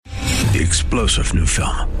The explosive new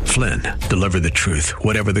film, Flynn, deliver the truth,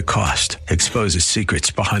 whatever the cost, exposes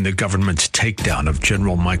secrets behind the government's takedown of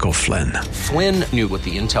General Michael Flynn. Flynn knew what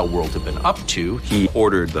the intel world had been up to. He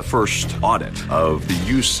ordered the first audit of the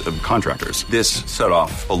use of contractors. This set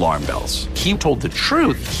off alarm bells. He told the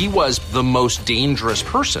truth. He was the most dangerous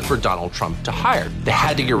person for Donald Trump to hire. They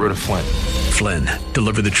had to get rid of Flynn. Flynn,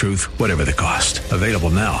 deliver the truth, whatever the cost. Available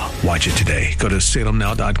now. Watch it today. Go to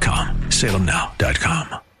salemnow.com.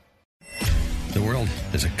 salemnow.com. The world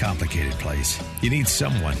is a complicated place. You need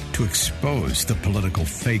someone to expose the political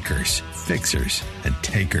fakers, fixers, and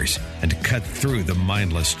takers, and to cut through the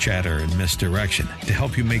mindless chatter and misdirection to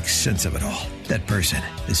help you make sense of it all. That person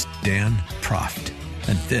is Dan Proft,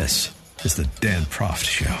 and this is the Dan Proft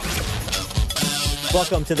Show.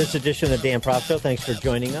 Welcome to this edition of the Dan Proft Show. Thanks for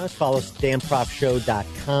joining us. Follow us,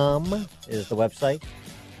 danproftshow.com is the website.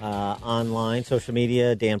 Online, social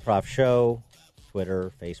media, Dan Proft Show,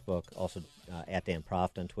 Twitter, Facebook, also at Dan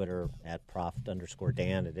Proft on Twitter, at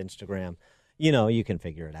Proft_Dan at Instagram. You know, you can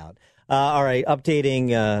figure it out. All right,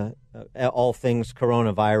 updating all things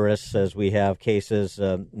coronavirus as we have cases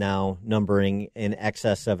now numbering in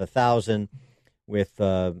excess of 1,000 with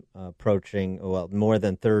approaching, more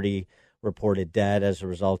than 30 reported dead as a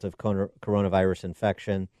result of coronavirus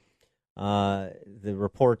infection. The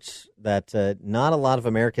reports that not a lot of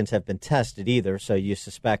Americans have been tested either, so you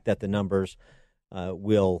suspect that the numbers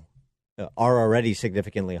are already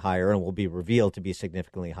significantly higher and will be revealed to be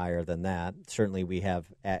significantly higher than that. Certainly we have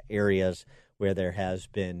areas where there has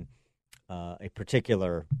been a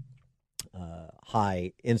particular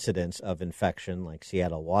high incidence of infection, like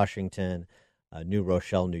Seattle, Washington, New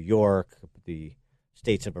Rochelle, New York, the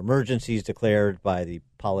states of emergencies declared by the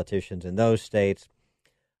politicians in those states.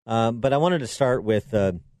 But I wanted to start with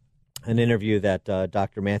an interview that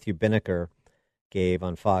Dr. Matthew Binnicker gave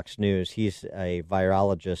on Fox News. He's a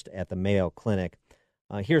virologist at the Mayo Clinic.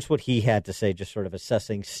 Here's what he had to say, just sort of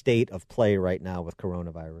assessing state of play right now with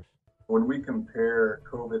coronavirus. When we compare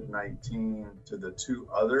COVID-19 to the two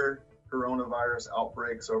other coronavirus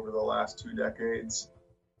outbreaks over the last 2 decades,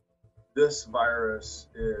 this virus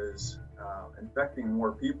is infecting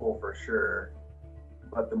more people for sure,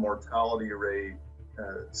 but the mortality rate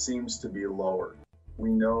seems to be lower. We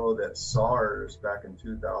know that SARS back in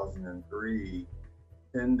 2003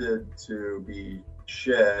 tended to be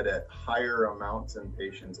shed at higher amounts in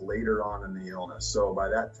patients later on in the illness. So by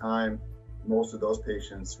that time, most of those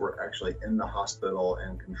patients were actually in the hospital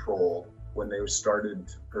and controlled when they started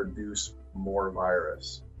to produce more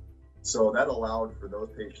virus. So that allowed for those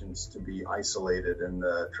patients to be isolated and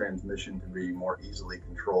the transmission to be more easily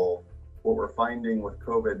controlled. What we're finding with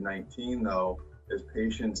COVID-19, though, is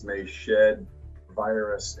patients may shed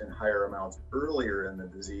virus in higher amounts earlier in the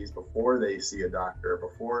disease before they see a doctor,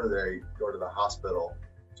 before they go to the hospital.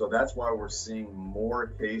 So that's why we're seeing more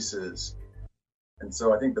cases. And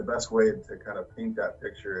so I think the best way to kind of paint that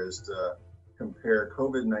picture is to compare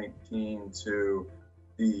COVID-19 to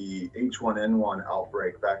the H1N1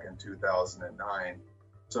 outbreak back in 2009.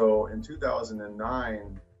 So in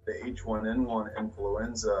 2009, the H1N1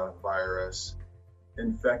 influenza virus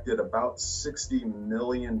infected about 60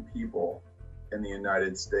 million people in the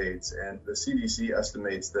United States, and the CDC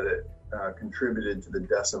estimates that it contributed to the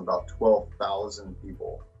deaths of about 12,000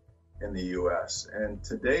 people in the U.S. And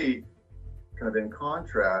to date, kind of in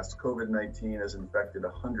contrast, COVID-19 has infected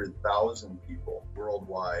 100,000 people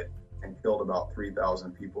worldwide and killed about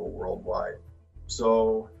 3,000 people worldwide.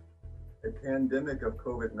 So a pandemic of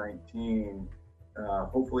COVID-19,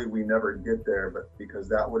 hopefully we never get there, but because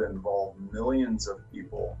that would involve millions of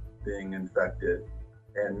people being infected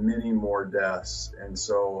and many more deaths. And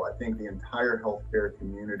so I think the entire healthcare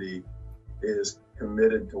community is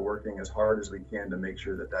committed to working as hard as we can to make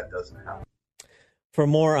sure that that doesn't happen. For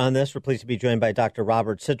more on this, we're pleased to be joined by Dr.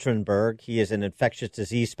 Robert Citrenberg. He is an infectious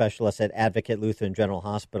disease specialist at Advocate Lutheran General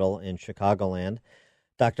Hospital in Chicagoland.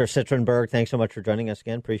 Dr. Citrenberg, thanks so much for joining us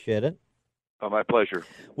again. Appreciate it. Oh, my pleasure.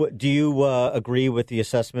 Do you agree with the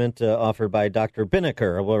assessment offered by Dr.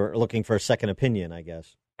 Binnicker? We're looking for a second opinion, I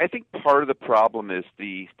guess. I think part of the problem is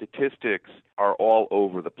the statistics are all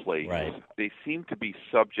over the place. Right. They seem to be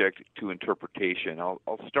subject to interpretation. I'll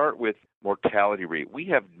start with mortality rate. We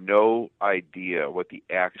have no idea what the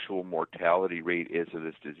actual mortality rate is of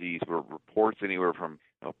this disease. We're reports anywhere from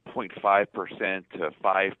 0.5% to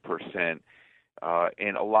 5%.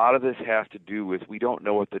 And a lot of this has to do with we don't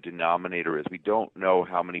know what the denominator is. We don't know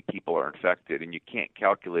how many people are infected, and you can't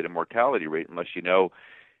calculate a mortality rate unless you know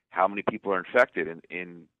how many people are infected.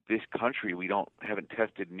 In this country, we haven't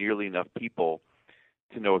tested nearly enough people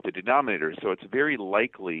to know what the denominator is. So it's very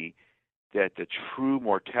likely that the true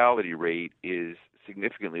mortality rate is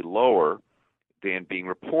significantly lower than being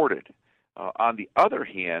reported. On the other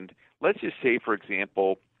hand, let's just say, for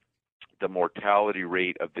example, the mortality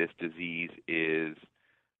rate of this disease is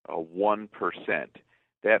 1%.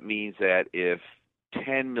 That means that if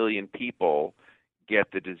 10 million people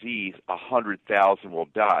get the disease, 100,000 will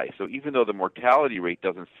die. So even though the mortality rate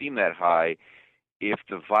doesn't seem that high, if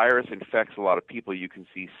the virus infects a lot of people, you can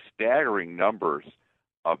see staggering numbers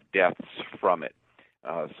of deaths from it.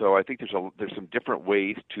 So I think there's some different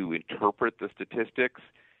ways to interpret the statistics,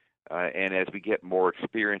 and as we get more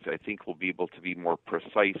experience, I think we'll be able to be more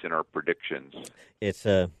precise in our predictions. It's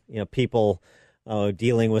people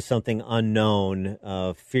dealing with something unknown.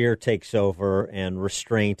 Fear takes over, and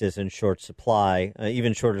restraint is in short supply,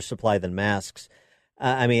 even shorter supply than masks.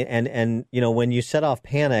 And when you set off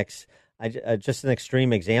panics, just an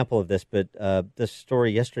extreme example of this, but this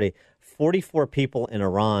story yesterday, 44 people in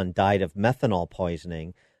Iran died of methanol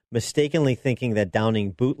poisoning, mistakenly thinking that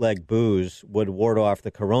downing bootleg booze would ward off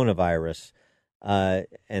the coronavirus,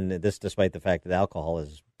 and this despite the fact that alcohol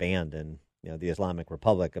is banned in the Islamic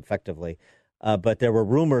Republic effectively. But there were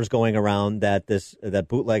rumors going around that that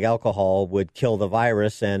bootleg alcohol would kill the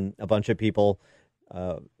virus, and a bunch of people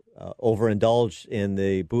overindulged in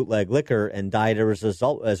the bootleg liquor and died as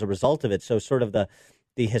a result of it. So sort of the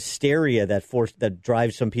hysteria that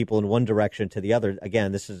drives some people in one direction to the other.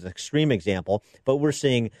 Again, this is an extreme example, but we're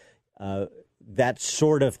seeing that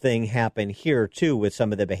sort of thing happen here too with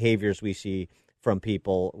some of the behaviors we see from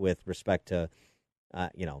people with respect to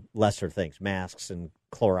lesser things, masks and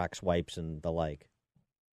Clorox wipes and the like.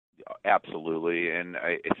 Absolutely, and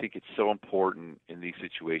I think it's so important in these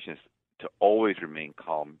situations to always remain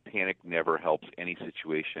calm. Panic never helps any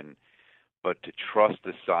situation, but to trust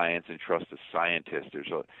the science and trust the scientists.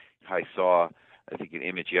 I saw, I think, an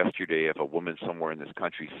image yesterday of a woman somewhere in this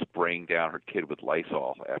country spraying down her kid with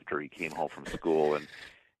Lysol after he came home from school. And,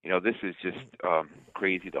 this is just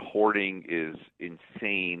crazy. The hoarding is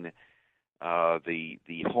insane.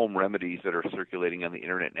 The home remedies that are circulating on the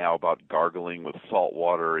internet now about gargling with salt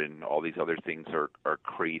water and all these other things are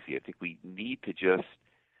crazy. I think we need to just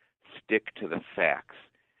stick to the facts.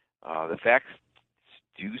 The facts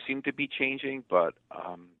do seem to be changing, but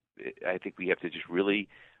I think we have to just really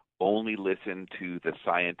only listen to the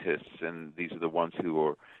scientists, and these are the ones who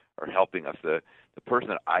are helping us. The person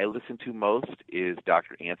that I listen to most is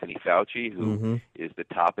Dr. Anthony Fauci, who is the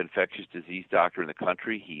top infectious disease doctor in the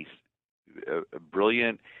country. He's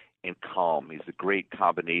brilliant and calm. He's a great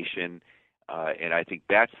combination, and I think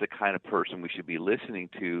that's the kind of person we should be listening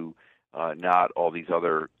to, not all these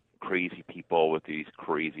other crazy people with these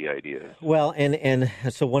crazy ideas. Well, and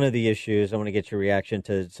so one of the issues, I want to get your reaction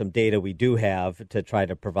to some data we do have to try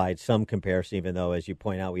to provide some comparison, even though, as you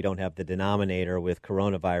point out, we don't have the denominator with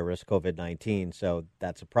coronavirus, COVID-19, so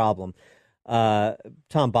that's a problem.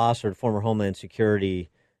 Tom Bossert, former Homeland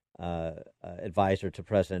Security advisor to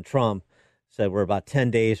President Trump, said we're about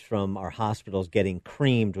 10 days from our hospitals getting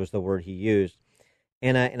creamed, was the word he used.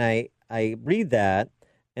 And I read that,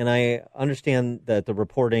 and I understand that the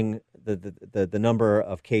reporting, the number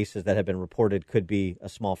of cases that have been reported could be a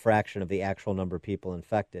small fraction of the actual number of people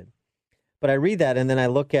infected. But I read that, and then I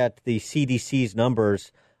look at the CDC's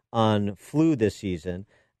numbers on flu this season,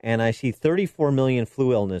 and I see 34 million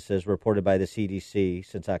flu illnesses reported by the CDC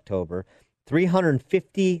since October,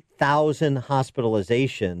 350,000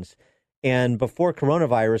 hospitalizations, and before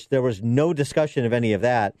coronavirus, there was no discussion of any of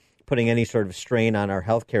that, putting any sort of strain on our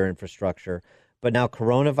healthcare infrastructure. But now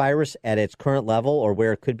coronavirus at its current level, or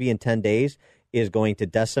where it could be in 10 days, is going to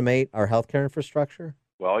decimate our healthcare infrastructure?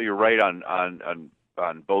 Well, you're right on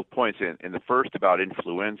both points. In the first about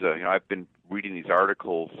influenza, I've been reading these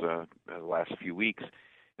articles the last few weeks.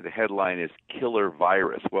 The headline is "Killer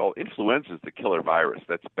Virus." Well, influenza is the killer virus.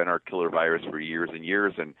 That's been our killer virus for years and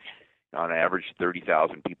years, and on average,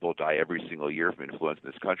 30,000 people die every single year from influenza in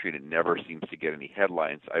this country, and it never seems to get any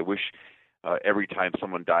headlines. I wish every time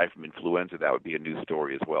someone died from influenza, that would be a news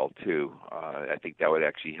story as well, too. I think that would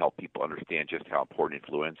actually help people understand just how important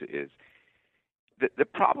influenza is. The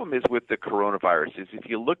problem is with the coronavirus is if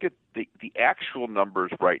you look at the actual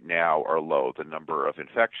numbers right now are low. The number of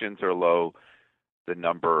infections are low. The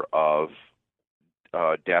number of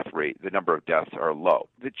the number of deaths are low.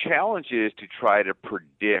 The challenge is to try to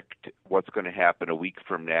predict what's going to happen a week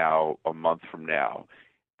from now, a month from now.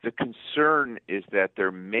 The concern is that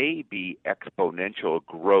there may be exponential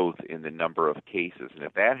growth in the number of cases, and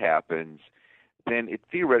if that happens, then it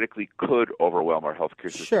theoretically could overwhelm our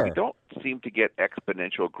healthcare system. Sure. We don't seem to get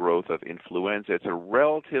exponential growth of influenza. It's a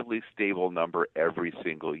relatively stable number every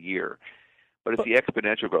single year. But it's the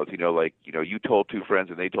exponential growth, you told two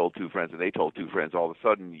friends and they told two friends and they told two friends. All of a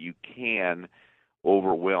sudden, you can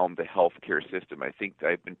overwhelm the healthcare system. I think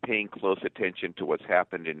I've been paying close attention to what's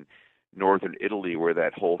happened in northern Italy, where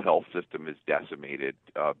that whole health system is decimated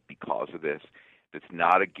because of this. It's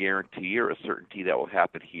not a guarantee or a certainty that will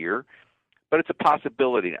happen here, but it's a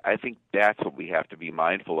possibility. I think that's what we have to be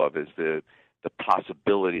mindful of, is the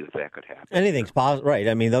possibility that could happen. Anything's possible, right?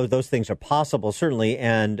 I mean, those things are possible, certainly,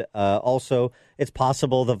 and also it's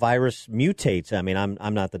possible the virus mutates. I mean,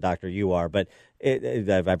 I'm not the doctor you are, but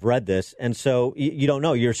I've read this, and so you don't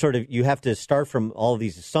know. You have to start from all of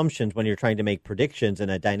these assumptions when you're trying to make predictions in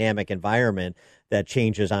a dynamic environment that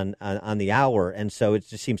changes on the hour, and so it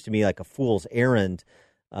just seems to me like a fool's errand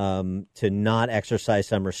to not exercise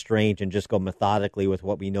some restraint and just go methodically with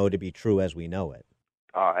what we know to be true as we know it.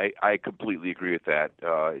 I completely agree with that.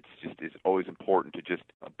 It's always important to just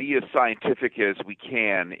be as scientific as we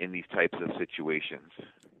can in these types of situations.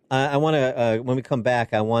 I want to, when we come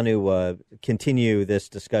back, I want to continue this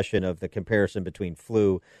discussion of the comparison between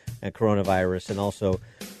flu and coronavirus, and also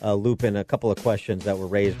loop in a couple of questions that were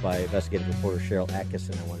raised by investigative reporter Cheryl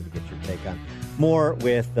Atkinson. I wanted to get your take on. More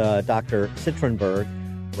with Dr. Citrenberg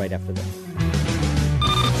right after this.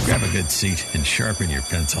 Grab a good seat and sharpen your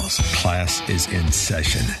pencils. Class is in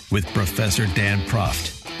session with Professor Dan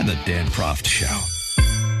Proft and the Dan Proft Show.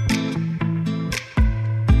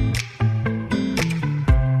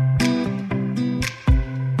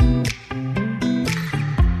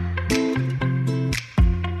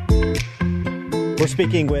 We're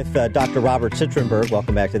speaking with Dr. Robert Citrenberg.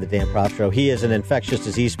 Welcome back to the Dan Proft Show. He is an infectious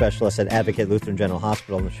disease specialist at Advocate Lutheran General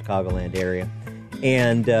Hospital in the Chicagoland area.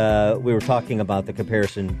 And we were talking about the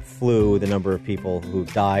comparison flu, the number of people who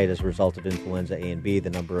died as a result of influenza A and B,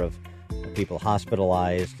 the number of people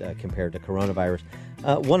hospitalized compared to coronavirus.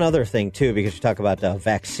 One other thing, too, because you talk about the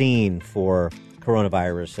vaccine for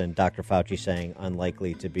coronavirus and Dr. Fauci saying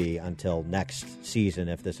unlikely to be until next season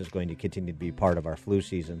if this is going to continue to be part of our flu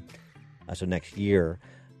season, so next year.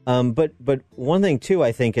 But one thing, too,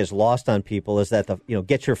 I think is lost on people is that,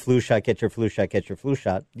 get your flu shot, get your flu shot, get your flu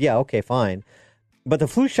shot. Yeah, okay, fine. But the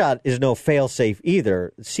flu shot is no fail-safe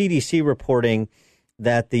either. CDC reporting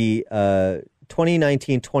that the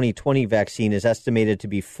 2019-2020 vaccine is estimated to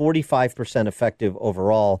be 45% effective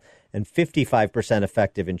overall and 55%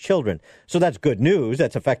 effective in children. So that's good news.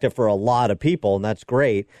 That's effective for a lot of people, and that's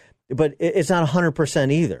great. But it's not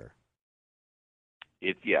 100% either.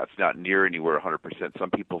 It's not near anywhere 100%.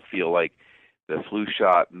 Some people feel like the flu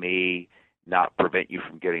shot may not prevent you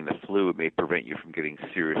from getting the flu. It may prevent you from getting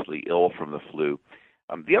seriously ill from the flu.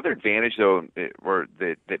 The other advantage, though,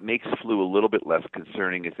 that makes flu a little bit less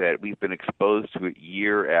concerning is that we've been exposed to it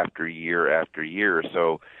year after year after year.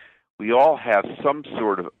 So we all have some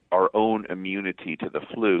sort of our own immunity to the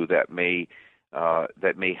flu that may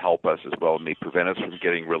help us as well, may prevent us from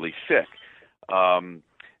getting really sick.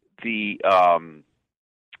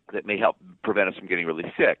 That may help prevent us from getting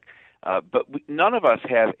really sick. But none of us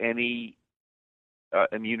have any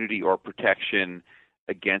immunity or protection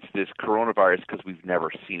against this coronavirus because we've never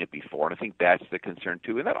seen it before. And I think that's the concern,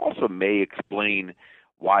 too. And that also may explain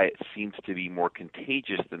why it seems to be more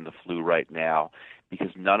contagious than the flu right now, because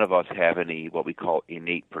none of us have any what we call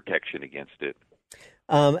innate protection against it.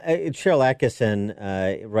 Cheryl Atkinson,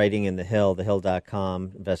 writing in The Hill,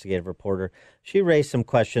 thehill.com, investigative reporter, she raised some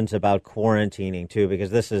questions about quarantining, too,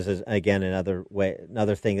 because this is, again, another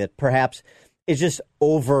thing that perhaps is just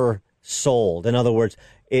oversold. In other words,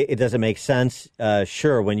 it doesn't make sense,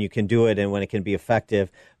 sure, when you can do it and when it can be effective.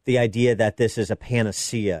 The idea that this is a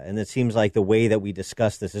panacea, and it seems like the way that we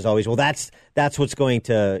discuss this is always, well, that's what's going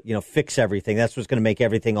to fix everything. That's what's going to make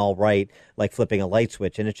everything all right, like flipping a light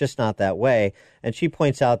switch, and it's just not that way. And she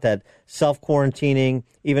points out that self-quarantining,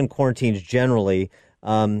 even quarantines generally,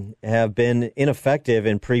 have been ineffective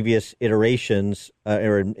in previous iterations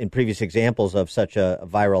or in previous examples of such a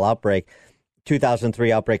viral outbreak.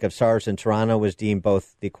 2003 outbreak of SARS in Toronto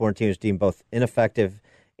the quarantine was deemed both ineffective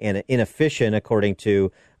and inefficient, according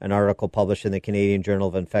to an article published in the Canadian Journal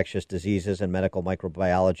of Infectious Diseases and Medical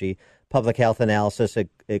Microbiology. Public health analysis,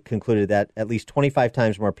 it concluded that at least 25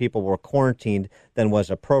 times more people were quarantined than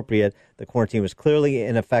was appropriate. The quarantine was clearly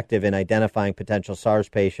ineffective in identifying potential SARS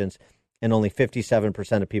patients, and only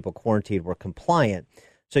 57% of people quarantined were compliant.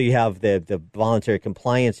 So you have the voluntary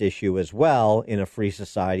compliance issue as well in a free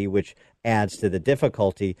society, which adds to the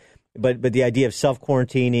difficulty. But the idea of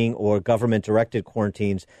self-quarantining or government-directed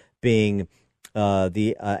quarantines being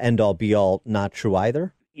the end-all, be-all, not true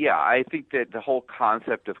either? Yeah, I think that the whole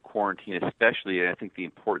concept of quarantine especially, and I think the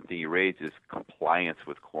important thing you raised is compliance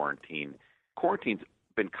with quarantine. Quarantine's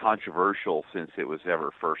been controversial since it was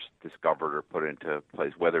ever first discovered or put into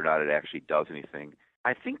place, whether or not it actually does anything.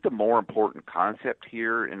 I think the more important concept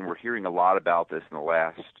here, and we're hearing a lot about this in the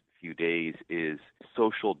last few days, is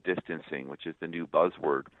social distancing, which is the new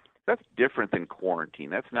buzzword. That's different than quarantine.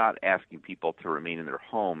 That's not asking people to remain in their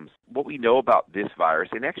homes. What we know about this virus,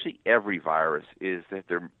 and actually every virus, is that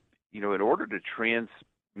in order to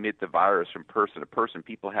transmit the virus from person to person,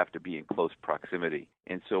 people have to be in close proximity.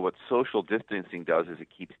 And so what social distancing does is it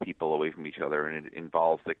keeps people away from each other, and it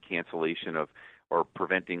involves the cancellation of or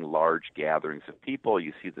preventing large gatherings of people.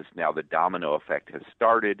 You see this now, the domino effect has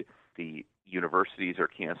started. The universities are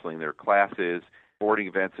canceling their classes. Sporting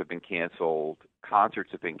events have been canceled.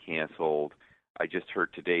 Concerts have been canceled. I just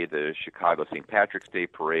heard today the Chicago St. Patrick's Day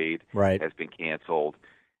Parade has been canceled.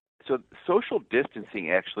 So social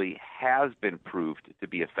distancing actually has been proved to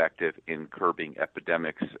be effective in curbing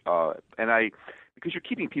epidemics, because you're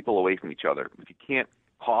keeping people away from each other. If you can't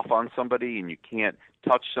cough on somebody and you can't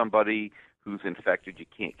touch somebody who's infected, you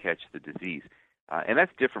can't catch the disease. And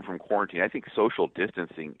that's different from quarantine. I think social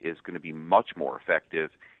distancing is going to be much more effective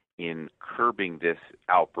in curbing this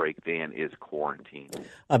outbreak than is quarantine.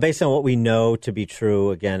 Based on what we know to be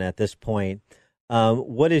true, again, at this point,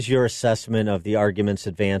 what is your assessment of the arguments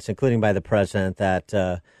advanced, including by the president,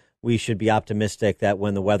 that we should be optimistic that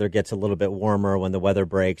when the weather gets a little bit warmer, when the weather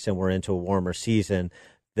breaks and we're into a warmer season,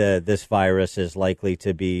 this virus is likely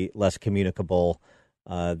to be less communicable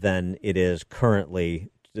than it is currently,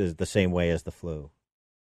 the same way as the flu?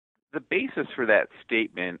 The basis for that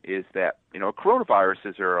statement is that,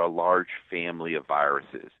 coronaviruses are a large family of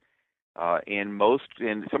viruses. And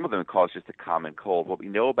some of them cause just a common cold. What we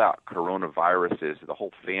know about coronaviruses, the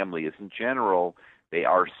whole family, is in general, they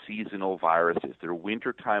are seasonal viruses. They're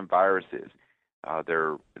wintertime viruses.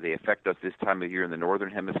 They affect us this time of year in the northern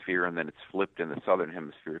hemisphere, and then it's flipped in the southern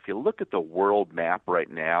hemisphere. If you look at the world map right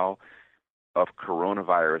now of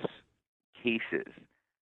coronavirus cases,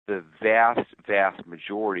 the vast, vast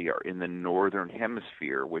majority are in the northern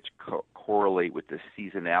hemisphere, which correlate with the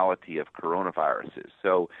seasonality of coronaviruses.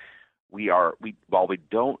 So while we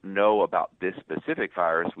don't know about this specific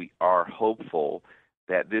virus, we are hopeful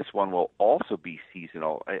that this one will also be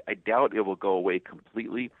seasonal. I doubt it will go away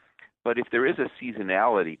completely, but if there is a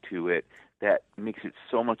seasonality to it, that makes it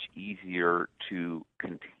so much easier to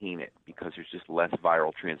contain it because there's just less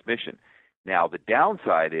viral transmission. Now, the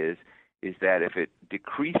downside is that if it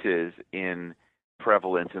decreases in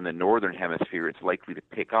prevalence in the northern hemisphere, it's likely to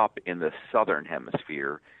pick up in the southern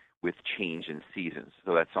hemisphere with change in seasons.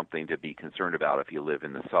 So that's something to be concerned about if you live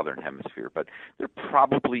in the southern hemisphere. But there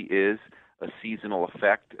probably is a seasonal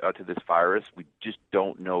effect to this virus. We just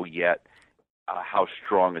don't know yet how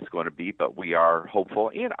strong it's going to be, but we are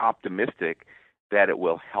hopeful and optimistic that it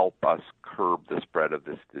will help us curb the spread of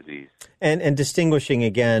this disease. And distinguishing,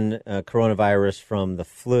 again, coronavirus from the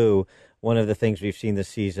flu, one of the things we've seen this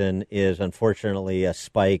season is, unfortunately, a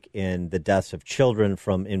spike in the deaths of children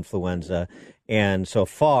from influenza. And so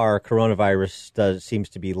far, coronavirus seems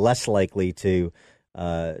to be less likely to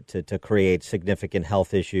create significant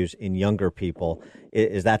health issues in younger people.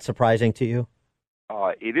 Is that surprising to you?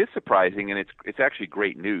 It is surprising, and it's actually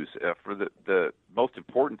great news. For the most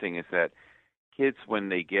important thing is that kids, when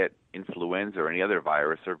they get influenza or any other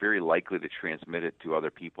virus, are very likely to transmit it to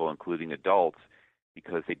other people, including adults,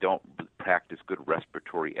 because they don't practice good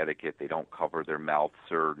respiratory etiquette. They don't cover their mouths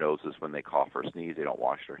or noses when they cough or sneeze. They don't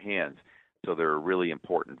wash their hands. So they're really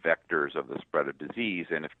important vectors of the spread of disease.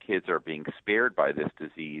 And if kids are being spared by this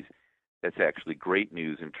disease, that's actually great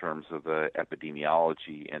news in terms of the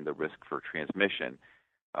epidemiology and the risk for transmission.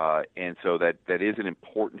 And so that is an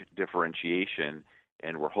important differentiation,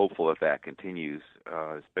 and we're hopeful if that continues,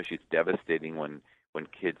 especially it's devastating when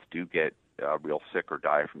kids do get real sick or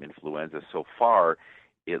die from influenza. So far,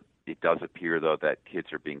 it does appear, though, that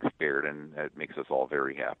kids are being spared, and that makes us all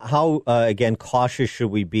very happy. How, again, cautious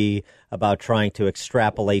should we be about trying to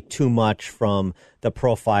extrapolate too much from the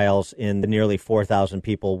profiles in the nearly 4,000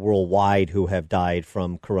 people worldwide who have died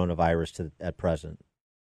from coronavirus at present?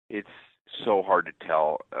 It's so hard to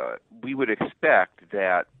tell. We would expect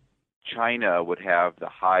that China would have the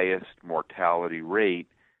highest mortality rate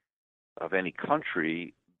of any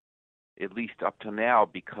country, at least up to now,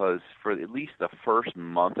 because for at least the first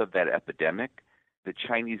month of that epidemic, the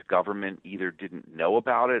Chinese government either didn't know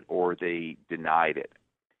about it or they denied it.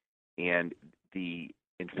 And the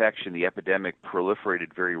infection, the epidemic,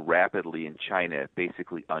 proliferated very rapidly in China,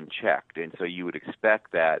 basically unchecked. And so you would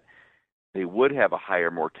expect that they would have a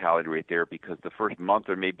higher mortality rate there because the first month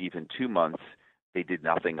or maybe even 2 months, they did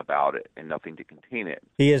nothing about it and nothing to contain it.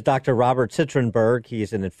 He is Dr. Robert Citrenberg. He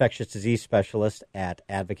is an infectious disease specialist at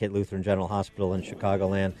Advocate Lutheran General Hospital in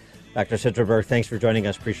Chicagoland. Dr. Citrenberg, thanks for joining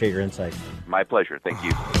us. Appreciate your insight. My pleasure. Thank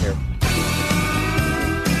you. Here.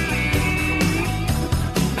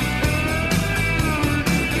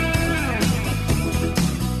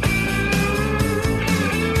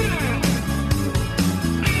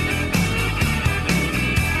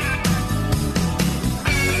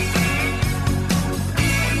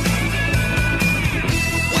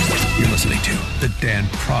 listening to The Dan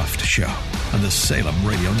Proft Show on the Salem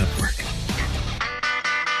Radio Network.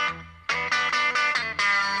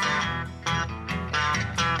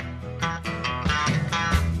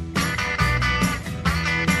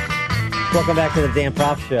 Welcome back to the Dan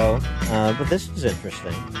Proft Show. But this is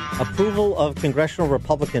interesting. Approval of congressional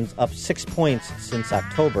Republicans up 6 points since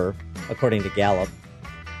October, according to Gallup.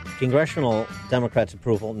 Congressional Democrats'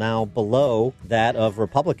 approval now below that of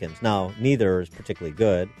Republicans. Now, neither is particularly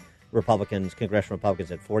good. Congressional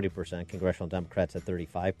Republicans at 40%, Congressional Democrats at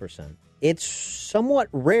 35%. It's somewhat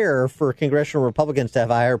rare for Congressional Republicans to have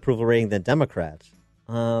a higher approval rating than Democrats.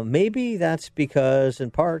 Maybe that's because, in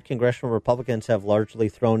part, Congressional Republicans have largely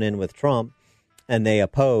thrown in with Trump, and they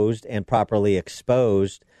opposed and properly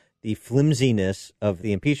exposed the flimsiness of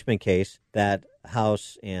the impeachment case that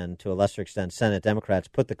House and, to a lesser extent, Senate Democrats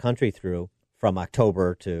put the country through from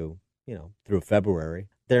October to, through February.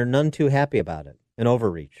 They're none too happy about it. An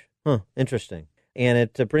overreach. Interesting. And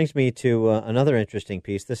it brings me to another interesting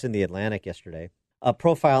piece. This in the Atlantic yesterday. A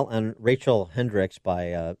profile on Rachel Hendricks by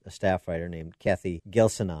a staff writer named Kathy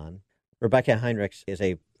Gilsonan. Rebecca Heinrichs is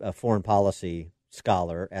a foreign policy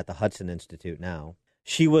scholar at the Hudson Institute now.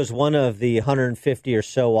 She was one of the 150 or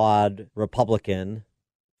so odd Republican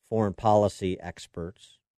foreign policy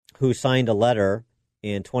experts who signed a letter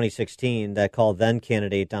in 2016 that called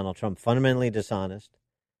then-candidate Donald Trump fundamentally dishonest,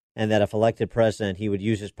 and that if elected president, he would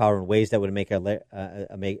use his power in ways that would make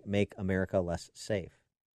America less safe.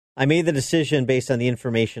 I made the decision based on the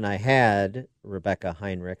information I had, Rebecca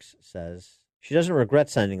Heinrichs says. She doesn't regret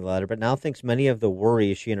signing the letter, but now thinks many of the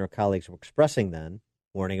worries she and her colleagues were expressing then,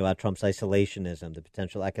 warning about Trump's isolationism, the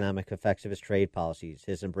potential economic effects of his trade policies,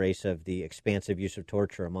 his embrace of the expansive use of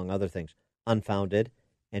torture, among other things, unfounded,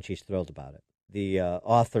 and she's thrilled about it. The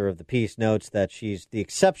author of the piece notes that she's the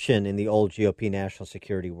exception in the old GOP national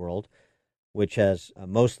security world, which has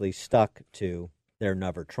mostly stuck to their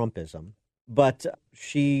never Trumpism. But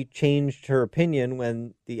she changed her opinion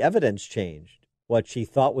when the evidence changed. What she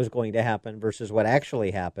thought was going to happen versus what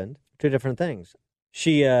actually happened, two different things.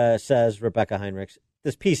 She says, Rebecca Heinrichs,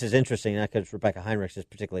 this piece is interesting, not because Rebecca Heinrichs is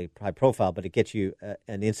particularly high profile, but it gets you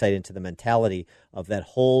an insight into the mentality of that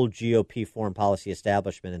whole GOP foreign policy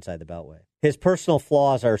establishment inside the Beltway. His personal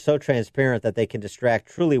flaws are so transparent that they can distract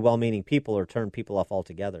truly well-meaning people or turn people off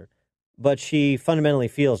altogether. But she fundamentally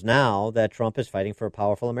feels now that Trump is fighting for a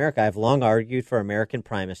powerful America. I've long argued for American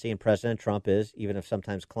primacy, and President Trump is, even if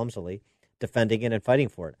sometimes clumsily, defending it and fighting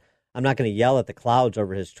for it. I'm not going to yell at the clouds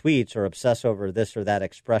over his tweets or obsess over this or that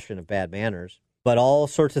expression of bad manners. But all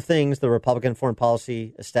sorts of things the Republican foreign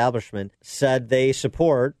policy establishment said they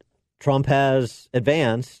support, Trump has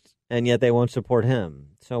advanced, and yet they won't support him.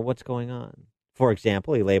 So what's going on? For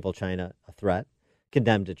example, he labeled China a threat,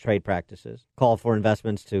 condemned its trade practices, called for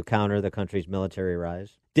investments to counter the country's military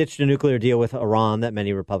rise, ditched a nuclear deal with Iran that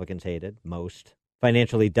many Republicans hated, most,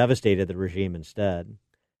 financially devastated the regime instead.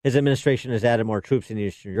 His administration has added more troops in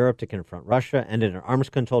Eastern Europe to confront Russia, ended an arms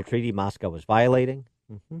control treaty Moscow was violating.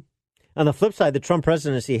 On the flip side, the Trump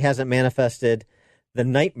presidency hasn't manifested the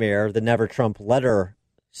nightmare the Never Trump letter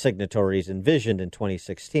signatories envisioned in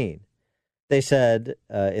 2016. They said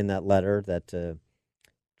in that letter that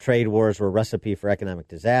trade wars were a recipe for economic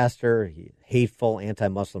disaster, hateful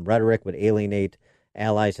anti-Muslim rhetoric would alienate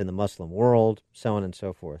allies in the Muslim world, so on and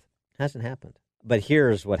so forth. Hasn't happened. But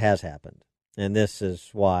here's what has happened. And this is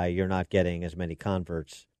why you're not getting as many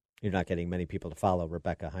converts. You're not getting many people to follow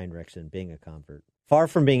Rebecca Heinrichs in being a convert. Far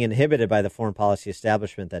from being inhibited by the foreign policy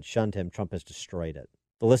establishment that shunned him, Trump has destroyed it.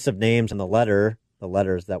 The list of names in the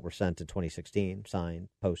letters that were sent in 2016, signed,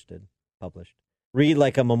 posted, published, read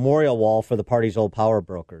like a memorial wall for the party's old power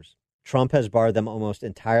brokers. Trump has barred them almost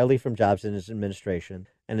entirely from jobs in his administration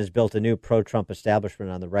and has built a new pro-Trump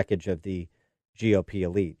establishment on the wreckage of the GOP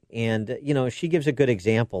elite. And, she gives a good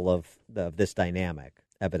example of this dynamic,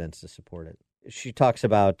 evidence to support it. She talks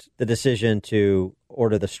about the decision to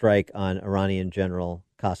order the strike on Iranian General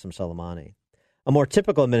Qasem Soleimani. A more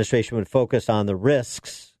typical administration would focus on the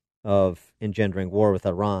risks of engendering war with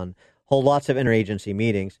Iran, hold lots of interagency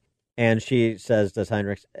meetings, and she says, does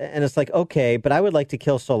Heinrichs, and it's like, okay, but I would like to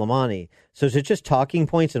kill Soleimani. So is it just talking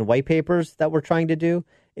points and white papers that we're trying to do?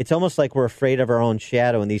 It's almost like we're afraid of our own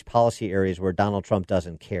shadow in these policy areas where Donald Trump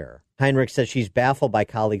doesn't care. Heinrichs says she's baffled by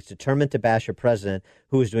colleagues determined to bash a president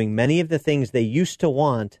who is doing many of the things they used to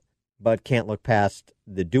want, but can't look past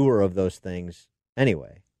the doer of those things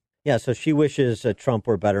anyway. Yeah, so she wishes Trump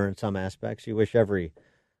were better in some aspects. You wish every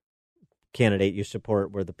candidate you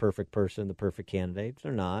support were the perfect person, the perfect candidate.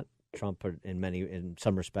 They're not. Trump, in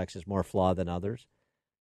some respects, is more flawed than others.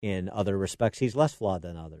 In other respects, he's less flawed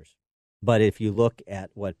than others. But if you look at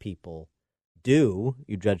what people do,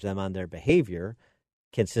 you judge them on their behavior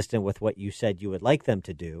consistent with what you said you would like them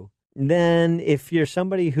to do, then if you're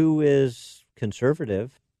somebody who is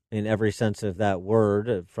conservative in every sense of that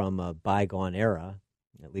word from a bygone era,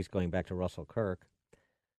 at least going back to Russell Kirk,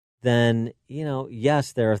 then,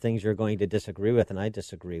 yes, there are things you're going to disagree with, and I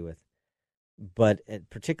disagree with. But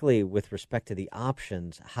particularly with respect to the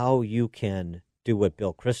options, how you can do what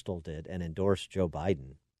Bill Kristol did and endorse Joe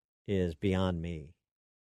Biden is beyond me.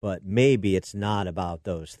 But maybe it's not about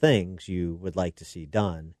those things you would like to see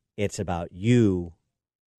done. It's about you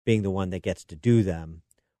being the one that gets to do them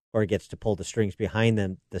or gets to pull the strings behind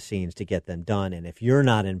them, the scenes to get them done. And if you're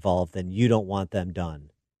not involved, then you don't want them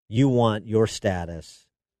done. You want your status.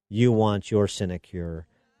 You want your sinecure.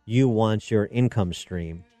 You want your income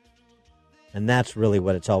stream. And that's really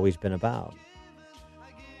what it's always been about.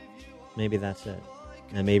 Maybe that's it.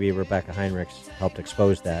 And maybe Rebecca Heinrichs helped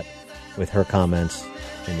expose that with her comments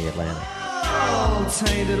in The Atlantic.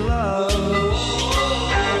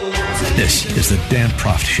 This is the Dan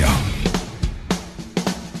Proft Show.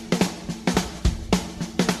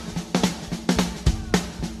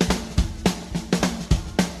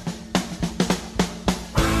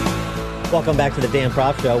 Welcome back to the Dan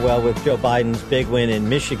Proft Show. Well, with Joe Biden's big win in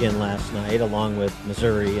Michigan last night, along with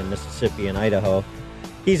Missouri and Mississippi and Idaho,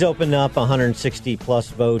 he's opened up a 160-plus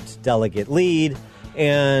vote delegate lead,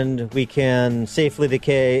 and we can safely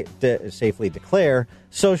declare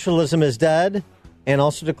socialism is dead, and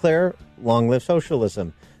also declare long live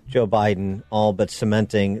socialism. Joe Biden all but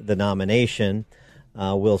cementing the nomination.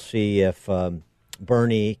 We'll see if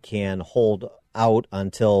Bernie can hold out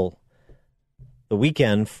until the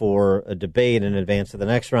weekend for a debate in advance of the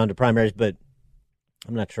next round of primaries, but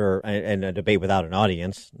I'm not sure, and a debate without an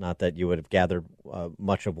audience, not that you would have gathered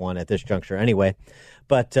much of one at this juncture anyway,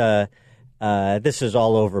 but this is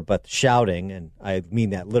all over but shouting, and I mean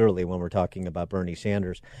that literally when we're talking about Bernie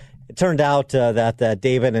Sanders. It turned out that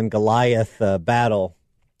David and Goliath battle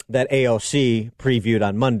that AOC previewed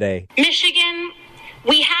on Monday. Michigan,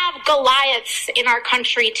 we have Goliaths in our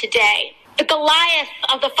country today. The Goliath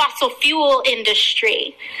of the fossil fuel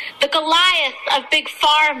industry, the Goliath of big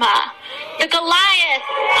pharma, the Goliath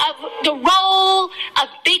of the role of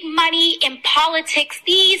big money in politics.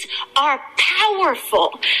 These are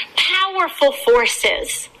powerful, powerful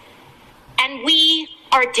forces. And we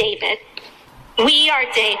are David. We are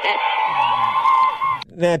David.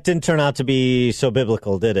 That didn't turn out to be so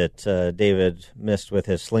biblical, did it? David missed with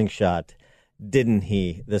his slingshot, didn't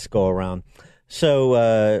he, this go around? So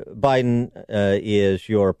Biden is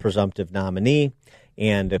your presumptive nominee,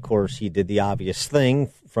 and of course he did the obvious thing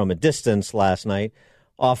from a distance last night,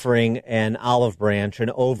 offering an olive branch, an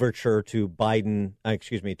overture to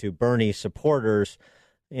to Bernie supporters,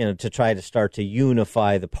 to try to start to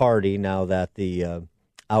unify the party now that the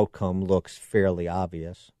outcome looks fairly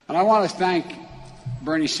obvious. And I want to thank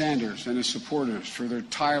Bernie Sanders and his supporters for their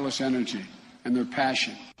tireless energy and their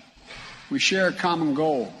passion. We share a common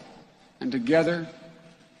goal. And together,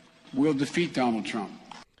 we'll defeat Donald Trump.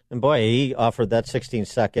 And boy, he offered that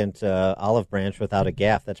 16-second olive branch without a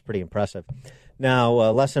gaffe. That's pretty impressive. Now,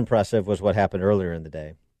 less impressive was what happened earlier in the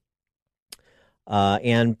day.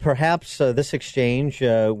 And perhaps this exchange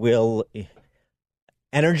will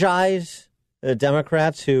energize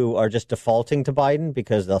Democrats who are just defaulting to Biden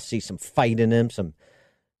because they'll see some fight in him, some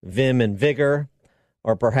vim and vigor.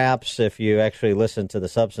 Or perhaps if you actually listen to the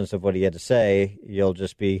substance of what he had to say, you'll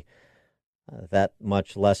just be that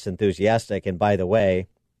much less enthusiastic. And by the way,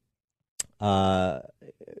 the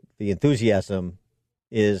enthusiasm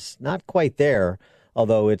is not quite there,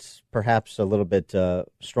 although it's perhaps a little bit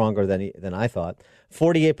stronger than I thought.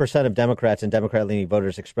 48% of Democrats and Democrat-leaning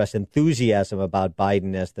voters expressed enthusiasm about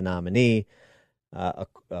Biden as the nominee.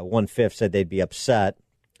 1/5 said they'd be upset.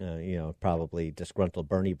 Probably disgruntled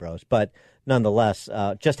Bernie bros. But nonetheless,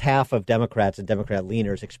 just half of Democrats and Democrat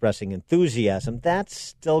leaners expressing enthusiasm. That's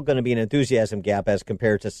still going to be an enthusiasm gap as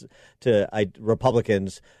compared to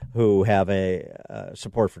Republicans who have a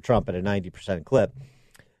support for Trump at a 90% clip.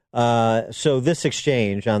 So this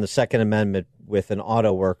exchange on the Second Amendment with an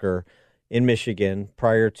auto worker in Michigan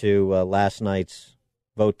prior to last night's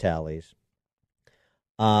vote tallies,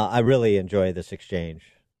 I really enjoy this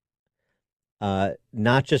exchange.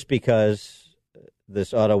 Not just because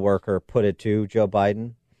this auto worker put it to Joe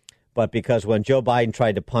Biden, but because when Joe Biden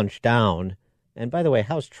tried to punch down, and by the way,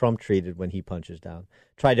 how's Trump treated when he punches down?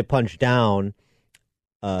 Tried to punch down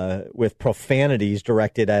with profanities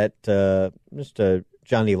directed at just a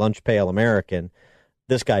Johnny Lunchpail American.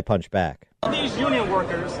 This guy punched back. These union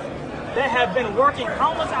workers that have been working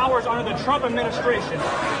countless hours under the Trump administration,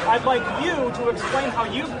 I'd like you to explain how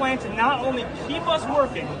you plan to not only keep us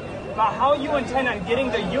working, about how you intend on getting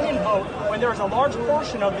the union vote when there's a large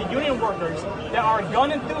portion of the union workers that are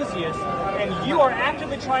gun enthusiasts, and you are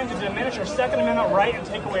actively trying to diminish our Second Amendment right and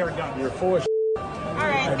take away our guns. You're full of All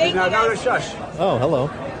right, thank you. Now, guys. shush. Oh, hello.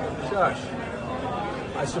 Shush.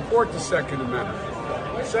 I support the Second Amendment.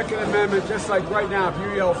 The Second Amendment, just like right now, if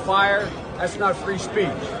you yell fire, that's not free speech.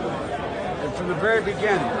 And from the very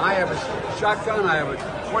beginning, I have a shotgun, I have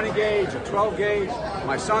a 20 gauge, a 12 gauge,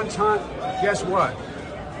 my sons hunt. Guess what?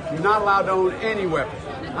 You're not allowed to own any weapon.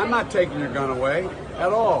 I'm not taking your gun away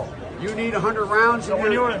at all. You need 100 rounds. So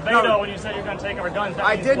when you were at Beto, when you said you're going to take our guns, that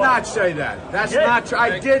I means did what? not say that. That's not true.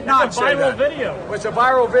 I did not say that. It's a viral video. It's a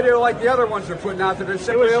viral video like the other ones they're putting out that are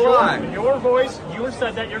simply a lie. Your voice, you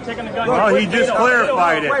said that you're taking the gun. Well, he just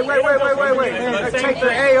clarified it. Wait. Take your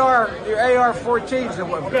AR-14s.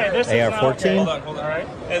 Okay, this is AR-14? Hold on. All right.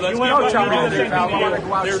 Hey, let's you keep went on to reading.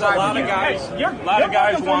 There's a lot of guys. A lot of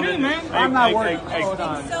guys want it. I'm not worried. Hold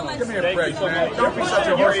on. Give me a break, man. Don't be such a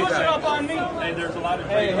You're worried pushing guy. up on me. Hey, there's a lot of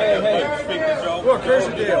Hey. Look, here's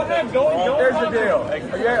the deal. Here's the deal.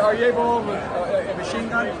 Are you able to own a machine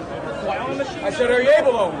gun? I said, are you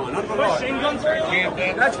able to own one? Machine guns are illegal.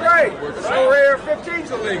 That's great. So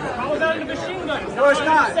AR-15's illegal. How is that a machine gun? No, it's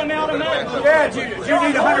not. Semi-automatic. Yeah, do you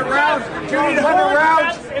need 100 rounds? Do you need 100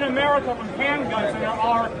 rounds? Deaths in America from handguns than there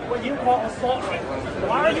are what you call assault rifles.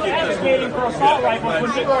 Why are you advocating for assault rifles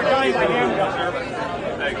when people are dying by handguns?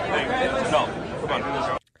 No, come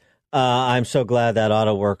on. I'm so glad that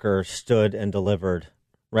auto worker stood and delivered,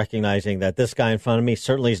 recognizing that this guy in front of me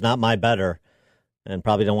certainly is not my better and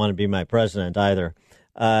probably don't want to be my president either.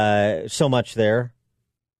 So much there.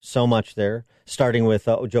 Starting with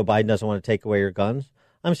Joe Biden doesn't want to take away your guns.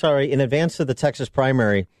 I'm sorry, in advance of the Texas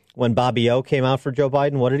primary, when Bobby O came out for Joe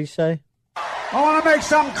Biden, what did he say? I want to make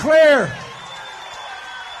something clear.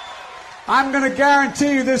 I'm going to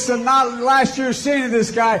guarantee you this is not last year's scene of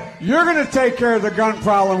this guy. You're going to take care of the gun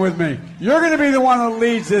problem with me. You're going to be the one that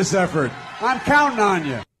leads this effort. I'm counting on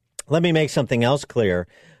you. Let me make something else clear.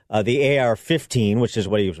 The AR-15, which is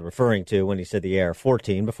what he was referring to when he said the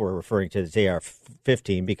AR-14, before referring to the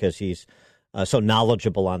AR-15 because he's so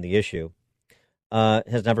knowledgeable on the issue,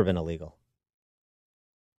 has never been illegal.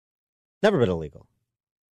 Never been illegal.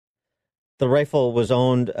 The rifle was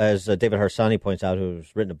owned, as David Harsanyi points out,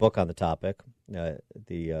 who's written a book on the topic,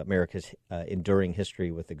 the America's Enduring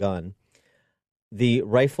History with the Gun. The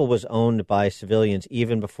rifle was owned by civilians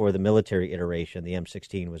even before the military iteration, the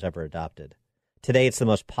M16, was ever adopted. Today, it's the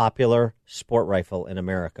most popular sport rifle in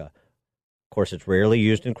America. Of course, it's rarely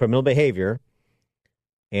used in criminal behavior,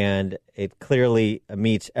 and it clearly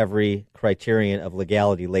meets every criterion of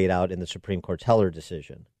legality laid out in the Supreme Court's Heller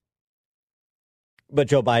decision. But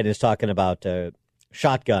Joe Biden is talking about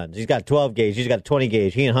shotguns. He's got 12 gauge. He's got a 20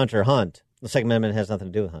 gauge. He and Hunter hunt. The Second Amendment has nothing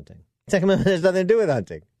to do with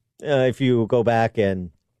hunting. If you go back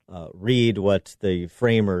and read what the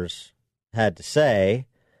framers had to say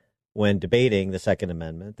when debating the Second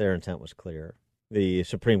Amendment, their intent was clear. The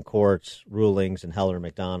Supreme Court's rulings in Heller and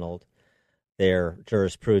McDonald, their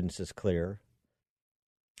jurisprudence is clear.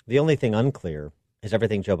 The only thing unclear is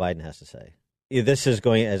everything Joe Biden has to say. This is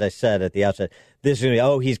going, as I said at the outset, this is going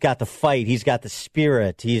to be, he's got the fight, he's got the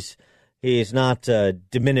spirit, he's not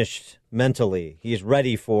diminished mentally, he's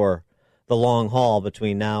ready for the long haul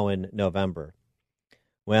between now and November.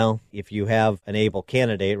 Well, if you have an able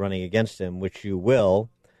candidate running against him, which you will,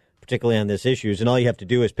 particularly on these issues, and all you have to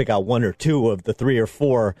do is pick out one or two of the 3 or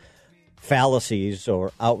 4 fallacies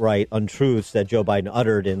or outright untruths that Joe Biden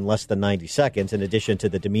uttered in less than 90 seconds, in addition to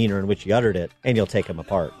the demeanor in which he uttered it, and you'll take him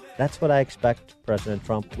apart. That's what I expect President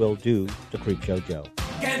Trump will do to Creepshow Joe.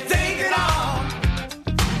 Can't take it all.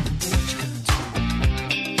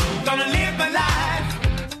 Gonna live my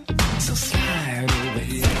life. So slide over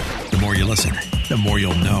here. The more you listen, the more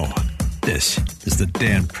you'll know. This is the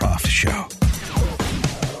Dan Proft Show.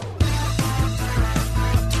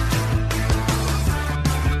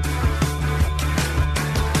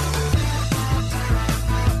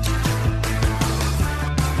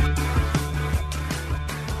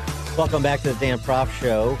 Welcome back to the Dan Proft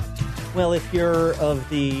Show. Well, if you're of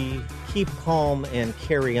the keep calm and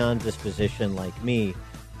carry on disposition like me,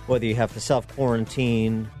 whether you have to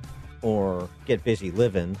self-quarantine or get busy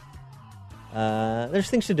living, there's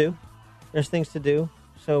things to do.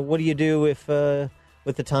 So what do you do if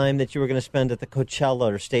with the time that you were going to spend at the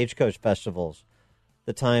Coachella or Stagecoach festivals,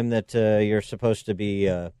 the time that you're supposed to be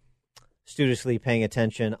studiously paying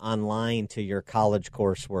attention online to your college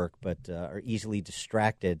coursework, but are easily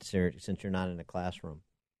distracted since you're not in a classroom?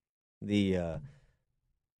 The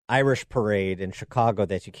Irish parade in Chicago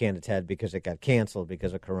that you can't attend because it got canceled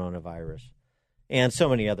because of coronavirus. and so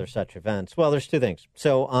many other such events. Well, there's two things.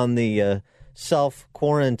 So on the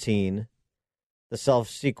self-quarantine, the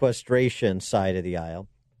self-sequestration side of the aisle,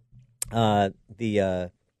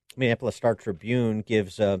 the Minneapolis Star-Tribune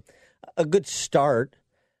gives a good start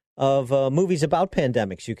of movies about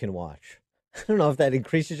pandemics you can watch. I don't know if that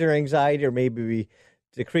increases your anxiety or maybe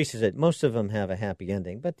decreases it. Most of them have a happy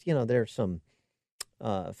ending, but, there's some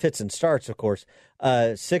fits and starts, of course.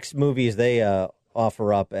 6 movies they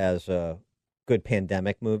offer up as good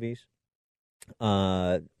pandemic movies.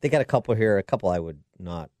 They got a couple here, a couple I would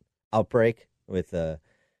not. Outbreak with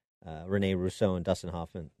Rene Russo and Dustin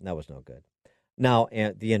Hoffman. That was no good. Now,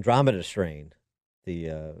 the Andromeda Strain,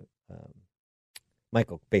 the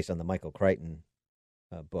based on the Michael Crichton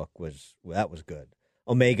book, was good.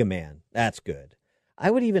 Omega Man, that's good. I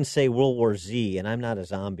would even say World War Z, and I'm not a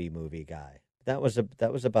zombie movie guy. That was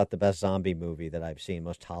about the best zombie movie that I've seen,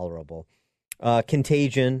 most tolerable.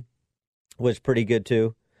 Contagion was pretty good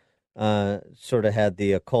too. Sort of had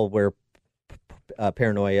the Cold War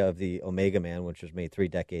paranoia of the Omega Man, which was made 3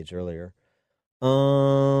 decades earlier.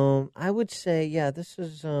 I would say, this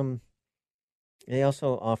is. They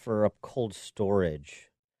also offer up Cold Storage,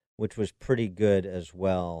 which was pretty good as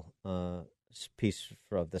well. Piece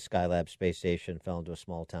of the Skylab space station fell into a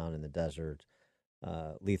small town in the desert.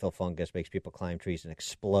 Lethal fungus makes people climb trees and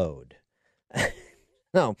explode.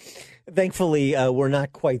 No, thankfully, we're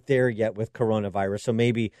not quite there yet with coronavirus. So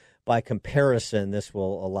maybe by comparison, this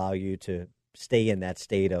will allow you to stay in that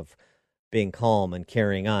state of being calm and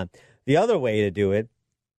carrying on. The other way to do it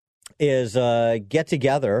is get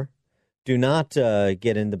together. Do not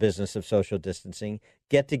get in the business of social distancing.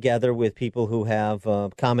 Get together with people who have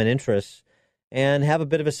common interests and have a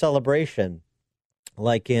bit of a celebration,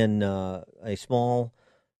 like in a small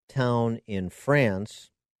town in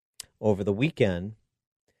France over the weekend,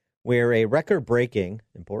 where a record-breaking,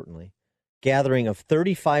 importantly, gathering of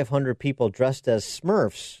 3,500 people dressed as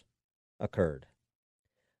Smurfs occurred.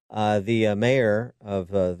 The mayor of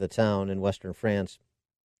the town in western France,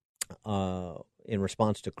 in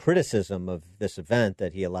response to criticism of this event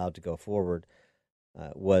that he allowed to go forward,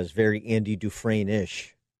 was very Andy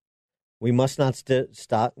Dufresne-ish. We must not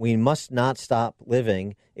stop. We must not stop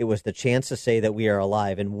living. It was the chance to say that we are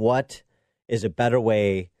alive. And what is a better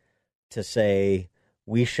way to say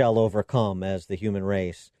we shall overcome as the human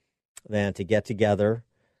race than to get together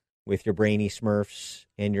with your brainy Smurfs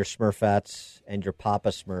and your Smurfettes and your Papa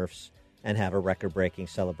Smurfs and have a record-breaking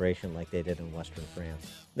celebration like they did in Western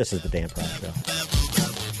France. This is the Dan Proft Show.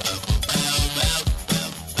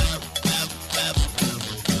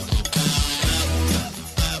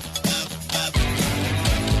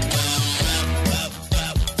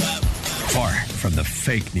 Far from the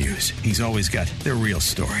fake news, he's always got the real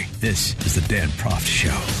story. This is the Dan Proft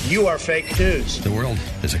Show. You are fake news. The world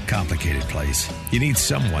is a complicated place. You need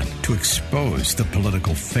someone to expose the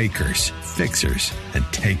political fakers, fixers, and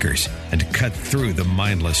takers, and to cut through the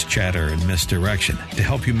mindless chatter and misdirection to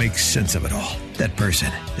help you make sense of it all. That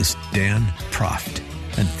person is Dan Proft,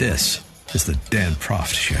 and this is the Dan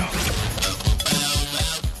Proft Show.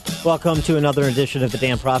 Welcome to another edition of the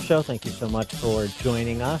Dan Proft Show. Thank you so much for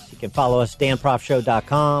joining us. You can follow us,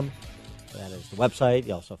 danproftshow.com. That is the website.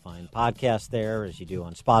 You also find podcasts there, as you do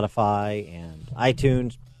on Spotify and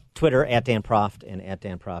iTunes. Twitter, @DanProft and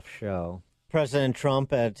 @DanProftShow. President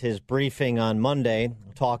Trump, at his briefing on Monday,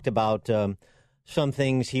 talked about some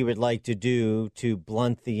things he would like to do to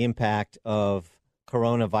blunt the impact of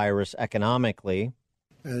coronavirus economically.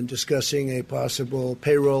 And discussing a possible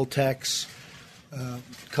payroll tax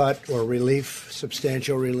cut or relief,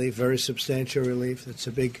 substantial relief, very substantial relief. That's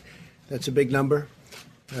a big number.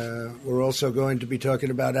 We're also going to be talking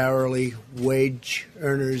about hourly wage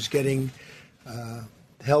earners getting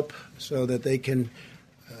help so that they can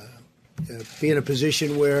be in a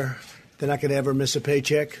position where they're not going to ever miss a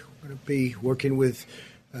paycheck. We're going to be working with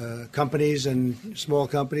companies and small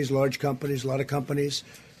companies, large companies, a lot of companies,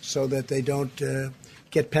 so that they don't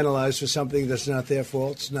get penalized for something that's not their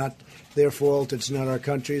fault. It's not their fault. It's not our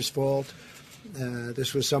country's fault.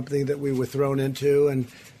 This was something that we were thrown into, and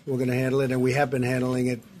we're going to handle it, and we have been handling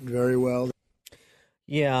it very well.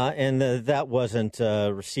 Yeah, and that wasn't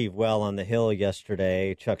received well on the Hill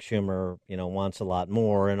yesterday. Chuck Schumer, wants a lot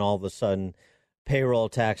more, and all of a sudden, payroll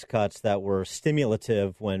tax cuts that were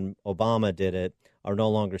stimulative when Obama did it are no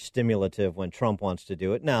longer stimulative when Trump wants to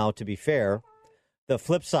do it. Now, to be fair, the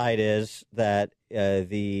flip side is that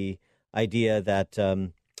the idea that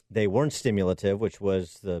they weren't stimulative, which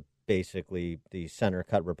was basically the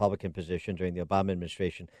center-cut Republican position during the Obama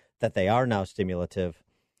administration, that they are now stimulative,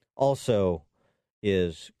 also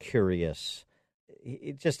is curious.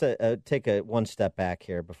 just take a one step back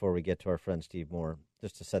here before we get to our friend Steve Moore,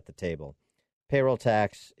 just to set the table. Payroll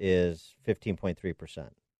tax is 15.3%,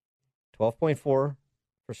 12.4% for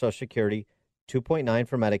Social Security, 2.9%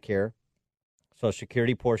 for Medicare. Social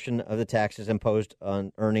Security portion of the tax is imposed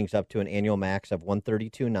on earnings up to an annual max of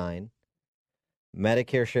 $132,900.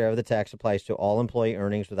 Medicare share of the tax applies to all employee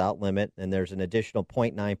earnings without limit, and there's an additional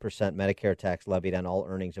 0.9% Medicare tax levied on all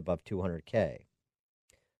earnings above $200K.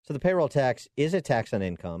 So the payroll tax is a tax on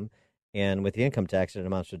income, and with the income tax, it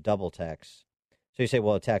amounts to double tax. So you say,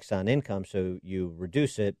 well, a tax on income, so you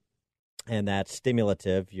reduce it, and that's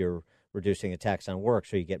stimulative. You're reducing a tax on work,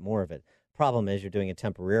 so you get more of it. Problem is you're doing it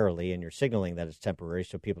temporarily, and you're signaling that it's temporary,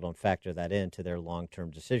 so people don't factor that into their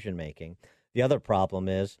long-term decision-making. The other problem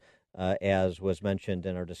is, as was mentioned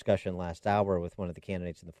in our discussion last hour with one of the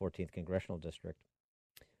candidates in the 14th Congressional District,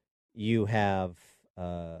 you have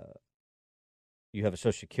a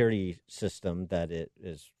Social Security system that it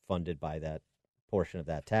is funded by that portion of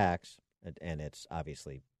that tax, and it's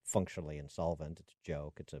obviously functionally insolvent. It's a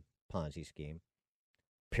joke. It's a Ponzi scheme,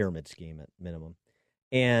 pyramid scheme at minimum.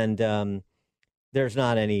 And there's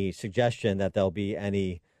not any suggestion that there'll be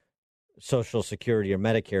any Social Security or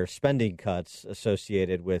Medicare spending cuts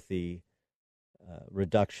associated with the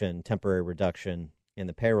temporary reduction in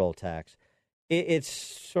the payroll tax. It's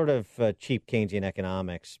sort of cheap Keynesian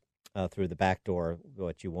economics through the back door,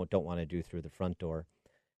 what you don't want to do through the front door.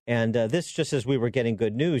 And this, just as we were getting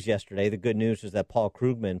good news yesterday, the good news was that Paul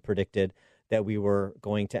Krugman predicted that we were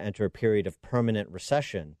going to enter a period of permanent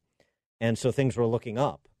recession. And so things were looking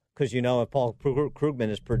up. Because, if Paul Krugman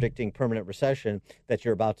is predicting permanent recession, that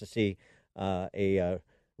you're about to see a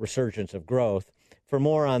resurgence of growth. For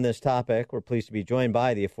more on this topic, we're pleased to be joined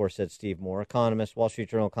by the aforesaid Steve Moore, economist, Wall Street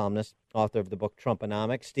Journal columnist, author of the book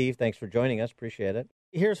Trumponomics. Steve, thanks for joining us. Appreciate it.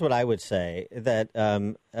 Here's what I would say, that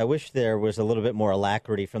I wish there was a little bit more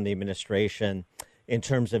alacrity from the administration in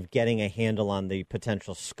terms of getting a handle on the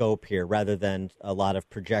potential scope here, rather than a lot of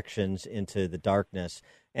projections into the darkness.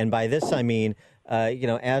 And by this, I mean,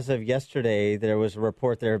 as of yesterday, there was a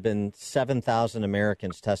report there have been 7,000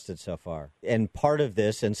 Americans tested so far. And part of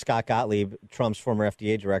this, and Scott Gottlieb, Trump's former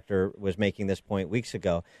FDA director, was making this point weeks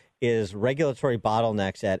ago, is regulatory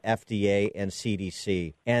bottlenecks at FDA and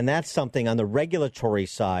CDC. And that's something on the regulatory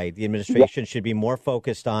side the administration should be more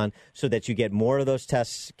focused on, so that you get more of those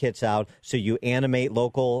test kits out, so you animate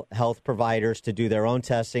local health providers to do their own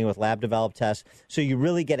testing with lab-developed tests, so you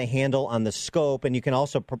really get a handle on the scope, and you can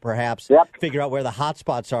also perhaps figure out where the hot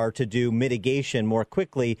spots are to do mitigation more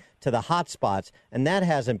quickly to the hot spots. And that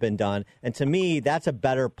hasn't been done. And to me, that's a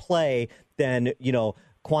better play than,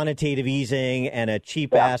 quantitative easing and a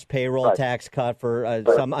cheap-ass payroll tax cut for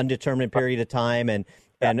some undetermined period of time, and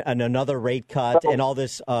another rate cut, and all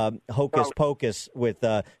this hocus-pocus with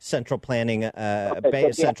central planning,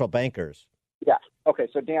 central bankers. Yeah. Okay.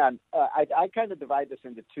 So, Dan, I kind of divide this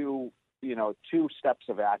into two steps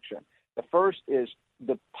of action. The first is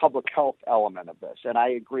the public health element of this, and I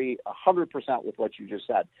agree 100% with what you just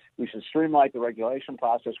said. We should streamline the regulation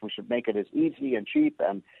process. We should make it as easy and cheap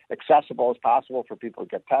and accessible as possible for people to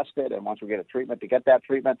get tested, and once we get a treatment, to get that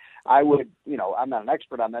treatment. I would, I'm not an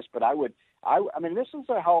expert on this, but I mean, this is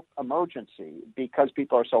a health emergency because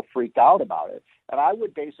people are so freaked out about it. And I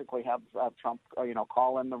would basically have Trump,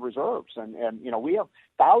 call in the reserves. And we have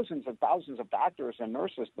thousands and thousands of doctors and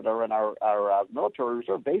nurses that are in our military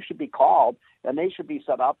reserve. They should be called, and they should be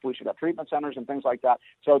set up. We should have treatment centers and things like that.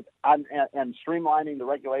 So, and streamlining the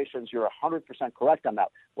regulations, you're 100% correct on that.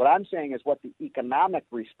 What I'm saying is what the economic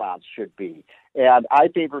response should be. And I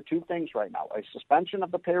favor two things right now: a suspension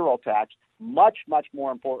of the payroll tax. Much, much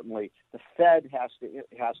more importantly, the Fed has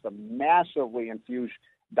to massively infuse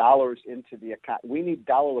dollars into the account. We need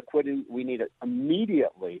dollar liquidity. We need it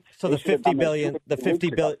immediately. So the $50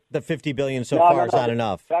 billion so far is not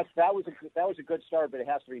enough. That was a good start, but it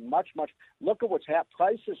has to be much. Look at what's happening.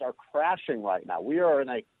 Prices are crashing right now. We are in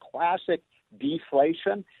a classic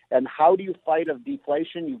deflation. And how do you fight a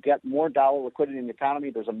deflation? You get more dollar liquidity in the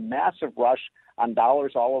economy. There's a massive rush on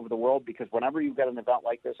dollars all over the world, because whenever you get an event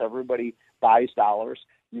like this, everybody buys dollars.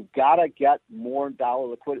 You've got to get more dollar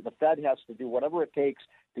liquidity. The Fed has to do whatever it takes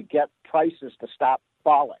to get prices to stop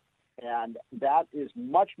falling. And that is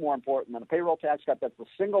much more important than a payroll tax cut. That's the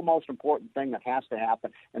single most important thing that has to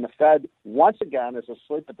happen. And the Fed, once again, is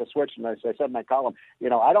asleep at the switch. And as I said in my column,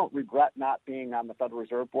 I don't regret not being on the Federal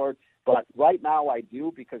Reserve Board. But right now I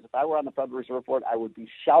do, because if I were on the Federal Reserve Board, I would be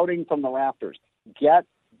shouting from the rafters, get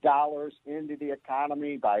dollars into the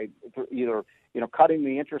economy by either cutting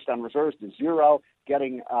the interest on reserves to zero,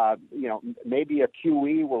 getting, maybe a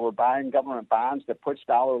QE where we're buying government bonds that puts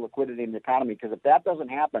dollar liquidity in the economy. Because if that doesn't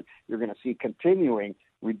happen, you're going to see continuing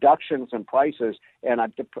reductions in prices, and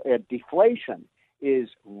deflation is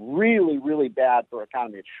really, really bad for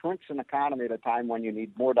economy. It shrinks an economy at a time when you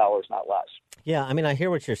need more dollars, not less. Yeah, I mean, I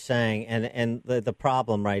hear what you're saying, and the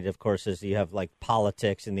problem, right, of course, is you have like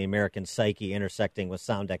politics and the American psyche intersecting with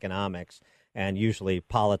sound economics, and usually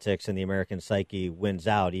politics and the American psyche wins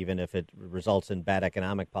out, even if it results in bad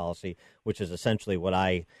economic policy, which is essentially what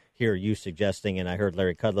I hear you suggesting, and I heard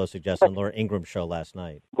Larry Kudlow suggest on Laura Ingram's show last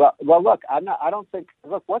night. Well, look,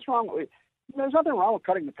 what's wrong with... There's nothing wrong with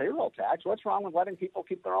cutting the payroll tax. What's wrong with letting people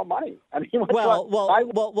keep their own money? I mean, no. But, I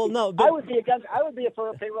would be for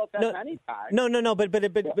a payroll tax anytime. No.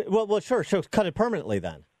 But sure. So cut it permanently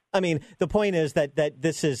then. I mean, the point is that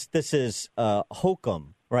this is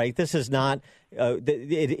hokum, right? This is not.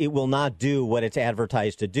 It will not do what it's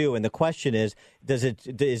advertised to do. And the question is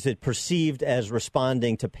it perceived as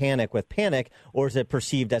responding to panic with panic, or is it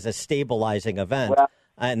perceived as a stabilizing event? Well,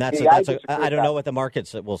 and I don't know what the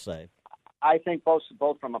markets will say. I think both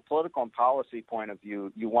from a political and policy point of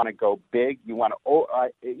view, you want to go big. You want to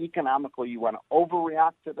economically, you want to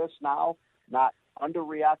overreact to this now, not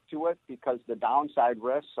underreact to it, because the downside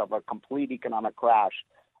risks of a complete economic crash,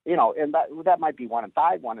 and that might be 1 in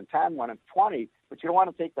 5, 1 in 10, 1 in 20, but you don't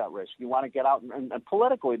want to take that risk. You want to get out and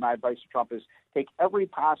politically, my advice to Trump is take every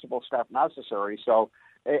possible step necessary. So.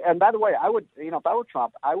 And by the way, I would, if I were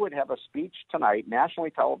Trump, I would have a speech tonight,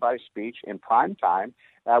 nationally televised speech in prime time.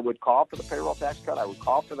 I would call for the payroll tax cut. I would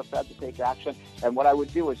call for the Fed to take action. And what I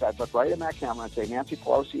would do is I'd look right in that camera and say, Nancy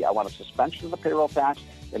Pelosi, I want a suspension of the payroll tax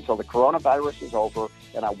until the coronavirus is over.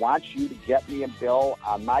 And I want you to get me a bill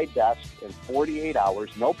on my desk in 48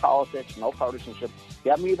 hours. No politics, no partisanship.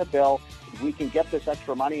 Get me the bill. We can get this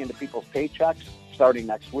extra money into people's paychecks starting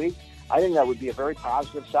next week. I think that would be a very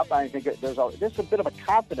positive step. I think this is a bit of a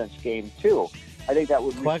confidence game, too. I think that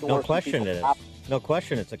would restore no question it is. No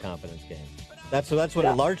question it's a confidence game. That's what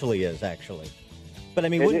it largely is, actually. But I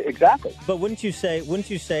mean, exactly. But wouldn't you say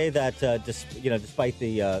that despite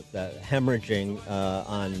the hemorrhaging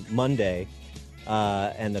on Monday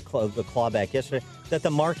and the clawback yesterday, that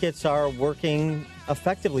the markets are working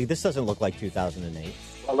effectively? This doesn't look like 2008.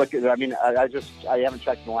 Well, look, I mean, I haven't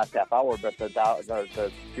checked in the last half hour, but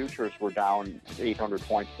the futures were down 800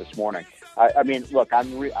 points this morning. I mean, look,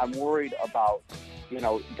 I'm worried about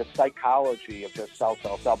the psychology of this sell.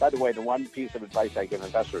 By the way, the one piece of advice I give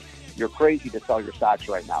investors: you're crazy to sell your stocks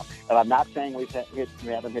right now. And I'm not saying we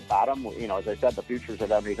haven't hit bottom. As I said, the futures are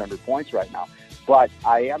down 800 points right now. But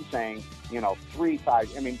I am saying, 3,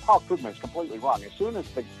 5. I mean, Paul Krugman is completely wrong. As soon as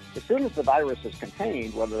the virus is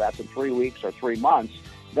contained, whether that's in 3 weeks or 3 months,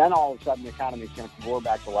 then all of a sudden the economy is going to roar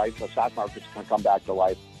back to life. The stock market's going to come back to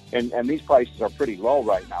life. And these prices are pretty low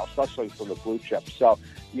right now, especially for the blue chips. So,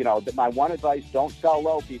 my one advice, don't sell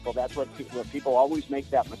low, people. That's what people always make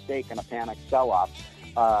that mistake in a panic sell-off.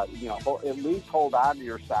 At least hold on to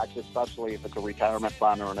your stocks, especially if it's a retirement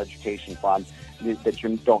fund or an education fund that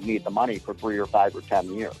you don't need the money for 3 or 5 or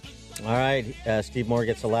 10 years. All right. Steve Moore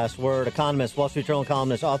gets the last word. Economist, Wall Street Journal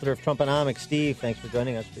columnist, author of Trumponomics. Steve, thanks for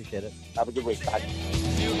joining us. Appreciate it. Have a good week. Bye.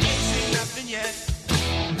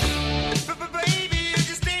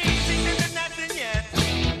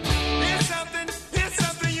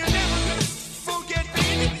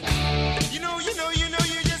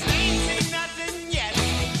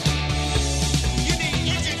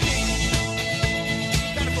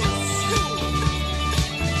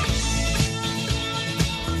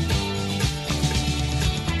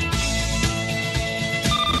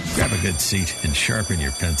 Grab a good seat and sharpen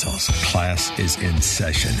your pencils. Class is in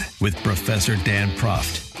session with Professor Dan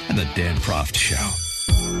Proft and the Dan Proft Show.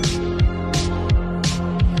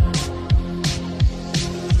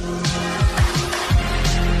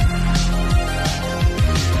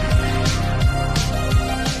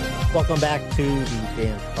 Welcome back to the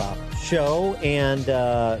Dan Proft Show.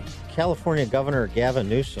 And California Governor Gavin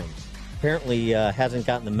Newsom apparently hasn't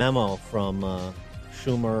gotten the memo from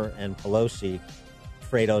Schumer and Pelosi,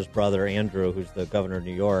 Fredo's brother, Andrew, who's the governor of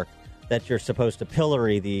New York, that you're supposed to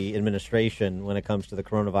pillory the administration when it comes to the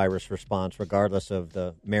coronavirus response, regardless of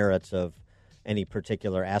the merits of any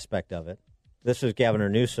particular aspect of it. This is Governor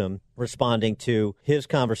Newsom responding to his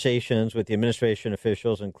conversations with the administration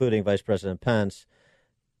officials, including Vice President Pence,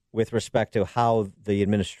 with respect to how the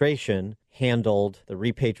administration handled the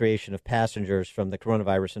repatriation of passengers from the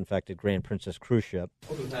coronavirus-infected Grand Princess cruise ship.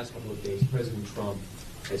 Over the past couple of days, President Trump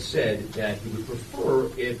has said that he would prefer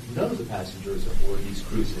if none of the passengers aboard these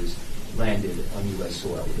cruises landed on U.S.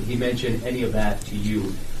 soil. Did he mention any of that to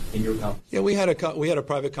you in your conversation? Yeah, we had a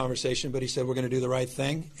private conversation, but he said we're going to do the right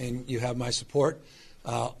thing, and you have my support,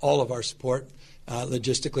 all of our support,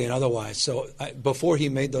 logistically and otherwise. So before he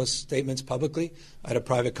made those statements publicly, I had a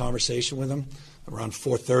private conversation with him around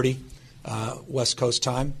 4:30 West Coast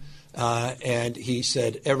time, and he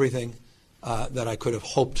said everything that I could have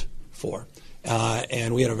hoped for.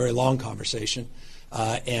 And we had a very long conversation,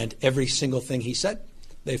 and every single thing he said,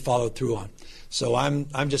 they followed through on. So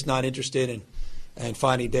I'm just not interested in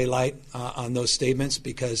finding daylight on those statements,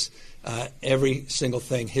 because every single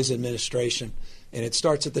thing his administration, and it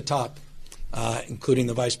starts at the top, including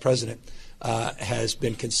the vice president, has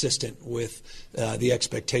been consistent with the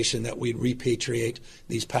expectation that we repatriate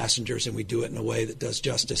these passengers, and we do it in a way that does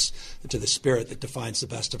justice to the spirit that defines the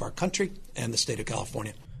best of our country and the state of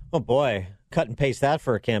California. Oh, boy. Cut and paste that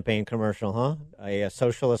for a campaign commercial, huh? A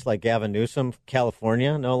socialist like Gavin Newsom,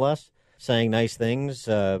 California, no less, saying nice things,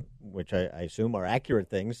 which I assume are accurate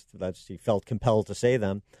things. He felt compelled to say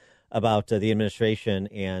them about the administration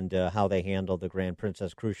and how they handled the Grand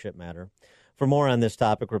Princess cruise ship matter. For more on this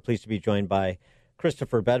topic, we're pleased to be joined by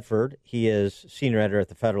Christopher Bedford. He is senior editor at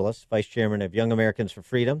The Federalist, vice chairman of Young Americans for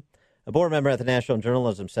Freedom, a board member at the National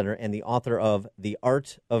Journalism Center, and the author of The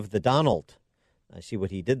Art of the Donald. I see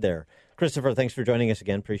what he did there. Christopher, thanks for joining us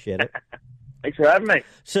again. Appreciate it. Thanks for having me.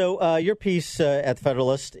 So your piece at The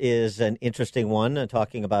Federalist is an interesting one,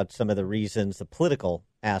 talking about some of the reasons, the political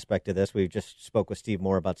aspect of this. We just spoke with Steve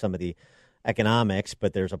Moore about some of the economics,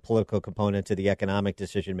 but there's a political component to the economic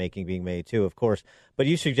decision-making being made, too, of course. But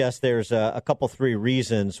you suggest there's a couple, three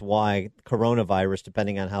reasons why coronavirus,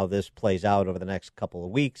 depending on how this plays out over the next couple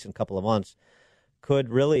of weeks and couple of months, could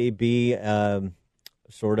really be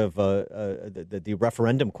sort of the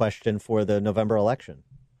referendum question for the November election.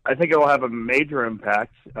 I think it will have a major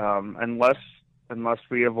impact unless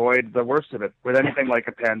we avoid the worst of it. With anything like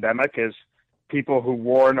a pandemic, is people who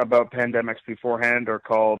warn about pandemics beforehand are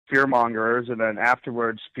called fearmongers, and then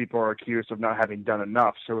afterwards people are accused of not having done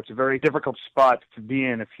enough. So it's a very difficult spot to be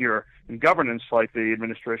in if you're in governance like the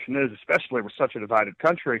administration is, especially with such a divided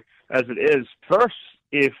country as it is. First,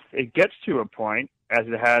 if it gets to a point, as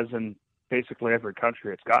it has in basically every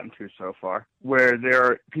country it's gotten to so far,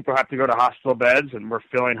 where people have to go to hospital beds, and we're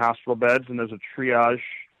filling hospital beds, and there's a triage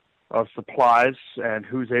of supplies and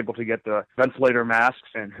who's able to get the ventilator masks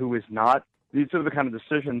and who is not. These are the kind of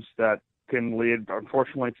decisions that can lead,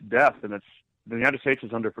 unfortunately, to death, and the United States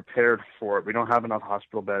is underprepared for it. We don't have enough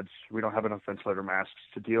hospital beds. We don't have enough ventilator masks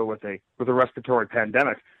to deal with a respiratory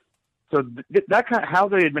pandemic. So how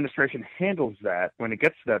the administration handles that when it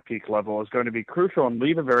gets to that peak level is going to be crucial and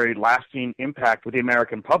leave a very lasting impact with the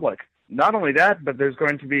American public. Not only that, but there's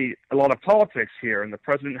going to be a lot of politics here, and the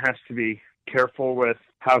president has to be careful with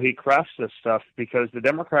how he crafts this stuff, because the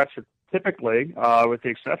Democrats are typically, with the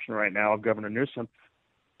exception right now of Governor Newsom,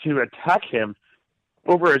 to attack him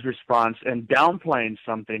over his response, and downplaying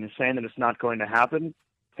something and saying that it's not going to happen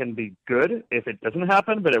can be good if it doesn't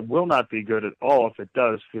happen, but it will not be good at all if it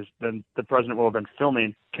does, because then the president will have been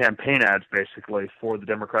filming campaign ads, basically, for the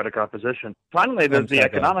Democratic opposition. Finally, there's the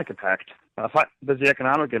economic impact.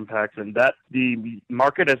 And that the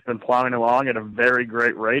market has been plowing along at a very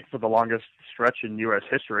great rate for the longest stretch in U.S.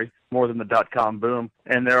 history, more than the dot-com boom.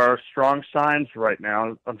 And there are strong signs right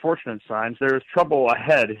now, unfortunate signs. There is trouble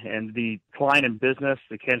ahead, and the decline in business,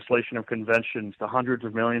 the cancellation of conventions, the hundreds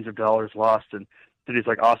of millions of dollars lost in cities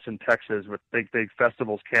like Austin, Texas, with big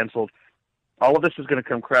festivals canceled. All of this is going to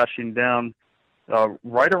come crashing down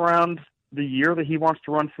right around the year that he wants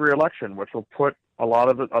to run for re-election, which will put a lot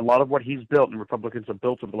of what he's built and Republicans have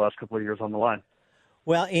built over the last couple of years on the line.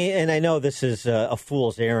 Well, and I know this is a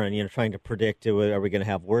fool's errand, trying to predict, are we going to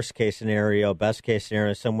have worst case scenario, best case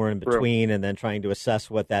scenario, somewhere in between, and then trying to assess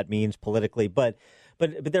what that means politically. But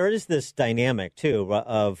there is this dynamic, too,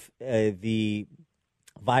 of the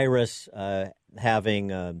virus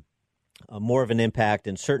having more of an impact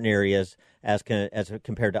in certain areas as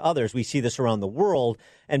compared to others. We see this around the world,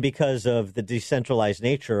 and because of the decentralized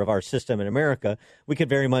nature of our system in America, we could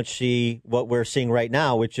very much see what we're seeing right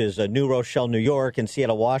now, which is New Rochelle, New York, and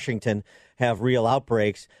Seattle, Washington have real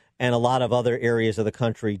outbreaks, and a lot of other areas of the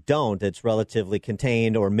country don't. It's relatively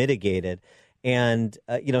contained or mitigated. And,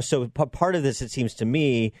 so part of this, it seems to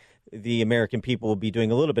me, the American people will be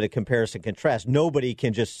doing a little bit of comparison contrast. Nobody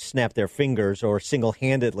can just snap their fingers or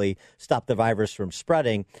single-handedly stop the virus from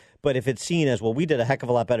spreading. But if it's seen as, well, we did a heck of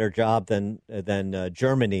a lot better job than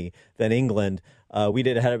Germany, than England. We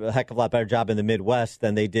did a heck of a lot better job in the Midwest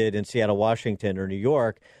than they did in Seattle, Washington, or New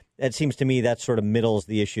York. It seems to me that sort of middles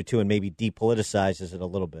the issue, too, and maybe depoliticizes it a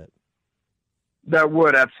little bit. That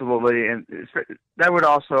would, absolutely. And that would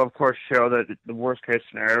also, of course, show that the worst-case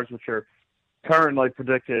scenarios, which are currently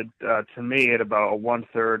predicted to me at about a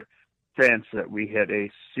 1/3 chance that we hit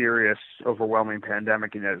a serious, overwhelming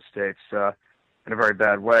pandemic in the United States in a very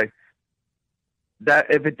bad way. That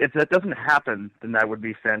if that doesn't happen, then that would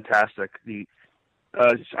be fantastic.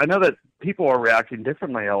 I know that people are reacting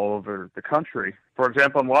differently all over the country. For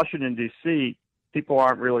example, in Washington, D.C., people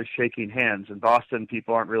aren't really shaking hands. In Boston,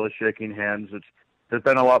 people aren't really shaking hands. There's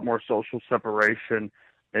been a lot more social separation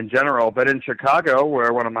in general. But in Chicago,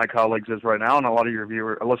 where one of my colleagues is right now, and a lot of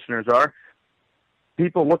your listeners are,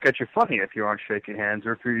 people look at you funny if you aren't shaking hands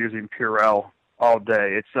or if you're using Purell all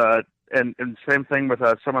day. It's and same thing with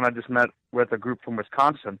someone I just met with, a group from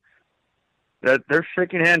Wisconsin. That they're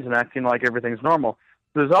shaking hands and acting like everything's normal.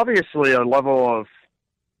 There's obviously a level of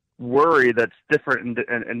worry that's different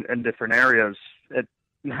in different areas.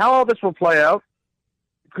 And how all this will play out,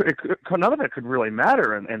 none of it could really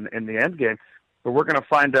matter in the end game. But we're going to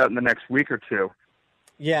find out in the next week or two.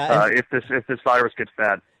 Yeah, if this virus gets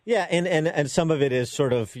bad. Yeah, and some of it is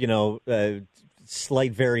sort of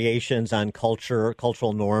slight variations on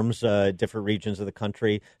cultural norms, different regions of the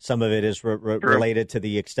country. Some of it is related to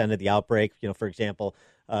the extent of the outbreak. For example,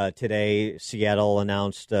 today Seattle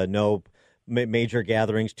announced no major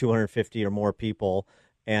gatherings, 250 or more people,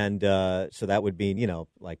 and so that would be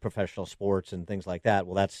like professional sports and things like that.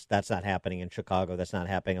 Well, that's not happening in Chicago. That's not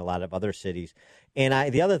happening in a lot of other cities.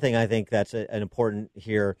 And the other thing I think that's an important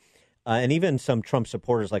here, and even some Trump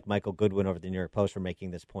supporters like Michael Goodwin over the New York Post are making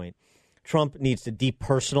this point. Trump needs to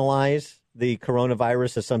depersonalize the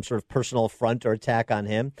coronavirus as some sort of personal affront or attack on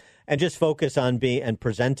him, and just focus on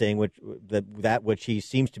presenting that which he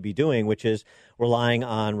seems to be doing, which is relying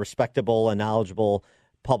on respectable and knowledgeable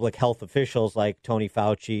public health officials like Tony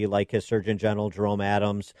Fauci, like his Surgeon General Jerome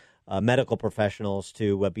Adams, medical professionals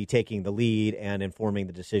to be taking the lead and informing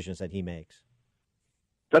the decisions that he makes.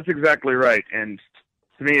 That's exactly right. And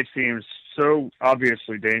to me, it seems so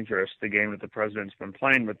obviously dangerous, the game that the president's been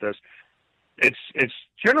playing with this. It's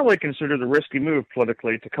generally considered a risky move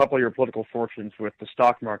politically to couple your political fortunes with the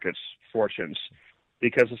stock market's fortunes,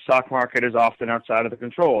 because the stock market is often outside of the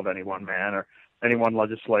control of any one man or any one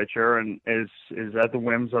legislature, and is at the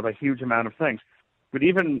whims of a huge amount of things. But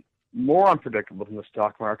even more unpredictable than the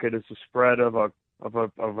stock market is the spread of a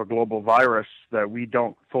global virus that we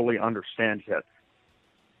don't fully understand yet.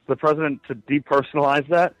 The president to depersonalize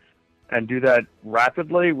that and do that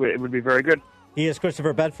rapidly, it would be very good. He is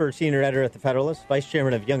Christopher Bedford, senior editor at The Federalist, vice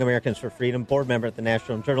chairman of Young Americans for Freedom, board member at the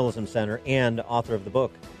National Journalism Center, and author of the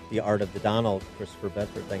book, The Art of the Donald. Christopher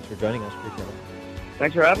Bedford, thanks for joining us. Appreciate it.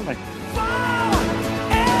 Thanks for having me.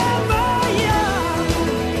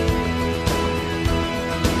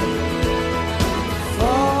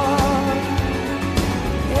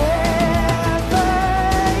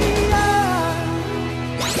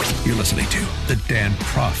 You're listening to The Dan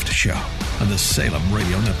Proft Show on the Salem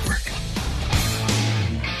Radio Network.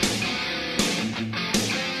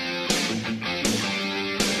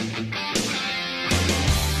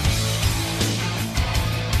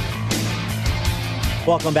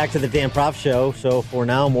 Welcome back to the Dan Proft Show. So for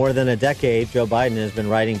now more than a decade, Joe Biden has been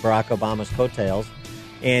riding Barack Obama's coattails,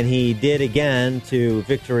 and he did again to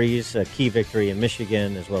victories, a key victory in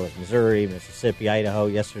Michigan as well as Missouri, Mississippi, Idaho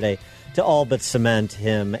yesterday, to all but cement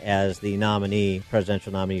him as the nominee,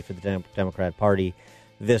 presidential nominee for the Democrat Party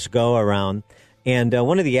this go-around. And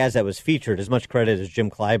one of the ads that was featured, as much credit as Jim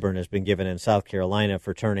Clyburn has been given in South Carolina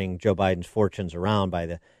for turning Joe Biden's fortunes around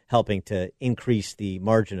by helping to increase the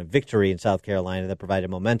margin of victory in South Carolina that provided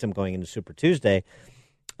momentum going into Super Tuesday.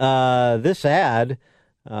 This ad,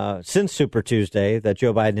 since Super Tuesday, that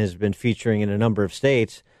Joe Biden has been featuring in a number of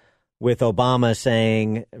states, with Obama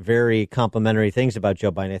saying very complimentary things about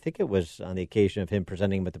Joe Biden. I think it was on the occasion of him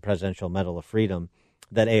presenting him with the Presidential Medal of Freedom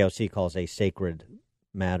that AOC calls a sacred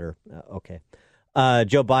matter.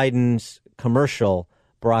 Joe Biden's commercial,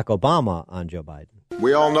 Barack Obama on Joe Biden.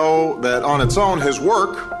 We all know that on its own, his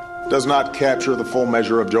work does not capture the full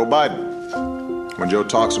measure of Joe Biden. When Joe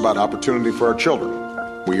talks about opportunity for our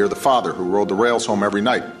children, we hear the father who rode the rails home every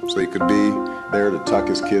night so he could be there to tuck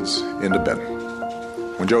his kids into bed.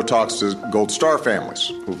 When Joe talks to Gold Star families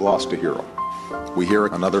who've lost a hero, we hear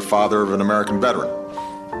another father of an American veteran,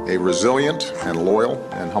 a resilient and loyal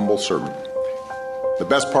and humble servant. The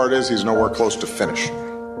best part is he's nowhere close to finish.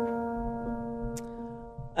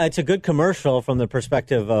 It's a good commercial from the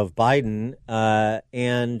perspective of Biden,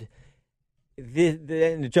 and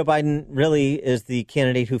Joe Biden really is the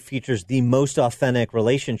candidate who features the most authentic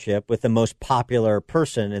relationship with the most popular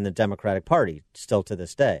person in the Democratic Party, still to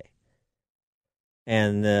this day.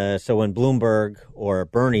 And so when Bloomberg or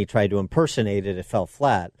Bernie tried to impersonate it, it fell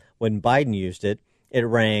flat. When Biden used it, it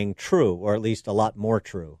rang true, or at least a lot more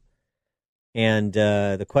true. And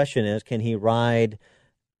the question is, can he ride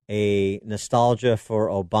a nostalgia for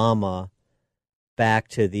Obama back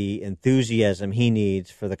to the enthusiasm he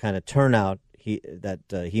needs for the kind of turnout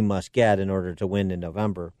he must get in order to win in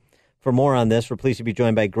November? For more on this, we're pleased to be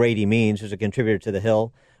joined by Grady Means, who's a contributor to The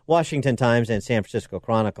Hill, Washington Times, and San Francisco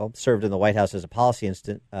Chronicle. Served in the White House as a policy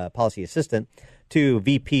assistant to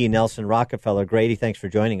VP Nelson Rockefeller. Grady, thanks for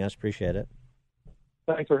joining us. Appreciate it.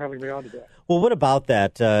 Thanks for having me on today. Well, what about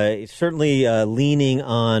that? Certainly leaning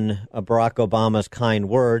on Barack Obama's kind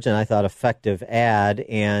words, and I thought effective ad,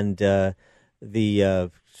 and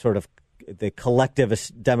the sort of the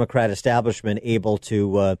collective Democrat establishment able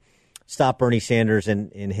to stop Bernie Sanders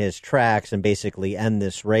in his tracks and basically end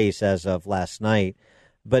this race as of last night.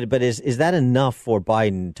 But is that enough for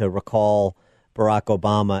Biden to recall Barack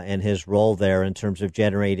Obama and his role there in terms of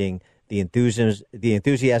generating the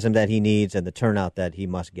enthusiasm that he needs and the turnout that he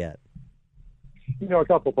must get? A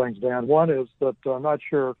couple of things, Dan. One is that I'm not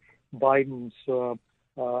sure Biden's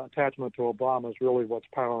attachment to Obama is really what's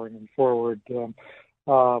powering him forward.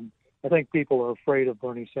 I think people are afraid of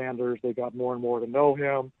Bernie Sanders. They got more and more to know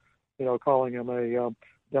him. Calling him a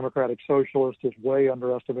democratic socialist is way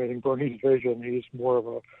underestimating Bernie's vision. He's more of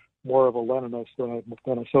a Leninist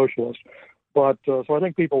than a socialist. But so I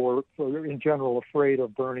think people were in general afraid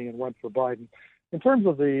of Bernie and went for Biden. In terms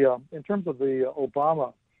of the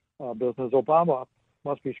Obama business, Obama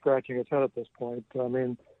must be scratching his head at this point. I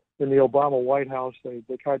mean, in the Obama White House, they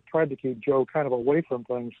tried to keep Joe kind of away from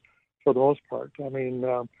things for the most part. I mean,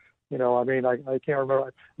 I can't remember. I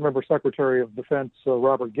remember Secretary of Defense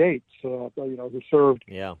Robert Gates, who served,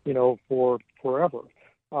 for forever.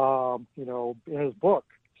 In his book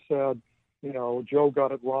said, Joe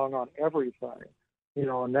got it wrong on everything.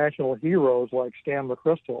 National heroes like Stan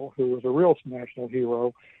McChrystal, who was a real national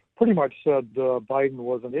hero, pretty much said Biden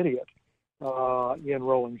was an idiot in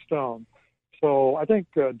Rolling Stone. So I think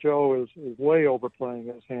Joe is way overplaying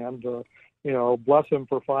his hand. Bless him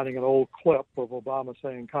for finding an old clip of Obama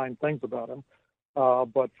saying kind things about him.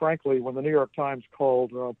 But frankly, when the New York Times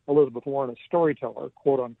called Elizabeth Warren a storyteller,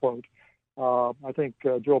 quote unquote, I think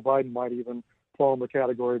Joe Biden might even fall in the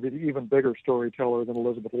category of an even bigger storyteller than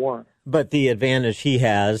Elizabeth Warren. But the advantage he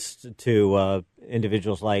has to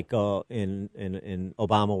individuals like in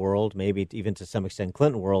Obama world, maybe even to some extent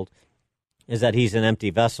Clinton world, is that he's an empty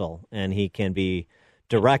vessel and he can be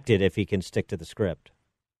directed if he can stick to the script.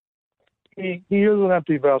 He is an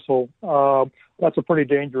empty vessel. That's a pretty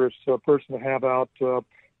dangerous person to have out,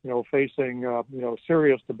 facing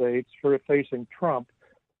serious debates, facing Trump.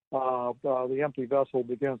 The empty vessel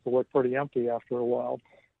begins to look pretty empty after a while.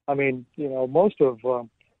 I mean, most of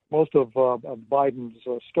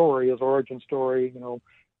Biden's story, his origin story,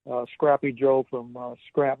 Scrappy Joe from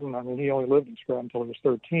Scranton. I mean, he only lived in Scranton until he was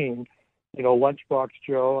 13. Lunchbox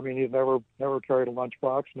Joe. I mean, he's never carried a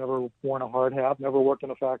lunchbox, never worn a hard hat, never worked in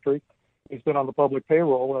a factory. He's been on the public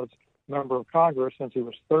payroll as a member of Congress since he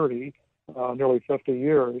was 30, nearly 50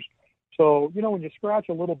 years. So, when you scratch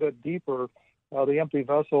a little bit deeper, the empty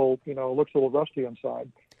vessel, looks a little rusty inside.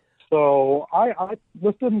 So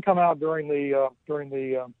this didn't come out during the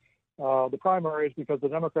primaries because the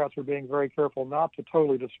Democrats were being very careful not to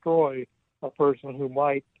totally destroy a person who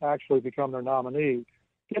might actually become their nominee.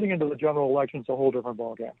 Getting into the general election is a whole different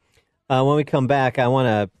ballgame. When we come back, I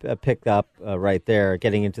want to pick up right there,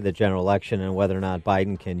 getting into the general election and whether or not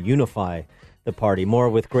Biden can unify the party. More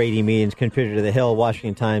with Grady Means, contributor to The Hill,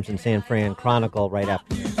 Washington Times, and San Fran Chronicle right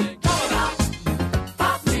after this.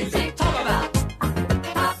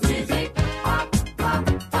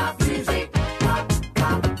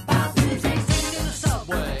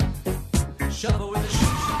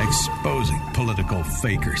 Exposing political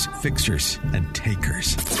fakers, fixers, and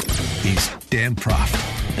takers. He's Dan Proft,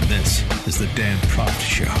 and this is the Dan Proft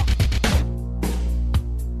Show.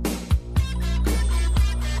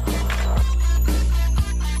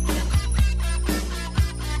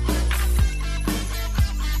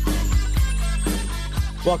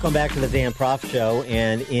 Welcome back to the Dan Proft Show.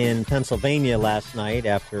 And in Pennsylvania last night,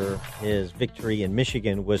 after his victory in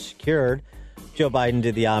Michigan was secured, Joe Biden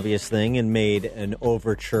did the obvious thing and made an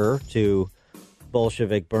overture to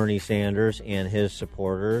Bolshevik Bernie Sanders and his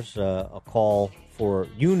supporters, a call for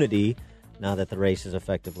unity now that the race is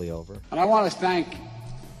effectively over. And I want to thank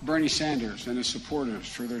Bernie Sanders and his supporters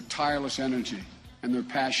for their tireless energy and their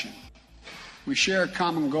passion. We share a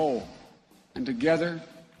common goal, and together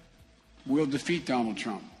we'll defeat Donald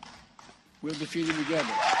Trump. We'll defeat him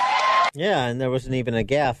together. Yeah, and there wasn't even a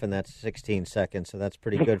gaffe in that 16 seconds, so that's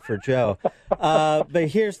pretty good for Joe. But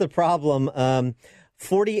here's the problem.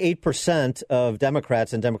 48% of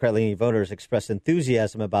Democrats and Democrat-leaning voters expressed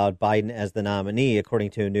enthusiasm about Biden as the nominee, according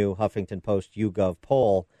to a new Huffington Post YouGov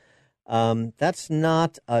poll. That's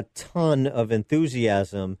not a ton of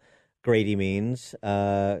enthusiasm, Grady Means.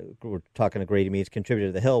 We're talking to Grady Means, contributor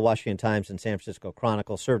to The Hill, Washington Times, and San Francisco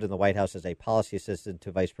Chronicle, served in the White House as a policy assistant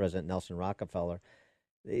to Vice President Nelson Rockefeller.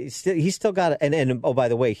 He's still got, and oh, by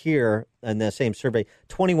the way, here in the same survey,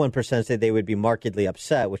 21% said they would be markedly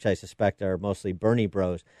upset, which I suspect are mostly Bernie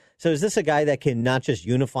bros. So is this a guy that can not just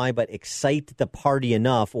unify, but excite the party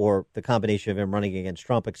enough, or the combination of him running against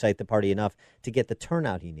Trump, excite the party enough to get the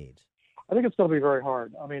turnout he needs? I think it's going to be very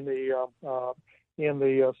hard. I mean, in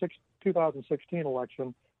the 2016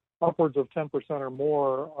 election, upwards of 10% or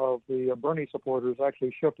more of the Bernie supporters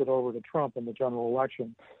actually shifted over to Trump in the general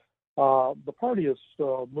election. The party has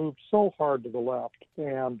moved so hard to the left,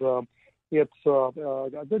 and it's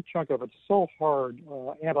a good chunk of it's so hard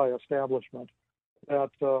anti-establishment that,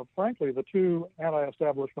 frankly, the two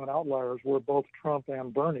anti-establishment outliers were both Trump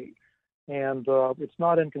and Bernie. And it's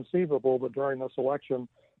not inconceivable that during this election,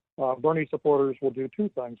 Bernie supporters will do two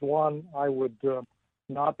things. One, I would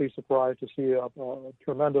not be surprised to see a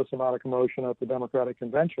tremendous amount of commotion at the Democratic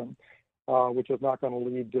convention, which is not going to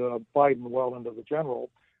lead Biden well into the general.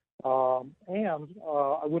 And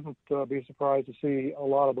I wouldn't be surprised to see a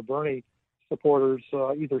lot of the Bernie supporters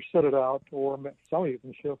either sit it out or some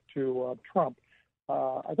even shift to Trump.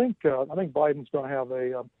 I think Biden's going to have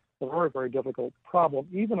a very, very difficult problem,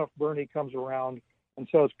 even if Bernie comes around and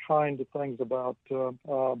says kind things about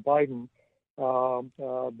Biden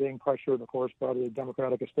being pressured, of course, by the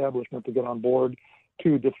Democratic establishment to get on board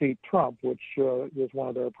to defeat Trump, which is one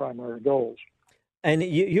of their primary goals. And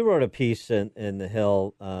you wrote a piece in The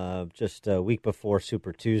Hill just a week before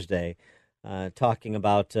Super Tuesday talking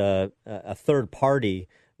about a third party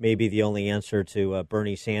may be the only answer to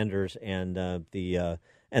Bernie Sanders and the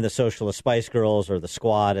Socialist Spice Girls, or the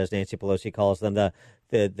Squad, as Nancy Pelosi calls them,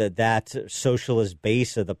 that socialist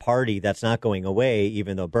base of the party that's not going away,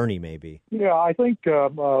 even though Bernie may be. Yeah, I think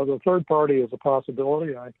the third party is a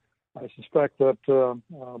possibility. I suspect that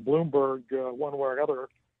Bloomberg, one way or another,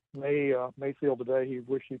 may feel today he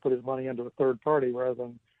wished he put his money into a third party rather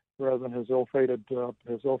than his ill-fated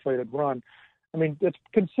run. I mean, it's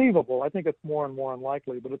conceivable. I think it's more and more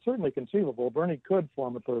unlikely, but it's certainly conceivable. Bernie could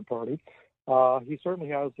form a third party. He certainly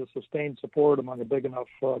has the sustained support among a big enough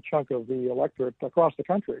chunk of the electorate across the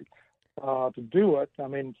country to do it. I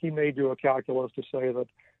mean, he may do a calculus to say that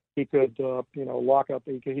he could, lock up.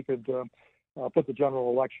 He could put the general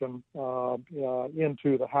election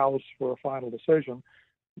into the House for a final decision.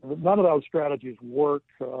 None of those strategies work.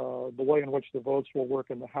 The way in which the votes will work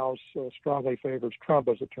in the House strongly favors Trump,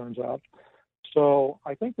 as it turns out. So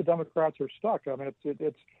I think the Democrats are stuck. I mean,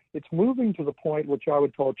 it's moving to the point which I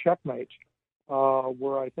would call checkmate,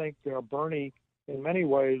 where I think Bernie, in many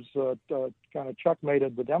ways, kind of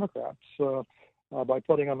checkmated the Democrats by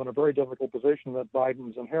putting them in a very difficult position that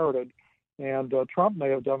Biden's inherited, and Trump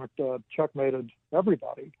may have checkmated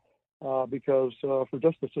everybody because for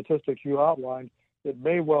just the statistics you outlined, it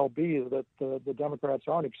may well be that the Democrats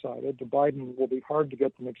aren't excited. Biden will be hard to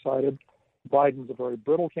get them excited. Biden's a very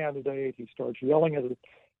brittle candidate. He starts yelling at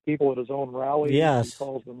people at his own rallies. Yes. He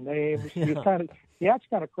calls them names. Yeah. He acts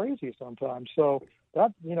kind of crazy sometimes. So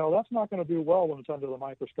that's not going to do well when it's under the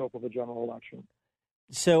microscope of a general election.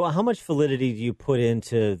 So how much validity do you put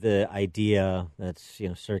into the idea that's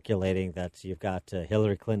circulating that you've got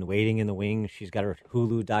Hillary Clinton waiting in the wings? She's got her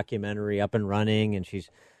Hulu documentary up and running, and she's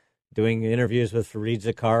doing interviews with Fareed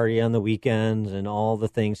Zakaria on the weekends and all the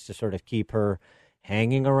things to sort of keep her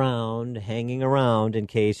hanging around in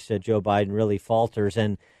case Joe Biden really falters,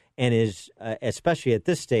 and is, especially at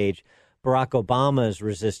this stage, Barack Obama's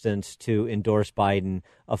resistance to endorse Biden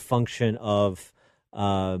a function of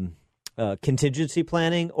contingency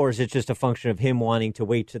planning, or is it just a function of him wanting to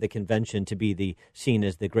wait to the convention to be seen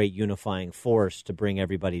as the great unifying force to bring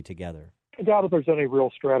everybody together? I doubt if there's any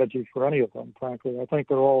real strategy for any of them, frankly. I think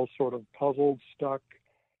they're all sort of puzzled, stuck.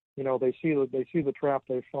 They see the trap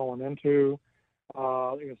they've fallen into.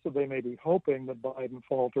 So they may be hoping that Biden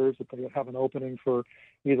falters, that they have an opening for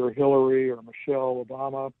either Hillary or Michelle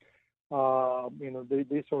Obama.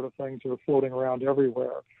 These sort of things are floating around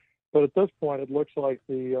everywhere. But at this point, it looks like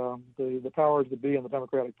the powers that be in the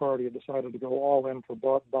Democratic Party have decided to go all in for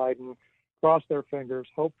Biden, cross their fingers,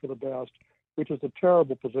 hope for the best, which is a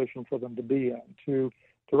terrible position for them to be in. To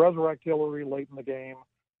resurrect Hillary late in the game,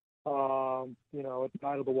 at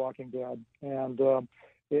Night of the Walking Dead. And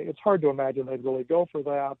it's hard to imagine they'd really go for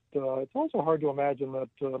that. It's also hard to imagine that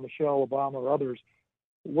Michelle Obama or others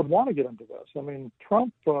would want to get into this. I mean,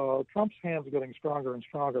 Trump's hands are getting stronger and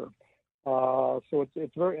stronger. So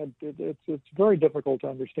it's very difficult to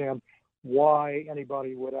understand why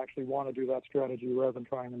anybody would actually want to do that strategy rather than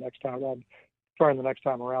trying the next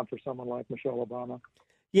time around for someone like Michelle Obama.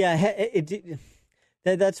 Yeah,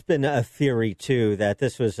 that's been a theory too, that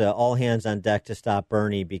this was all hands on deck to stop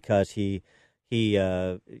Bernie because he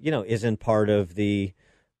isn't part of the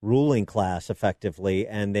ruling class effectively,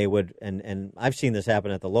 and they would and I've seen this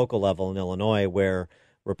happen at the local level in Illinois where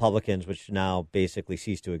Republicans, which now basically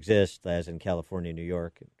cease to exist, as in California, New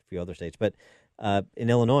York, a few other states, but in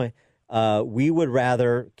Illinois, we would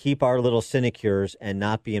rather keep our little sinecures and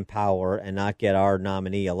not be in power and not get our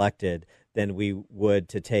nominee elected than we would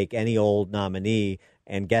to take any old nominee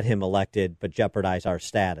and get him elected but jeopardize our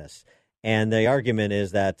status. And the argument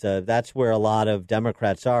is that that's where a lot of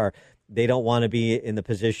Democrats are. They don't want to be in the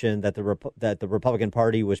position that the Republican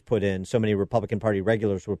Party was put in. So many Republican Party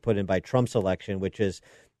regulars were put in by Trump's election, which is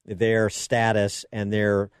their status and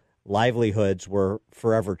their livelihoods were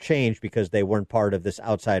forever changed because they weren't part of this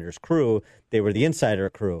outsiders crew. They were the insider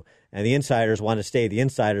crew. And the insiders want to stay the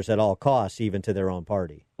insiders at all costs, even to their own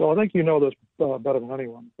party. Well, I think you know this better than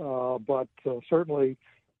anyone. But certainly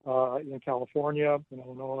in California, in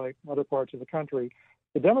Illinois, other parts of the country,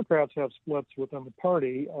 the Democrats have splits within the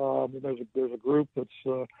party. There's a group that's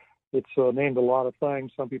named a lot of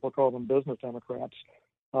things. Some people call them business Democrats.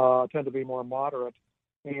 Tend to be more moderate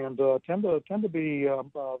and tend to be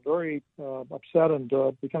very upset and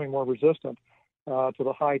becoming more resistant to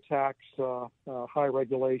the high tax, high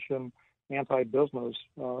regulation, anti-business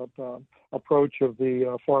approach of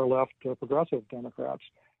the far left progressive Democrats.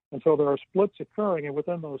 And so there are splits occurring, and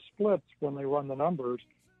within those splits, when they run the numbers,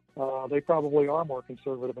 they probably are more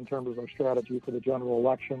conservative in terms of their strategy for the general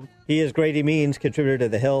election. He is Grady Means, contributor to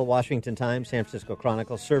The Hill, Washington Times, San Francisco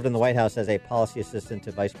Chronicle, served in the White House as a policy assistant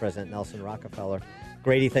to Vice President Nelson Rockefeller.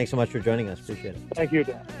 Grady, thanks so much for joining us. Appreciate it. Thank you,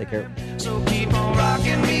 Dan. Take care. So keep on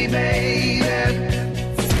rocking me, baby.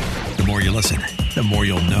 The more you listen, the more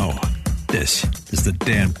you'll know. This is the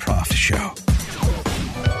Dan Proft Show.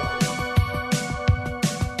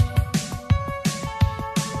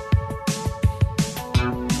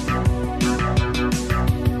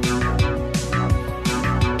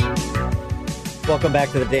 Welcome back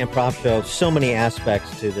to the Dan Proft Show. So many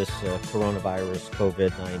aspects to this coronavirus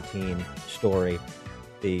COVID-19 story.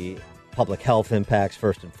 The public health impacts,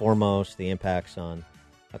 first and foremost, the impacts on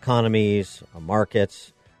economies, on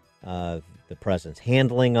markets, the president's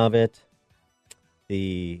handling of it,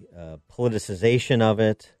 the politicization of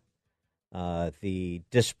it, the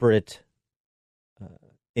disparate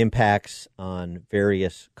impacts on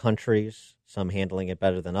various countries, some handling it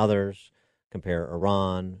better than others. Compare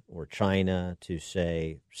Iran or China to,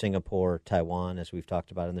 say, Singapore, Taiwan, as we've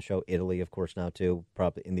talked about in the show. Italy, of course, now, too,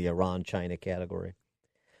 probably in the Iran-China category.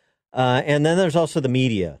 And then there's also the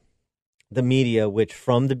media, which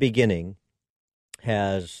from the beginning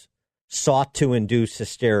has sought to induce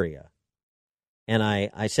hysteria. And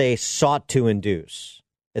I say sought to induce.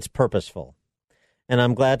 It's purposeful. And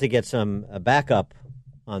I'm glad to get some backup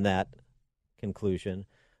on that conclusion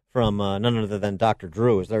from none other than Dr.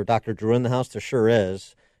 Drew. Is there a Dr. Drew in the house? There sure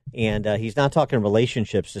is. And he's not talking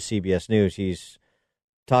relationships to CBS News. He's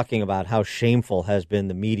talking about how shameful has been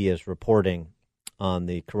the media's reporting on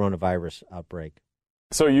the coronavirus outbreak.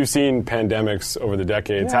 So you've seen pandemics over the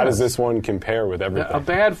decades. Yes. How does this one compare with everything? A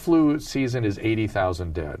bad flu season is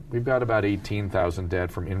 80,000 dead. We've got about 18,000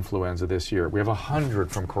 dead from influenza this year. We have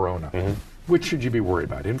 100 from corona. Mm-hmm. Which should you be worried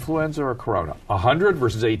about, influenza or corona? 100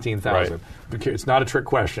 versus 18,000. Right. It's not a trick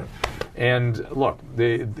question. And look,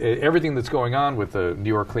 everything that's going on with the New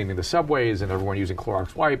York cleaning the subways and everyone using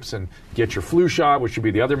Clorox wipes and get your flu shot, which should be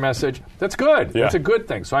the other message, that's good. Yeah. That's a good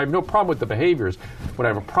thing. So I have no problem with the behaviors. What I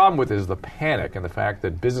have a problem with is the panic and the fact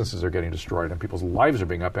that businesses are getting destroyed and people's lives are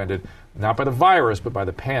being upended, not by the virus, but by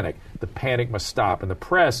the panic. The panic must stop. And the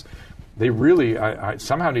press, they really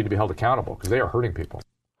somehow need to be held accountable because they are hurting people.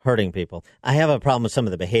 I have a problem with some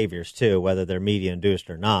of the behaviors, too, whether they're media-induced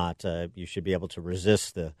or not. You should be able to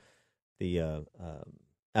resist the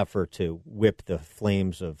effort to whip the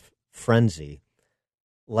flames of frenzy.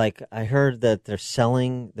 Like, I heard that they're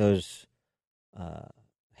selling those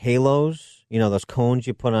halos, those cones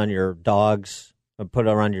you put on your dogs, put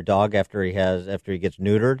around your dog after he gets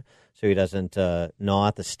neutered so he doesn't gnaw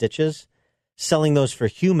at the stitches, selling those for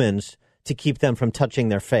humans to keep them from touching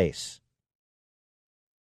their face.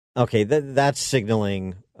 Okay, that's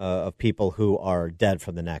signaling of people who are dead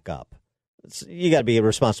from the neck up. You got to be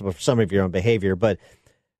responsible for some of your own behavior, but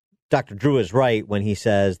Dr. Drew is right when he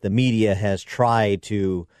says the media has tried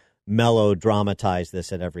to melodramatize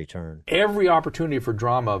this at every turn. Every opportunity for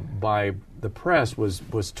drama by the press was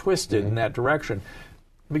twisted in that direction.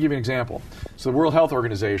 Let me give you an example. So the World Health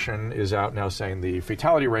Organization is out now saying the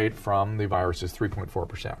fatality rate from the virus is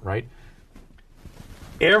 3.4%, right?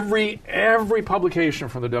 Every publication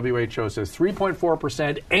from the WHO says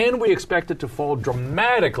 3.4%, and we expect it to fall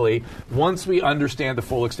dramatically once we understand the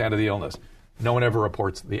full extent of the illness. No one ever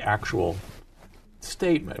reports the actual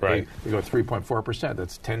statement. Right. They go 3.4%.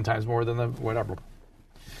 That's 10 times more than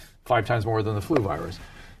 5 times more than the flu virus.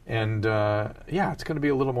 And it's going to be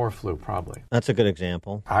a little more flu, probably. That's a good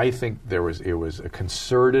example. I think it was a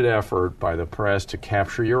concerted effort by the press to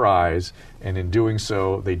capture your eyes, and in doing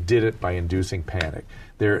so, they did it by inducing panic.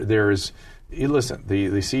 Listen, the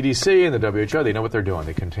CDC and the WHO, they know what they're doing.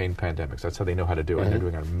 They contain pandemics. That's how they know how to do it. Mm-hmm. They're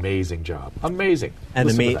doing an amazing job. Amazing. And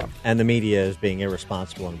the media is being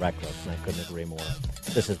irresponsible and reckless, and I couldn't agree more.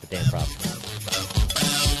 This is the Dan Proft Show.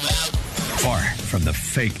 Far from the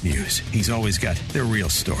fake news, he's always got the real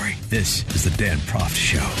story. This is the Dan Proft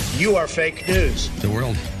Show. You are fake news. The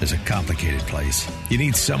world is a complicated place. You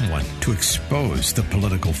need someone to expose the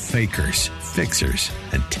political fakers, fixers,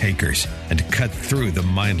 and takers, and to cut through the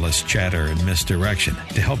mindless chatter and misdirection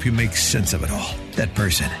to help you make sense of it all. That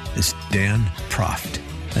person is Dan Proft,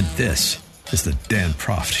 and this is the Dan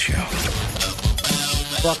Proft Show.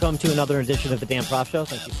 Welcome to another edition of the Dan Proft Show.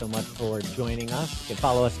 Thank you so much for joining us. You can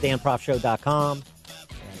follow us, danproftshow.com. It's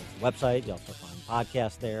the website. You also find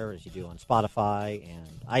podcasts there, as you do on Spotify and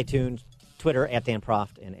iTunes. Twitter, @Dan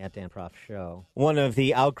Proft and @Dan Proft Show. One of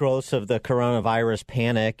the outgrowths of the coronavirus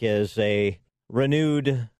panic is a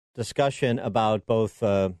renewed discussion about both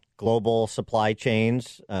global supply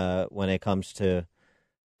chains when it comes to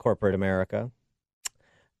corporate America,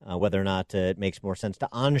 whether or not it makes more sense to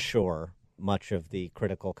onshore much of the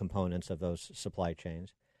critical components of those supply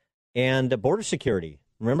chains, and border security.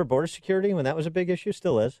 Remember border security when that was a big issue?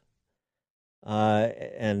 Still is.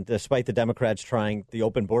 And despite the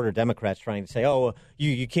open border Democrats trying to say,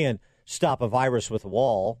 you can't stop a virus with a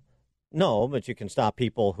wall. No, but you can stop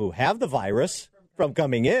people who have the virus from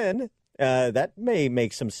coming in. That may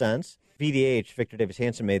make some sense. VDH, Victor Davis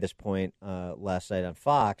Hanson, made this point last night on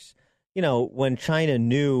Fox. You know, when China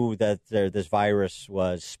knew that this virus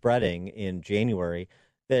was spreading in January,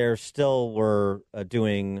 they still were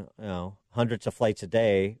doing hundreds of flights a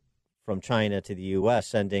day from China to the U.S.,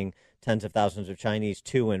 sending tens of thousands of Chinese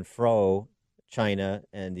to and fro China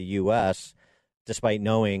and the U.S., despite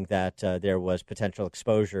knowing that there was potential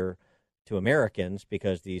exposure to Americans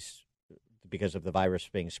because of the virus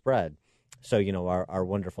being spread. So, our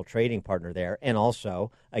wonderful trading partner there, and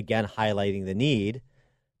also, again, highlighting the need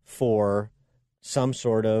for some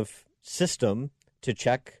sort of system to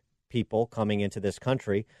check people coming into this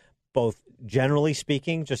country, both generally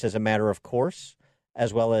speaking, just as a matter of course,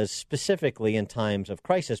 as well as specifically in times of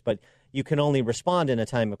crisis. But you can only respond in a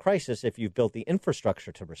time of crisis if you've built the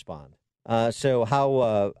infrastructure to respond. So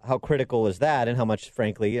how critical is that, and how much,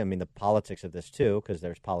 frankly, the politics of this, too, because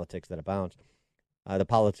there's politics that abounds. The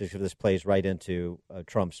politics of this plays right into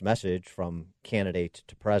Trump's message from candidate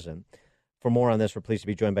to president. For more on this, we're pleased to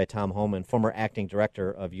be joined by Tom Homan, former acting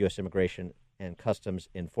director of U.S. Immigration and Customs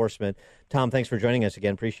Enforcement. Tom, thanks for joining us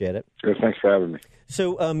again. Appreciate it. Good. Thanks for having me.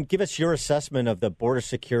 So give us your assessment of the border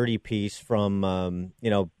security piece from,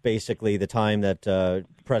 basically the time that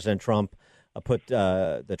President Trump put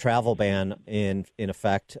the travel ban in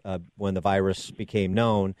effect when the virus became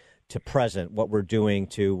known to present, what we're doing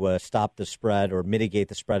to stop the spread or mitigate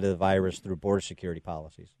the spread of the virus through border security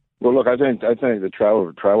policies. Well, look, I think the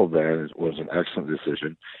travel ban was an excellent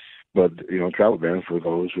decision, but travel ban for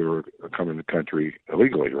those who are coming to the country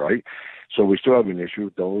illegally, right? So we still have an issue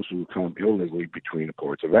with those who come illegally between the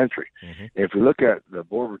ports of entry. Mm-hmm. If we look at the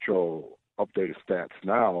Border Patrol updated stats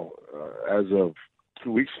now, as of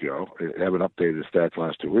 2 weeks ago, they haven't updated the stats the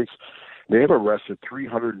last 2 weeks. They have arrested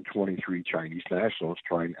 323 Chinese nationals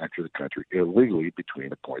trying to enter the country illegally between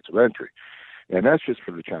the points of entry, and that's just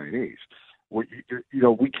for the Chinese.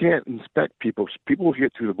 We can't inspect people. People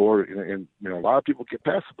get through the border, and a lot of people get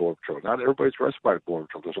past the Border Patrol. Not everybody's arrested by the Border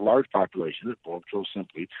Patrol. There's a large population that the Border Patrol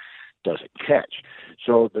simply doesn't catch.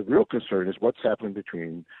 So the real concern is what's happening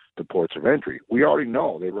between the ports of entry. We already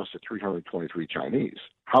know they arrested 323 Chinese.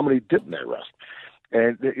 How many didn't they arrest?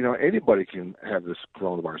 And, anybody can have this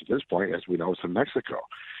coronavirus at this point, as we know, it's in Mexico.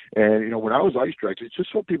 And, when I was ICE director,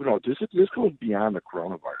 just so people know, this goes beyond the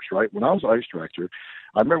coronavirus, right? When I was ICE director,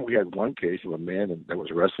 I remember we had one case of a man that was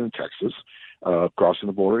arrested in Texas, crossing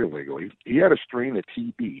the border illegally. He had a strain of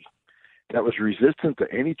TB that was resistant to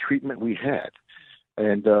any treatment we had.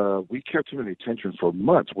 And we kept him in detention for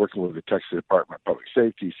months, working with the Texas Department of Public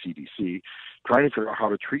Safety, CDC, trying to figure out how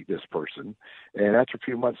to treat this person. And after a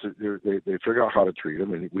few months, they figured out how to treat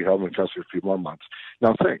him, and we held him in custody for a few more months.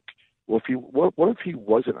 Now think, What if he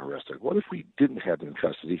wasn't arrested? What if we didn't have him in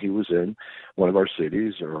custody? He was in one of our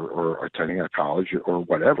cities or attending a college or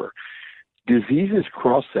whatever. Diseases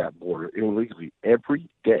cross that border illegally every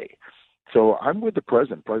day. So I'm with the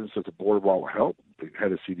president. The president says the border wall will help. The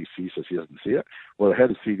head of CDC says he doesn't see it. Well, the head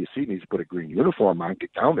of CDC needs to put a green uniform on,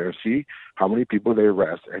 get down there, and see how many people they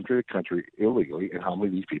arrest enter the country illegally and how many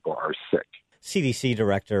of these people are sick. CDC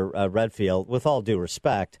Director Redfield, with all due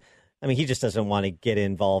respect, I mean, he just doesn't want to get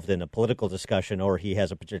involved in a political discussion, or he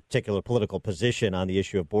has a particular political position on the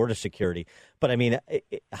issue of border security. But I mean,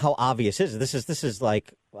 how obvious is it? This is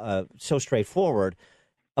like so straightforward.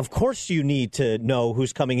 Of course, you need to know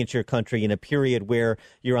who's coming into your country in a period where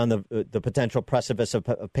you're on the potential precipice of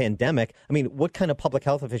a pandemic. I mean, what kind of public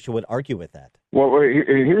health official would argue with that? Well,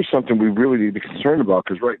 here's something we really need to be concerned about,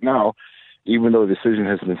 because right now, even though the decision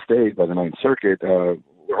has been stayed by the Ninth Circuit,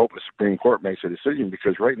 we're hoping the Supreme Court makes a decision,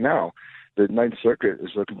 because right now the Ninth Circuit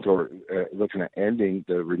is looking at ending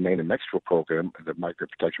the Remain in Mexico program, the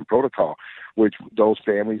Migrant Protection Protocol, which those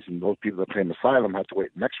families and those people that claim asylum have to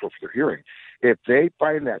wait in Mexico for their hearing. If they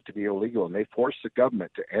find that to be illegal and they force the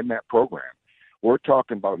government to end that program, we're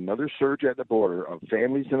talking about another surge at the border of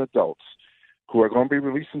families and adults who are going to be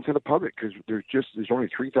released into the public, because there's only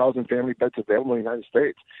 3,000 family beds available in the United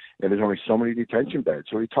States, and there's only so many detention beds.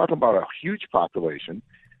 So we're talking about a huge population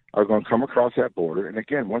are going to come across that border. And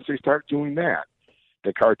again, once they start doing that,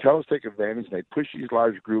 the cartels take advantage and they push these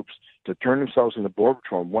large groups to turn themselves into Border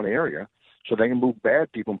Patrol in one area, so they can move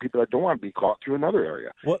bad people and people that don't want to be caught through another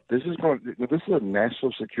area. This is a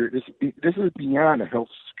national security. This is beyond a health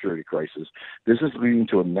security crisis. This is leading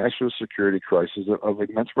to a national security crisis of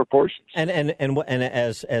immense proportions. And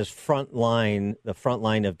as the front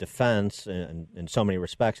line of defense in so many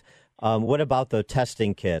respects, what about the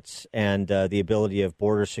testing kits and the ability of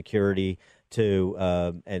border security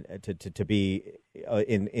to be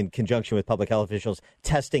in conjunction with public health officials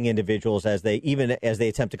testing individuals as they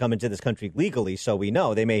attempt to come into this country legally? So we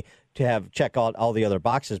know they may check out all the other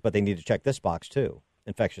boxes, but they need to check this box too: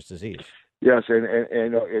 infectious disease. Yes,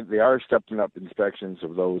 and they are stepping up inspections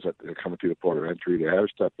of those that are coming through the port of entry. They are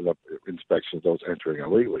stepping up inspections of those entering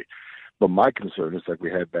illegally. But my concern is, like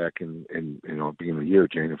we had back in beginning of the year,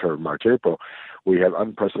 January, February, March, April, we have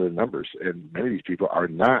unprecedented numbers, and many of these people are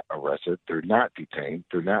not arrested, they're not detained,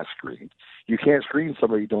 they're not screened. You can't screen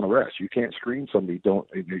somebody you don't arrest. You can't screen somebody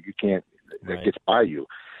that gets by you.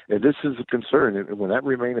 And this is a concern. And when that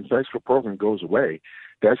Remain in Mexico program goes away,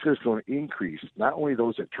 that's just going to increase not only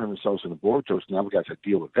those that turn themselves into border patrols, now we got to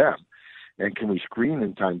deal with them. And can we screen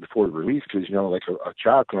in time before the release? Because, like a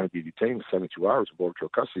child can only be detained 72 hours in Border Patrol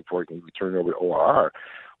custody before he can be turned over to ORR.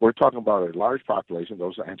 We're talking about a large population,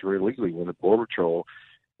 those that enter illegally, when the Border Patrol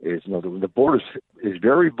is, the border is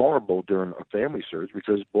very vulnerable during a family surge,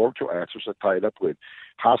 because Border Patrol officers are tied up with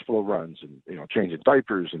hospital runs and, changing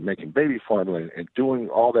diapers and making baby formula and doing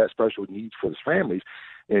all that special needs for the families.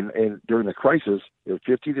 And during the crisis,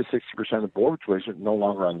 50 to 60% of border patrols are no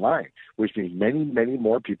longer online, which means many, many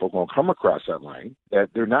more people are going to come across that line,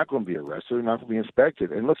 that they're not going to be arrested, they're not going to be inspected.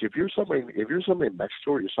 And look, if you're somebody in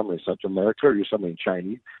Mexico, or you're somebody in Central America, or you're somebody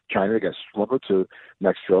in China that got smuggled to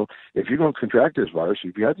Mexico, if you're going to contract this virus,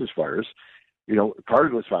 if you have this virus, part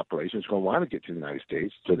of this population is going to want to get to the United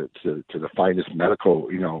States, to the finest medical,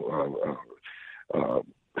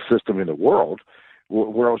 system in the world.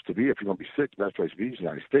 Where else to be if you're going to be sick? The best place to be is the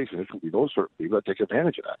United States, and it's going to be those certain people that take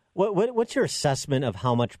advantage of that. What's your assessment of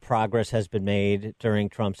how much progress has been made during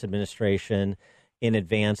Trump's administration in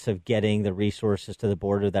advance of getting the resources to the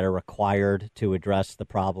border that are required to address the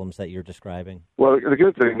problems that you're describing? Well, the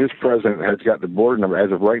good thing, this president has got the border number.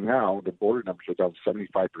 As of right now, the border numbers are down 75%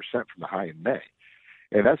 from the high in May.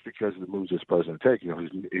 And that's because of the moves this president takes.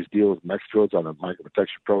 His deal with Mexico is on a Migrant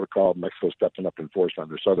Protection Protocol. Mexico stepping up enforcement on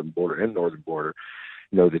their southern border and northern border.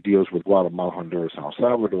 The deals with Guatemala, Honduras, and El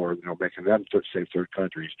Salvador, making them safe third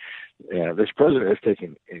countries. This president has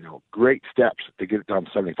taken, great steps to get it down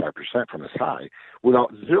 75% from its high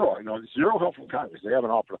without zero help from Congress. They haven't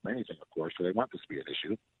offered up anything, of course, so they want this to be an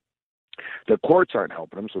issue. The courts aren't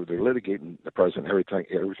helping them, so they're litigating the president, everything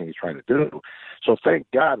he's trying to do. So thank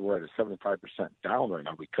God we're at a 75% down right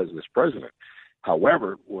now because of this president.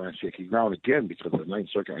 However, we're on shaky ground again because of the Ninth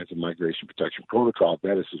Circuit Anti-Migration Protection Protocol.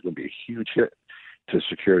 That is going to be a huge hit to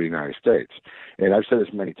security in the United States. And I've said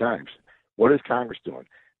this many times. What is Congress doing?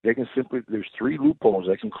 They can there's 3 loopholes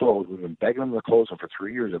they can close. We've been begging them to close them for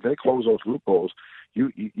 3 years. If they close those loopholes, you're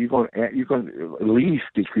going to at least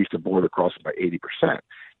decrease the border crossing by 80%.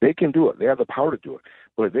 They can do it. They have the power to do it.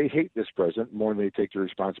 But they hate this president more than they take the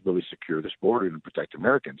responsibility to secure this border and protect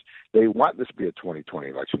Americans. They want this to be a 2020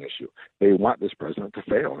 election issue. They want this president to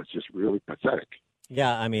fail. It's just really pathetic.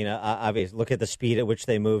 Yeah, I mean, obviously, look at the speed at which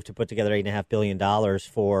they moved to put together $8.5 billion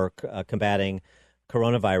for combating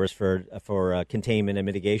coronavirus for containment and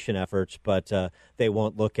mitigation efforts, but they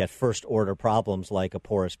won't look at first-order problems like a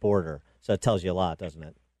porous border. So it tells you a lot, doesn't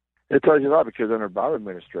it? It tells you a lot because under Obama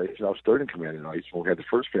administration, I was third in command in ICE when we had the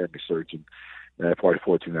first family surge in FY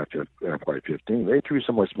 14 after FY 15. They threw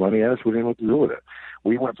so much money at us, we didn't know what to do with it.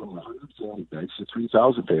 We went from 100 family beds to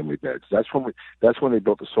 3,000 family beds. That's when they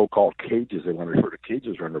built the so-called cages. They want to refer to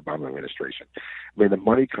cages under Obama administration. I mean, the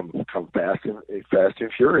money come fast and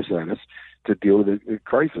furious on us to deal with the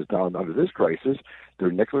crisis. Now, under this crisis, they're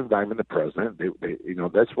nickel and diming the president. They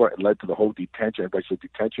that's what led to the whole detention. Everybody said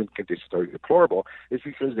detention conditions are deplorable. It's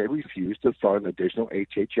because they refused to fund additional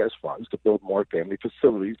HHS funds to build more family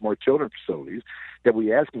facilities, more children facilities that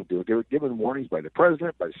we asked them to do. They were given warnings by the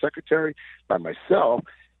president, by the secretary, by myself.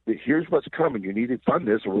 That here's what's coming. You need to fund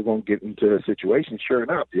this, or we're going to get into a situation. Sure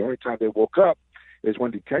enough, the only time they woke up is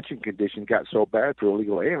when detention conditions got so bad for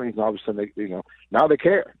illegal aliens. And all of a sudden, now they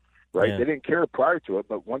care. Right? Yeah. They didn't care prior to it,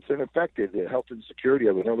 but once it affected the health and security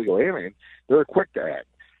of an illegal alien, they're quick to act.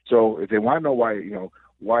 So if they want to know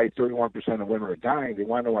why 31% of women are dying, they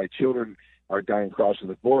want to know why children are dying crossing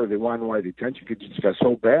the border, they want to know why detention conditions got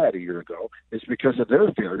so bad a year ago, it's because of their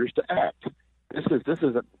failures to act. This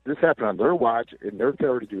happened on their watch and their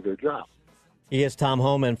failure to do their job. He is Tom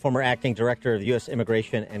Homan, former acting director of the U.S.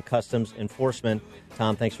 Immigration and Customs Enforcement.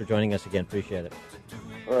 Tom, thanks for joining us again. Appreciate it.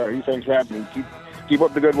 All right, thanks for having me. Keep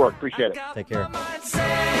up the good work. Appreciate it. Take care.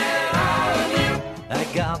 I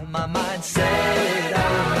got my mind set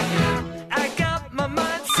on you. I got my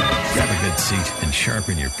mind set. Grab a good seat and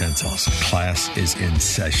sharpen your pencils. Class is in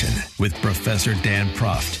session with Professor Dan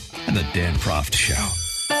Proft and the Dan Proft Show.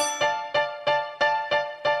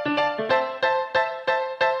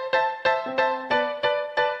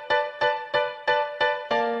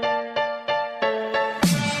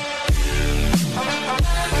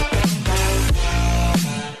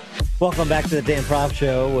 Welcome back to the Dan Proft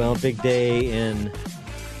Show. Well, big day in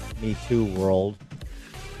Me Too world.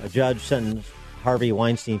 A judge sentenced Harvey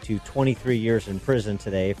Weinstein to 23 years in prison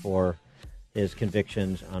today for his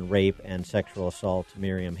convictions on rape and sexual assault to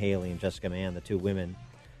Miriam Haley and Jessica Mann, the two women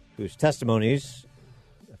whose testimonies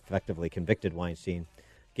effectively convicted Weinstein,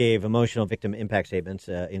 gave emotional victim impact statements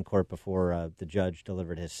in court before the judge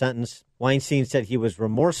delivered his sentence. Weinstein said he was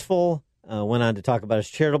remorseful, went on to talk about his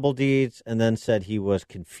charitable deeds, and then said he was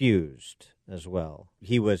confused as well.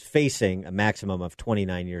 He was facing a maximum of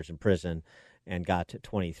 29 years in prison and got to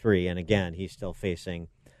 23. And again, he's still facing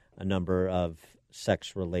a number of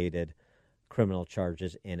sex-related criminal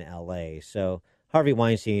charges in L.A. So Harvey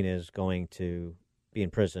Weinstein is going to be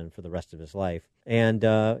in prison for the rest of his life. And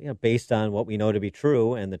based on what we know to be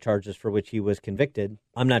true and the charges for which he was convicted,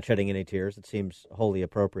 I'm not shedding any tears. It seems wholly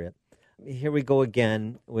appropriate. Here we go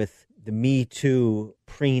again with the Me Too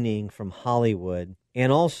preening from Hollywood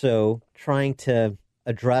and also trying to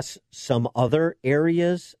address some other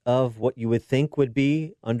areas of what you would think would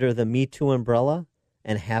be under the Me Too umbrella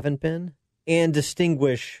and haven't been, and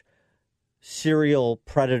distinguish serial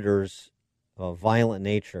predators of violent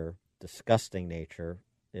nature, disgusting nature,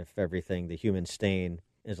 if everything the human stain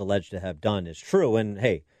is alleged to have done is true. And,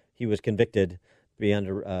 hey, he was convicted beyond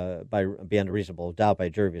a reasonable doubt by a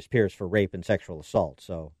jury of his peers for rape and sexual assault.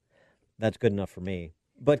 So that's good enough for me.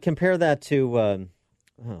 But compare that to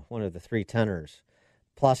one of the three tenors,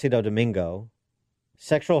 Placido Domingo.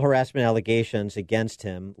 Sexual harassment allegations against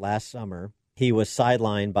him last summer. He was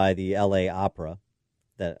sidelined by the L.A. Opera,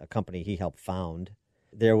 a company he helped found.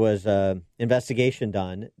 There was an investigation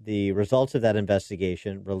done. The results of that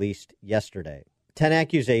investigation released yesterday. 10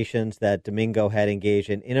 accusations that Domingo had engaged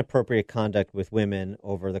in inappropriate conduct with women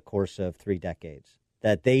over the course of 3 decades,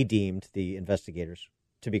 that they deemed, the investigators,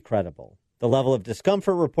 to be credible. The level of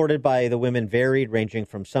discomfort reported by the women varied, ranging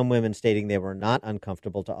from some women stating they were not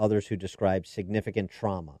uncomfortable to others who described significant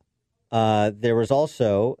trauma. There was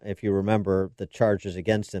also, if you remember, the charges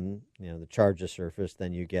against him, the charges surfaced,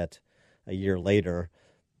 then you get a year later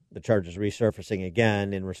the charges resurfacing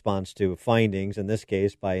again in response to findings, in this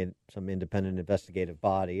case by some independent investigative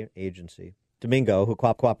body, agency. Domingo, who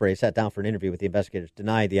cooperated, sat down for an interview with the investigators,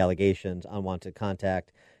 denied the allegations, unwanted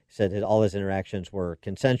contact, said that all his interactions were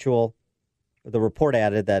consensual. The report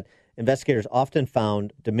added that investigators often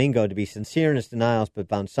found Domingo to be sincere in his denials, but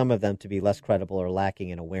found some of them to be less credible or lacking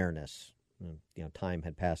in awareness. Time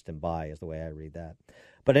had passed him by, is the way I read that.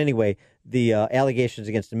 But anyway, the allegations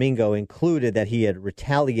against Domingo included that he had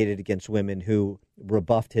retaliated against women who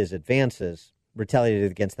rebuffed his advances, retaliated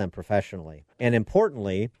against them professionally. And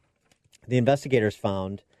importantly, the investigators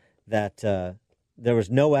found that There was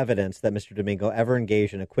no evidence that Mr. Domingo ever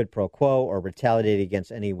engaged in a quid pro quo or retaliated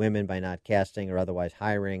against any women by not casting or otherwise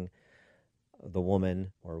hiring the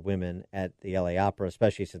woman or women at the LA Opera,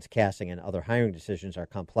 especially since casting and other hiring decisions are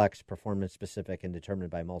complex, performance-specific, and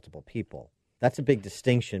determined by multiple people. That's a big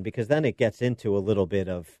distinction because then it gets into a little bit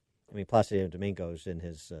of, Placido Domingo's in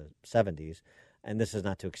his 70s, and this is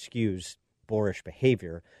not to excuse boorish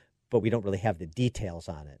behavior, but we don't really have the details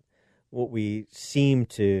on it. What we seem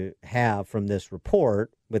to have from this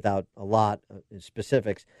report, without a lot of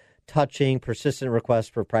specifics, touching, persistent requests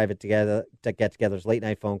for private get-togethers,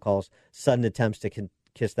 late-night phone calls, sudden attempts to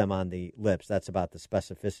kiss them on the lips. That's about the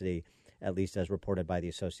specificity, at least as reported by the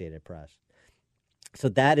Associated Press. So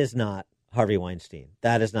that is not Harvey Weinstein.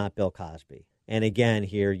 That is not Bill Cosby. And again,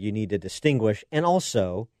 here you need to distinguish, and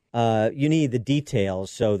also you need the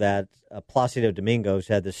details so that Placido Domingo's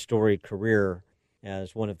had this storied career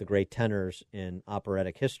as one of the great tenors in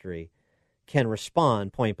operatic history, can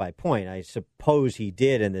respond point by point. I suppose he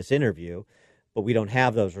did in this interview, but we don't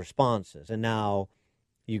have those responses. And now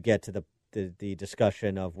you get to the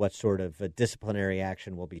discussion of what sort of disciplinary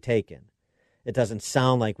action will be taken. It doesn't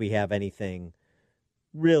sound like we have anything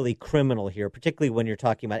really criminal here, particularly when you're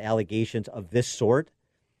talking about allegations of this sort,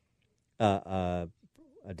 a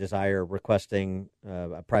desire requesting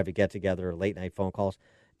a private get-together, late-night phone calls,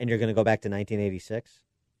 and you're going to go back to 1986?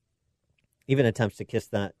 Even attempts to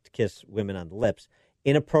kiss women on the lips,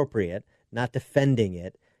 inappropriate, not defending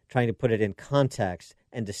it, trying to put it in context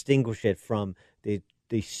and distinguish it from the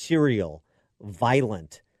serial,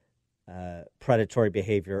 violent, predatory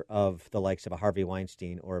behavior of the likes of a Harvey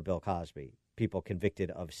Weinstein or a Bill Cosby, people convicted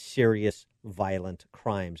of serious, violent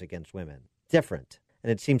crimes against women. Different.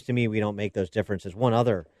 And it seems to me we don't make those differences. One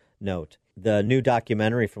other note, the new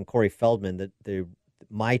documentary from Corey Feldman, the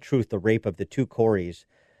My Truth, The Rape of the Two Coreys,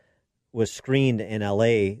 was screened in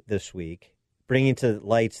L.A. this week, bringing to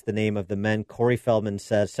lights the name of the men Corey Feldman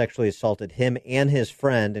says sexually assaulted him and his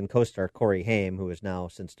friend and co-star Corey Haim, who is now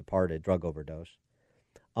since departed, drug overdose.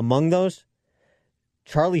 Among those,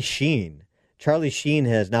 Charlie Sheen. Charlie Sheen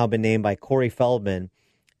has now been named by Corey Feldman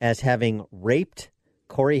as having raped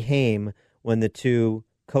Corey Haim when the two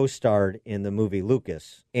co-starred in the movie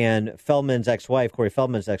Lucas. And Feldman's ex-wife, Corey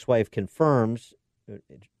Feldman's ex-wife, confirms,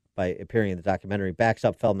 by appearing in the documentary, backs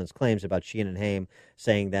up Feldman's claims about Sheen and Haim,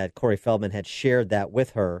 saying that Corey Feldman had shared that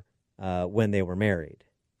with her when they were married.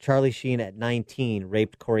 Charlie Sheen at 19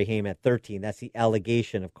 raped Corey Haim at 13. That's the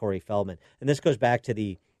allegation of Corey Feldman. And this goes back to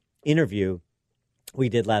the interview we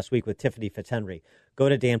did last week with Tiffany Fitzhenry. Go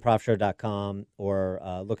to danprofshow.com or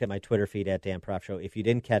look at my Twitter feed at danprofshow if you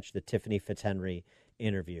didn't catch the Tiffany Fitzhenry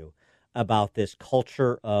interview about this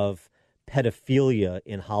culture of pedophilia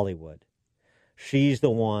in Hollywood. She's the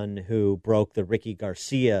one who broke the Ricky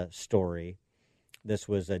Garcia story. This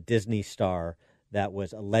was a Disney star that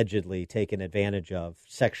was allegedly taken advantage of,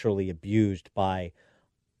 sexually abused by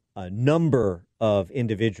a number of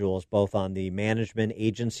individuals, both on the management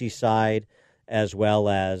agency side as well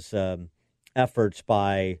as efforts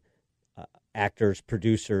by actors,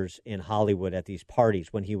 producers in Hollywood at these parties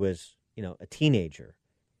when he was, a teenager,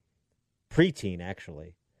 preteen,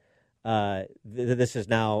 actually. This is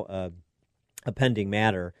now a pending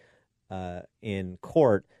matter in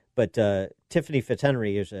court, but Tiffany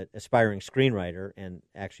Fitzhenry is an aspiring screenwriter and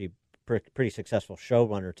actually pretty successful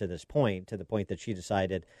showrunner to this point, to the point that she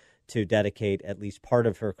decided to dedicate at least part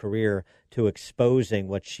of her career to exposing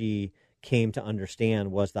what she came to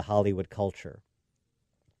understand was the Hollywood culture.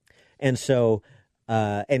 And so,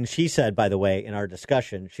 and she said, by the way, in our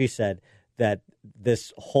discussion, she said that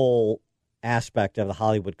this whole aspect of the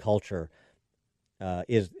Hollywood culture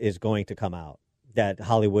is going to come out, that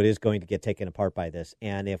Hollywood is going to get taken apart by this.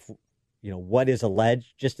 And if, what is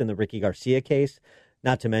alleged just in the Ricky Garcia case,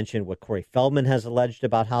 not to mention what Corey Feldman has alleged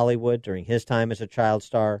about Hollywood during his time as a child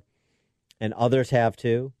star, and others have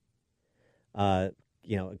too,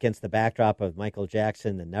 against the backdrop of Michael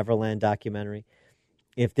Jackson, the Neverland documentary,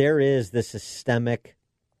 if there is this systemic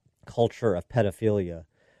culture of pedophilia,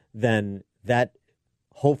 then that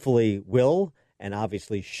hopefully will and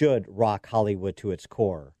obviously should rock Hollywood to its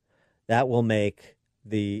core. That will make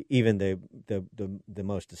the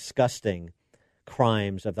most disgusting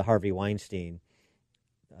crimes of the Harvey Weinsteins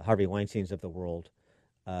of the world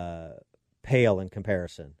pale in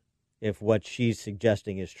comparison. If what she's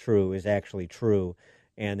suggesting is actually true,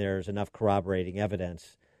 and there's enough corroborating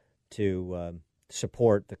evidence to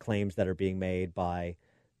support the claims that are being made by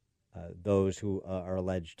those who are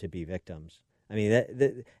alleged to be victims. I mean,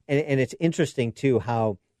 and it's interesting too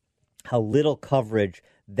how little coverage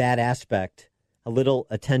that aspect, how little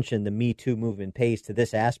attention the Me Too movement pays to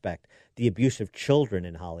this aspect, the abuse of children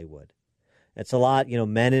in Hollywood. It's a lot,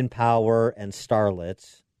 men in power and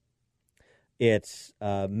starlets. It's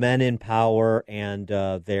men in power and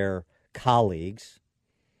their colleagues.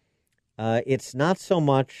 It's not so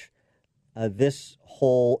much this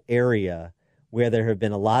whole area where there have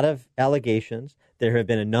been a lot of allegations. There have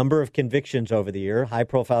been a number of convictions over the year,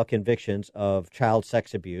 high-profile convictions of child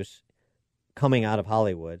sex abuse coming out of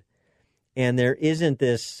Hollywood. And there isn't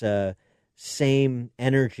this same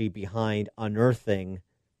energy behind unearthing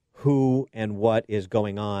who and what is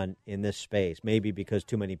going on in this space, maybe because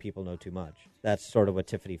too many people know too much. That's sort of what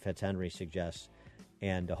Tiffany Fitzhenry suggests.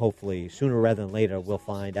 And hopefully, sooner rather than later, we'll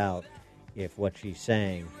find out if what she's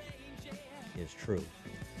saying is true.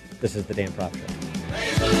 This is the Dan Proft Show.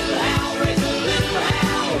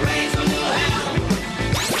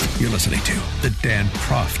 You're listening to the Dan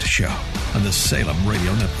Proft Show on the Salem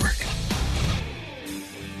Radio Network.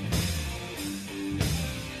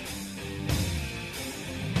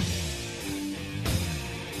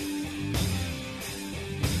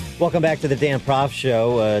 Welcome back to the Dan Proft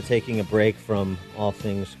Show, taking a break from all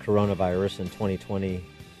things coronavirus and 2020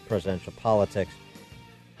 presidential politics.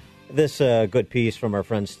 This good piece from our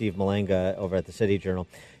friend Steve Malenga over at the City Journal.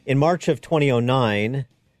 In March of 2009,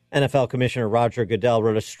 NFL Commissioner Roger Goodell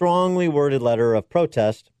wrote a strongly worded letter of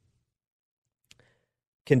protest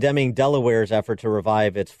condemning Delaware's effort to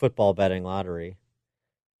revive its football betting lottery.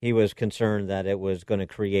 He was concerned that it was going to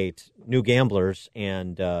create new gamblers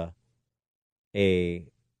and a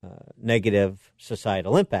negative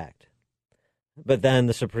societal impact. But then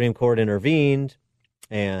the Supreme Court intervened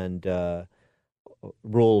and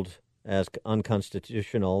ruled as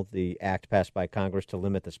unconstitutional the act passed by Congress to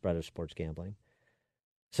limit the spread of sports gambling.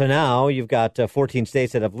 So now you've got 14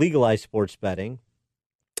 states that have legalized sports betting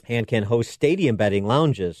and can host stadium betting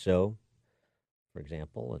lounges. So, for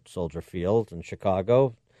example, at Soldier Field in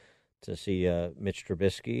Chicago, to see Mitch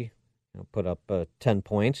Trubisky put up 10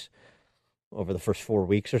 points over the first 4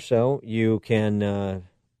 weeks or so, you can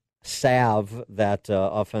salve that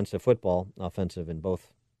offensive football, offensive in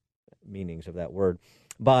both meanings of that word,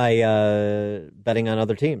 by betting on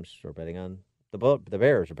other teams or betting on the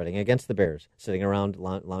Bears or betting against the Bears, sitting around,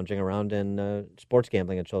 lounging around in sports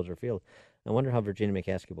gambling at Soldier Field. I wonder how Virginia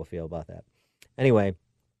McCaskey will feel about that. Anyway,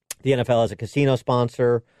 the NFL has a casino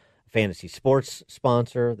sponsor, a fantasy sports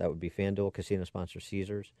sponsor. That would be FanDuel. Casino sponsor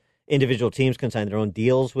Caesars. Individual teams can sign their own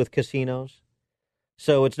deals with casinos.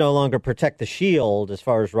 So it's no longer protect the shield as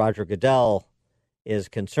far as Roger Goodell is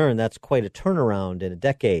concerned. That's quite a turnaround in a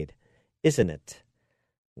decade, isn't it?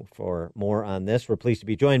 For more on this, we're pleased to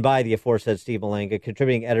be joined by the aforesaid Steve Malenga,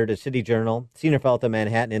 contributing editor to City Journal, senior fellow at the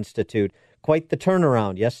Manhattan Institute. Quite the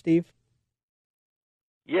turnaround. Yes, Steve?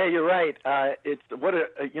 Yeah, you're right. It's what a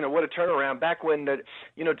turnaround. Back when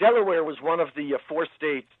Delaware was one of the 4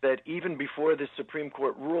 states that even before this Supreme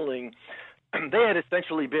Court ruling, they had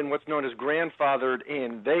essentially been what's known as grandfathered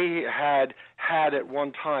in. They had at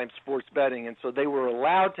one time sports betting, and so they were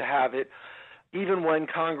allowed to have it even when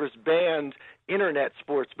Congress banned internet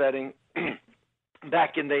sports betting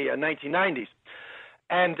back in the 1990s.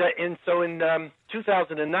 And so in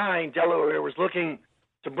 2009, Delaware was looking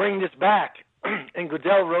to bring this back. And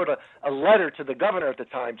Goodell wrote a letter to the governor at the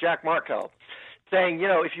time, Jack Markell, saying,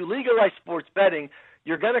 if you legalize sports betting,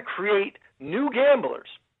 you're going to create new gamblers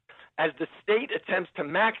as the state attempts to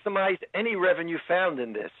maximize any revenue found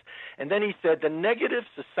in this. And then he said the negative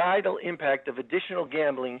societal impact of additional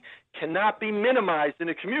gambling cannot be minimized in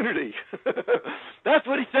a community. That's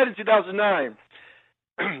what he said in 2009.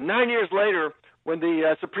 9 years later, when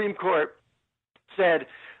the Supreme Court said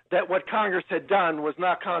that what Congress had done was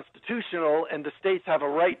not constitutional and the states have a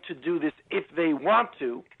right to do this if they want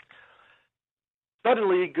to,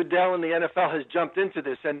 suddenly Goodell and the NFL has jumped into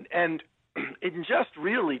this. And in just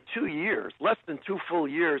really 2 years, less than 2 full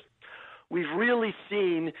years, we've really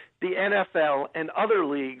seen the NFL and other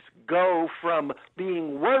leagues go from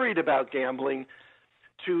being worried about gambling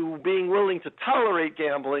to being willing to tolerate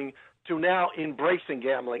gambling to now embracing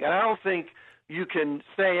gambling. And I don't think you can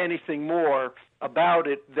say anything more about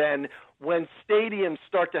it than when stadiums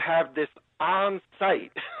start to have this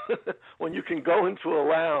on-site, when you can go into a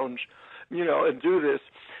lounge, and do this,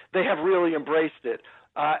 they have really embraced it.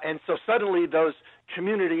 And so suddenly those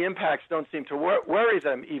community impacts don't seem to worry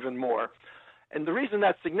them even more. And the reason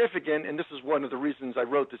that's significant, and this is one of the reasons I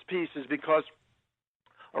wrote this piece, is because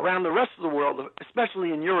around the rest of the world,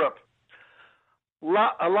 especially in Europe,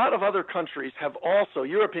 a lot of other countries have also,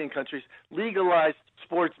 European countries, legalized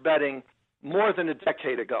sports betting more than a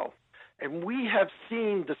decade ago. And we have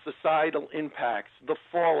seen the societal impacts, the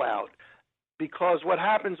fallout, because what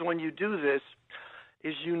happens when you do this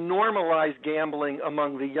is you normalize gambling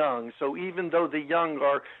among the young. So even though the young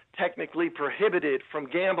are technically prohibited from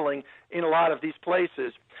gambling in a lot of these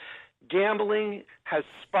places, gambling has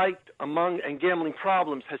spiked and gambling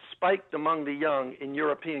problems has spiked among the young in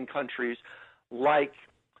European countries like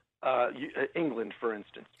England, for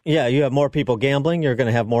instance. Yeah, you have more people gambling, you're going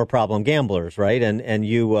to have more problem gamblers, right? And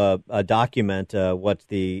you document what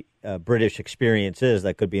the British experience is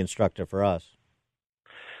that could be instructive for us.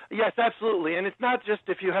 Yes, absolutely. And it's not just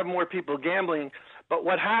if you have more people gambling, but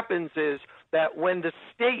what happens is that when the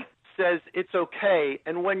state says it's okay,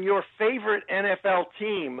 and when your favorite NFL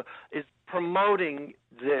team is promoting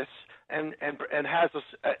this and has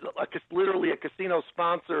literally a casino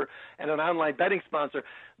sponsor and an online betting sponsor,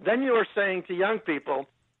 then you are saying to young people,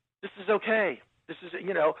 this is okay. This is,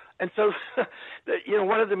 and so,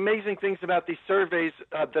 one of the amazing things about these surveys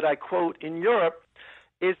that I quote in Europe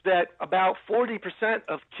is that about 40%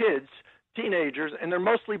 of kids, teenagers, and they're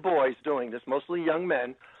mostly boys doing this, mostly young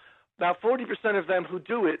men, about 40% of them who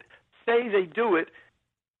do it say they do it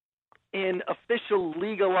in official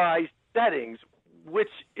legalized settings, which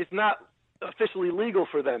is not officially legal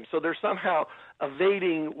for them. So they're somehow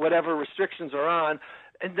evading whatever restrictions are on,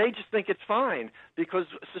 and they just think it's fine because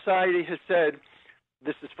society has said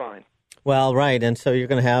this is fine. Well, right, and so you're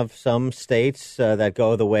going to have some states that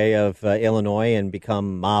go the way of Illinois and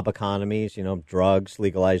become mob economies, drugs,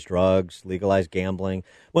 legalized gambling.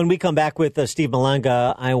 When we come back with Steve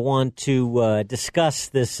Malenga, I want to discuss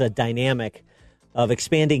this dynamic of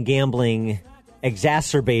expanding gambling,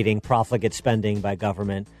 exacerbating profligate spending by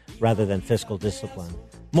government rather than fiscal discipline.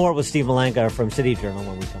 More with Steve Malenga from City Journal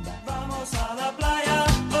when we come back.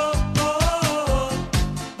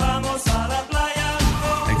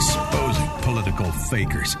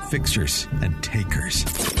 Fakers, fixers, and takers.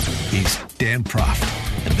 He's Dan Proft,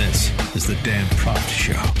 and this is the Dan Proft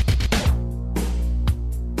Show.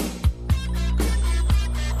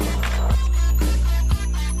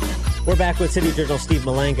 We're back with City Journal Steve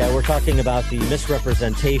Malenga. We're talking about the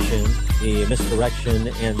misrepresentation, the misdirection,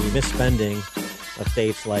 and the misspending of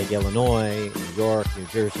states like Illinois, New York, New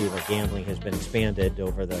Jersey, where gambling has been expanded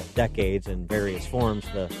over the decades in various forms,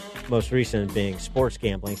 the most recent being sports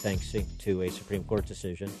gambling, thanks to a Supreme Court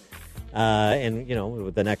decision. And,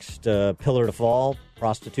 with the next pillar to fall,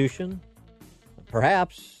 prostitution,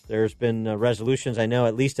 perhaps. There's been resolutions, I know,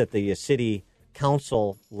 at least at the city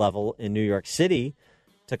council level in New York City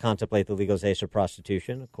to contemplate the legalization of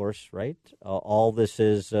prostitution, of course, right? All this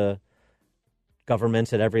is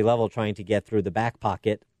governments at every level trying to get through the back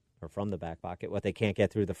pocket, or from the back pocket, what they can't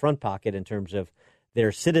get through the front pocket in terms of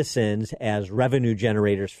their citizens as revenue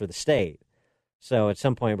generators for the state. So at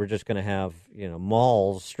some point, we're just going to have,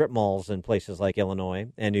 malls, strip malls in places like Illinois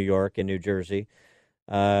and New York and New Jersey,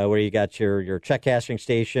 where you got your check cashing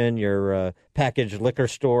station, your packaged liquor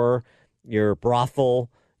store, your brothel,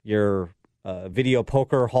 your video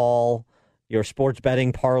poker hall, your sports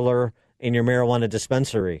betting parlor, and your marijuana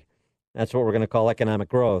dispensary. That's what we're going to call economic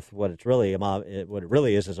growth. What it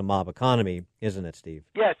really is a mob economy, isn't it, Steve?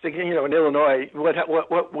 Yes, in Illinois,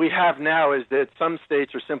 what we have now is that some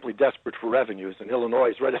states are simply desperate for revenues, and Illinois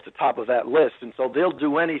is right at the top of that list, and so they'll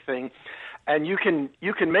do anything, and you can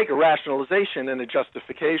make a rationalization and a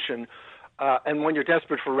justification, and when you're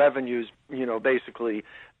desperate for revenues, basically,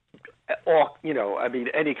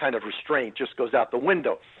 any kind of restraint just goes out the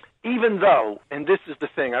window. Even though, and this is the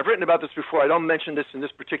thing, I've written about this before, I don't mention this in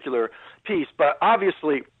this particular piece, but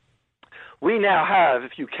obviously we now have,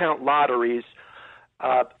 if you count lotteries,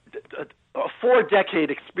 a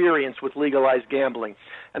 4-decade experience with legalized gambling.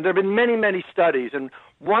 And there have been many, many studies, and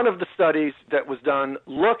one of the studies that was done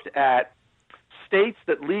looked at states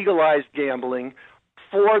that legalized gambling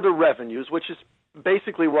for the revenues, which is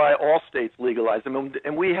basically why all states legalized them,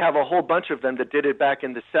 and we have a whole bunch of them that did it back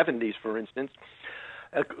in the 70s, for instance.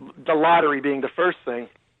 The lottery being the first thing.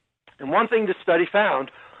 And one thing the study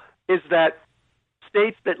found is that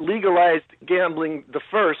states that legalized gambling the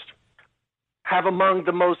first have among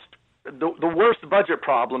the worst budget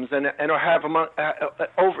problems and have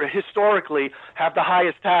historically have the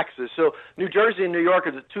highest taxes. So New Jersey and New York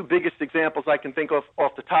are the two biggest examples I can think of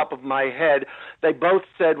off the top of my head. They both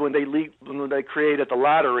said when they created the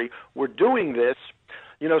lottery, we're doing this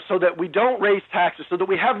so that we don't raise taxes, so that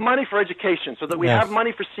we have money for education, so that we have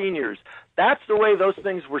money for seniors. That's the way those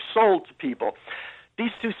things were sold to people.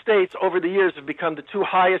 These two states over the years have become the two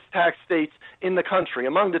highest tax states in the country,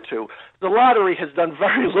 among the two. The lottery has done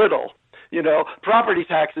very little. Property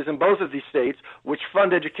taxes in both of these states, which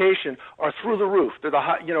fund education, are through the roof. They're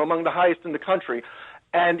among the highest in the country.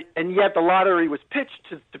 And yet the lottery was pitched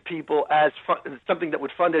to people as something that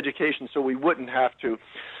would fund education so we wouldn't have to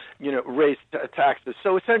raise taxes.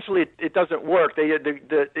 So essentially, it doesn't work.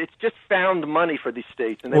 It's just found money for these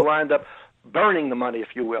states, and they wind up burning the money, if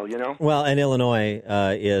you will. Well, and Illinois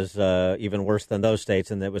is even worse than those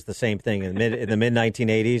states, and it was the same thing in the mid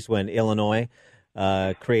 1980s when Illinois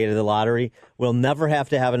created the lottery. We'll never have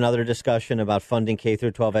to have another discussion about funding K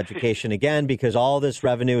through 12 education again, because all this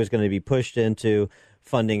revenue is going to be pushed into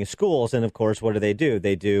funding schools. And of course, what do?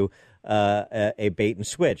 They do a bait and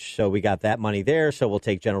switch. So we got that money there. So we'll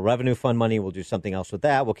take general revenue fund money. We'll do something else with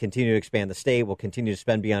that. We'll continue to expand the state. We'll continue to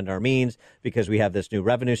spend beyond our means because we have this new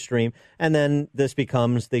revenue stream. And then this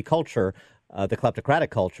becomes the culture, the kleptocratic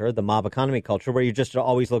culture, the mob economy culture, where you're just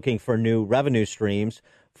always looking for new revenue streams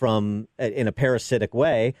from in a parasitic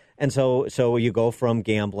way. And so you go from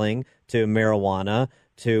gambling to marijuana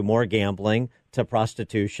to more gambling to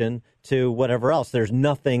prostitution to whatever else. There's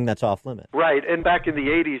nothing that's off limit. Right. And back in the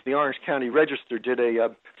 80s, the Orange County Register did a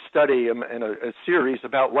study and a series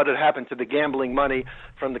about what had happened to the gambling money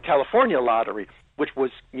from the California lottery, which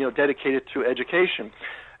was dedicated to education.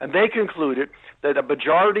 And they concluded that a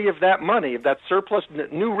majority of that money, of that surplus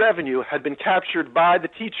new revenue, had been captured by the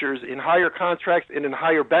teachers in higher contracts and in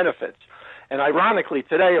higher benefits. And ironically,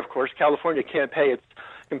 today, of course, California can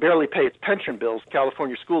barely pay its pension bills.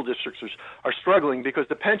 California school districts are struggling because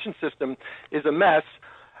the pension system is a mess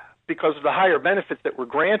because of the higher benefits that were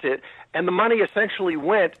granted, and the money essentially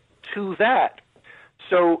went to that.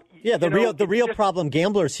 So yeah, the real problem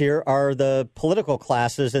gamblers here are the political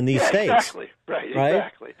classes in these states. Exactly.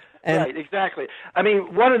 Exactly. Right, exactly. I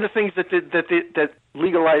mean, one of the things that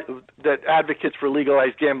advocates for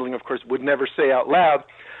legalized gambling, of course, would never say out loud,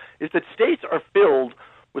 is that states are filled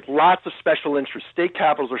with lots of special interests. State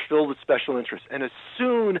capitals are filled with special interests, and as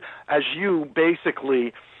soon as you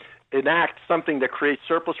basically enact something that creates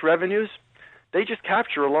surplus revenues, they just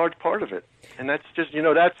capture a large part of it, and that's just then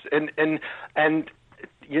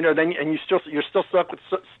you're still stuck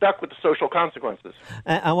with the social consequences.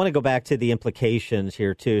 I want to go back to the implications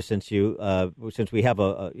here too, since we have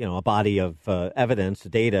a body of evidence,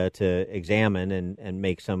 data to examine and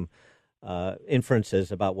make some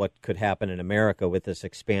inferences about what could happen in America with this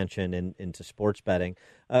expansion into sports betting.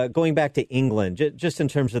 Going back to England, just in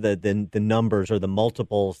terms of the numbers or the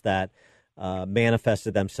multiples that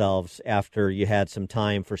manifested themselves after you had some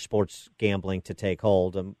time for sports gambling to take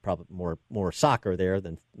hold, and probably more soccer there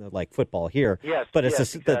than like football here. Yes, but it's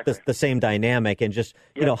exactly. the same dynamic, and just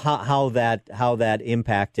how that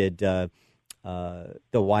impacted the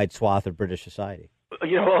wide swath of British society.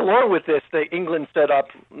 Along with this, England set up,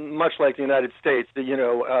 much like the United States,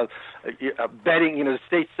 betting. The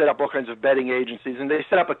states set up all kinds of betting agencies, and they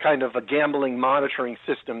set up a kind of a gambling monitoring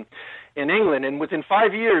system in England. And within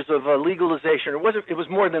 5 years of legalization, it was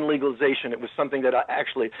more than legalization. It was something that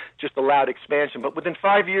actually just allowed expansion. But within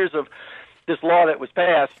 5 years of this law that was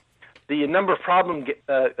passed, the number of problem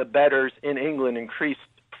bettors in England increased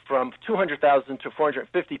from 200,000 to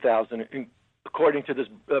 450,000. According to this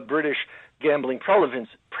British gambling prevalence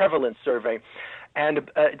survey. And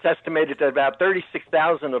it's estimated that about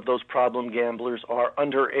 36,000 of those problem gamblers are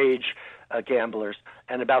underage gamblers,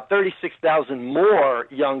 and about 36,000 more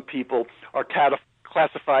young people are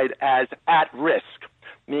classified as at risk,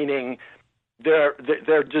 meaning they're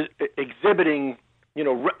exhibiting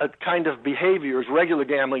a kind of behaviors, regular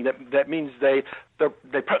gambling that means they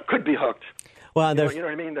could be hooked. Well, you know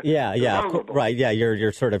what I mean? Right. Yeah,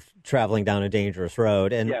 you're sort of traveling down a dangerous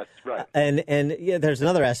road, and yes, right. And there's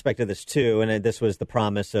another aspect of this too, and this was the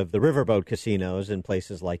promise of the riverboat casinos in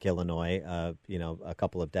places like Illinois, a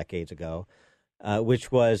couple of decades ago, which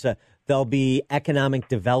was there'll be economic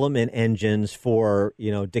development engines for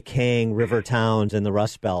decaying river towns in the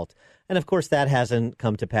Rust Belt. And, of course, that hasn't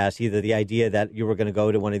come to pass either. The idea that you were going to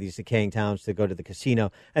go to one of these decaying towns to go to the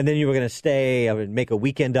casino, and then you were going to stay and make a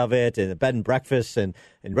weekend of it, and a bed and breakfast, and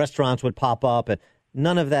restaurants would pop up. And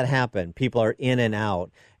none of that happened. People are in and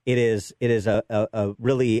out. It is a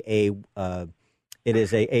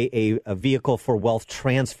vehicle for wealth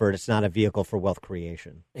transfer. It's not a vehicle for wealth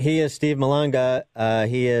creation. He is Steve Malanga.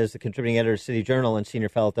 He is the contributing editor of City Journal and senior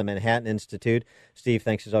fellow at the Manhattan Institute. Steve,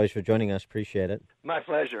 thanks as always for joining us. Appreciate it. My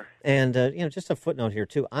pleasure. And just a footnote here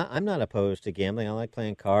too. I'm not opposed to gambling. I like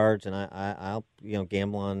playing cards, and I'll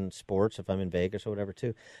gamble on sports if I'm in Vegas or whatever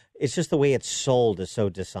too. It's just the way it's sold is so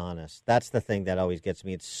dishonest. That's the thing that always gets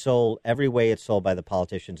me. It's sold every way it's sold by the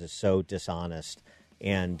politicians is so dishonest,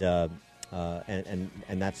 and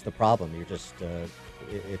that's the problem. You're just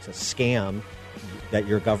it's a scam that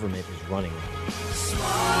your government is running.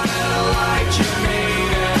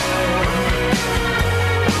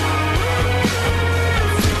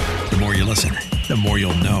 The more you listen, the more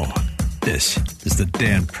you'll know. This is the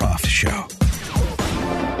Dan Proft Show.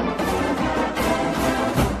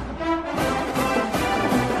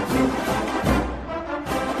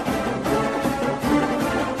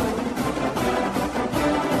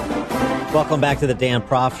 Welcome back to the Dan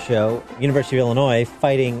Proft Show. University of Illinois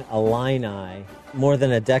fighting Illini more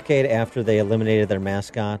than a decade after they eliminated their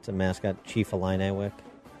mascot, Chief Illiniwek.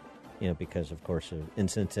 Because, of course, of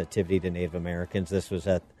insensitivity to Native Americans. This was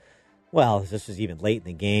even late in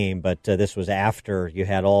the game, but this was after you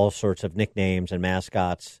had all sorts of nicknames and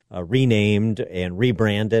mascots renamed and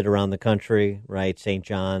rebranded around the country, right? St.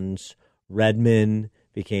 John's Redmen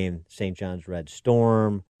became St. John's Red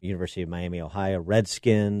Storm. University of Miami, Ohio,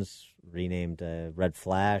 Redskins renamed Red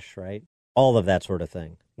Flash, right? All of that sort of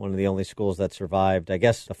thing. One of the only schools that survived. I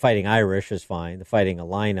guess the Fighting Irish is fine. The Fighting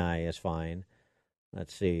Illini is fine.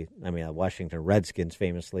 Let's see. Washington Redskins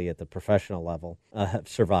famously at the professional level have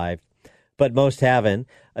survived. But most haven't.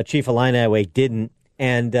 Chief Illiniwek didn't.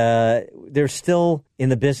 And they're still in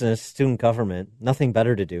the business, student government, nothing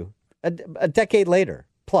better to do. A decade later,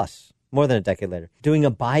 plus, more than a decade later, doing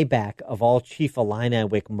a buyback of all Chief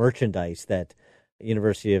Illiniwek merchandise that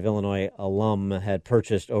University of Illinois alum had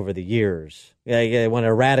purchased over the years. You want to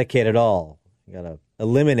eradicate it all. You got to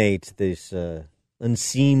eliminate this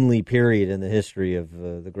unseemly period in the history of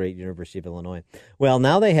the great University of Illinois. Well,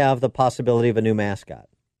 now they have the possibility of a new mascot.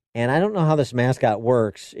 And I don't know how this mascot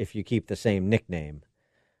works if you keep the same nickname,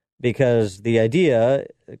 because the idea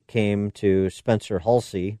came to Spencer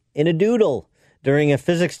Hulsey in a doodle. During a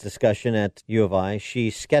physics discussion at U of I,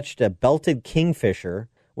 she sketched a belted kingfisher,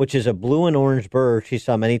 which is a blue and orange bird she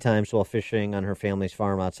saw many times while fishing on her family's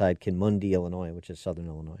farm outside Kinmundy, Illinois, which is southern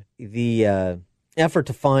Illinois. The effort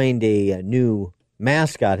to find a new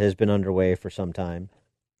mascot has been underway for some time.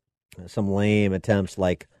 Some lame attempts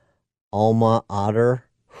like Alma Otter.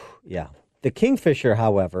 Yeah. The kingfisher,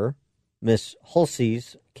 however, Miss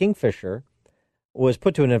Hulsey's kingfisher, was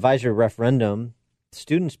put to an advisory referendum.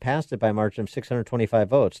 Students passed it by a margin of 625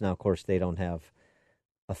 votes. Now, of course, they don't have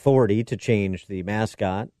authority to change the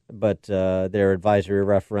mascot, but their advisory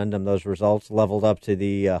referendum, those results leveled up to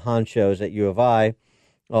the honchos at U of I,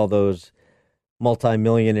 all those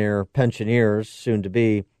multimillionaire pensioners, soon to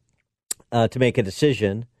be, to make a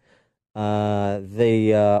decision.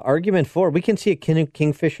 The argument for, we can see a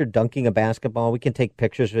kingfisher dunking a basketball, we can take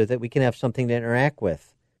pictures with it, we can have something to interact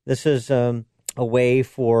with. This is a way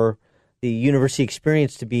for the university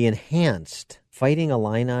experience to be enhanced. Fighting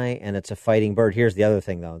Illini, and it's a fighting bird. Here's the other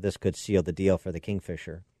thing, though. This could seal the deal for the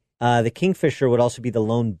kingfisher. The kingfisher would also be the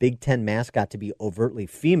lone Big Ten mascot to be overtly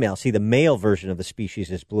female. See, the male version of the species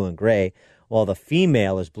is blue and gray, while the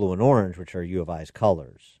female is blue and orange, which are U of I's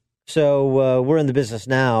colors. So we're in the business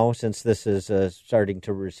now, since this is starting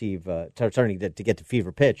to get to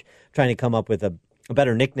fever pitch, trying to come up with a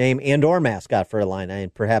better nickname and or mascot for Illini,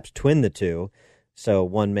 and perhaps twin the two, so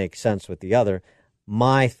one makes sense with the other.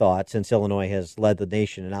 My thought, since Illinois has led the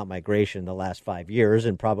nation in outmigration the last 5 years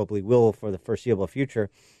and probably will for the foreseeable future,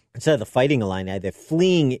 instead of the Fighting Illini, the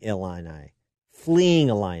Fleeing Illini.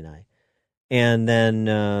 And then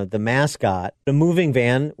the mascot, the moving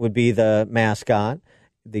van would be the mascot,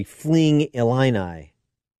 the Fleeing Illini.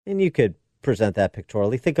 And you could present that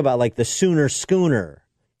pictorially. Think about like the Sooner Schooner.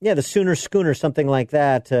 Yeah, the Sooner Schooner, something like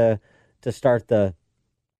that to start the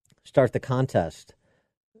contest.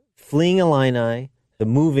 Fleeing Illini, the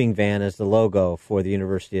moving van is the logo for the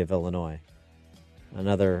University of Illinois.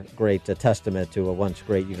 Another great testament to a once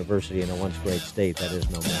great university and a once great state that is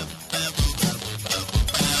no more.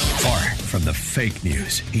 Far from the fake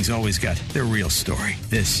news, he's always got the real story.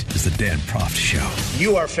 This is the Dan Proft Show.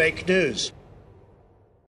 You are fake news.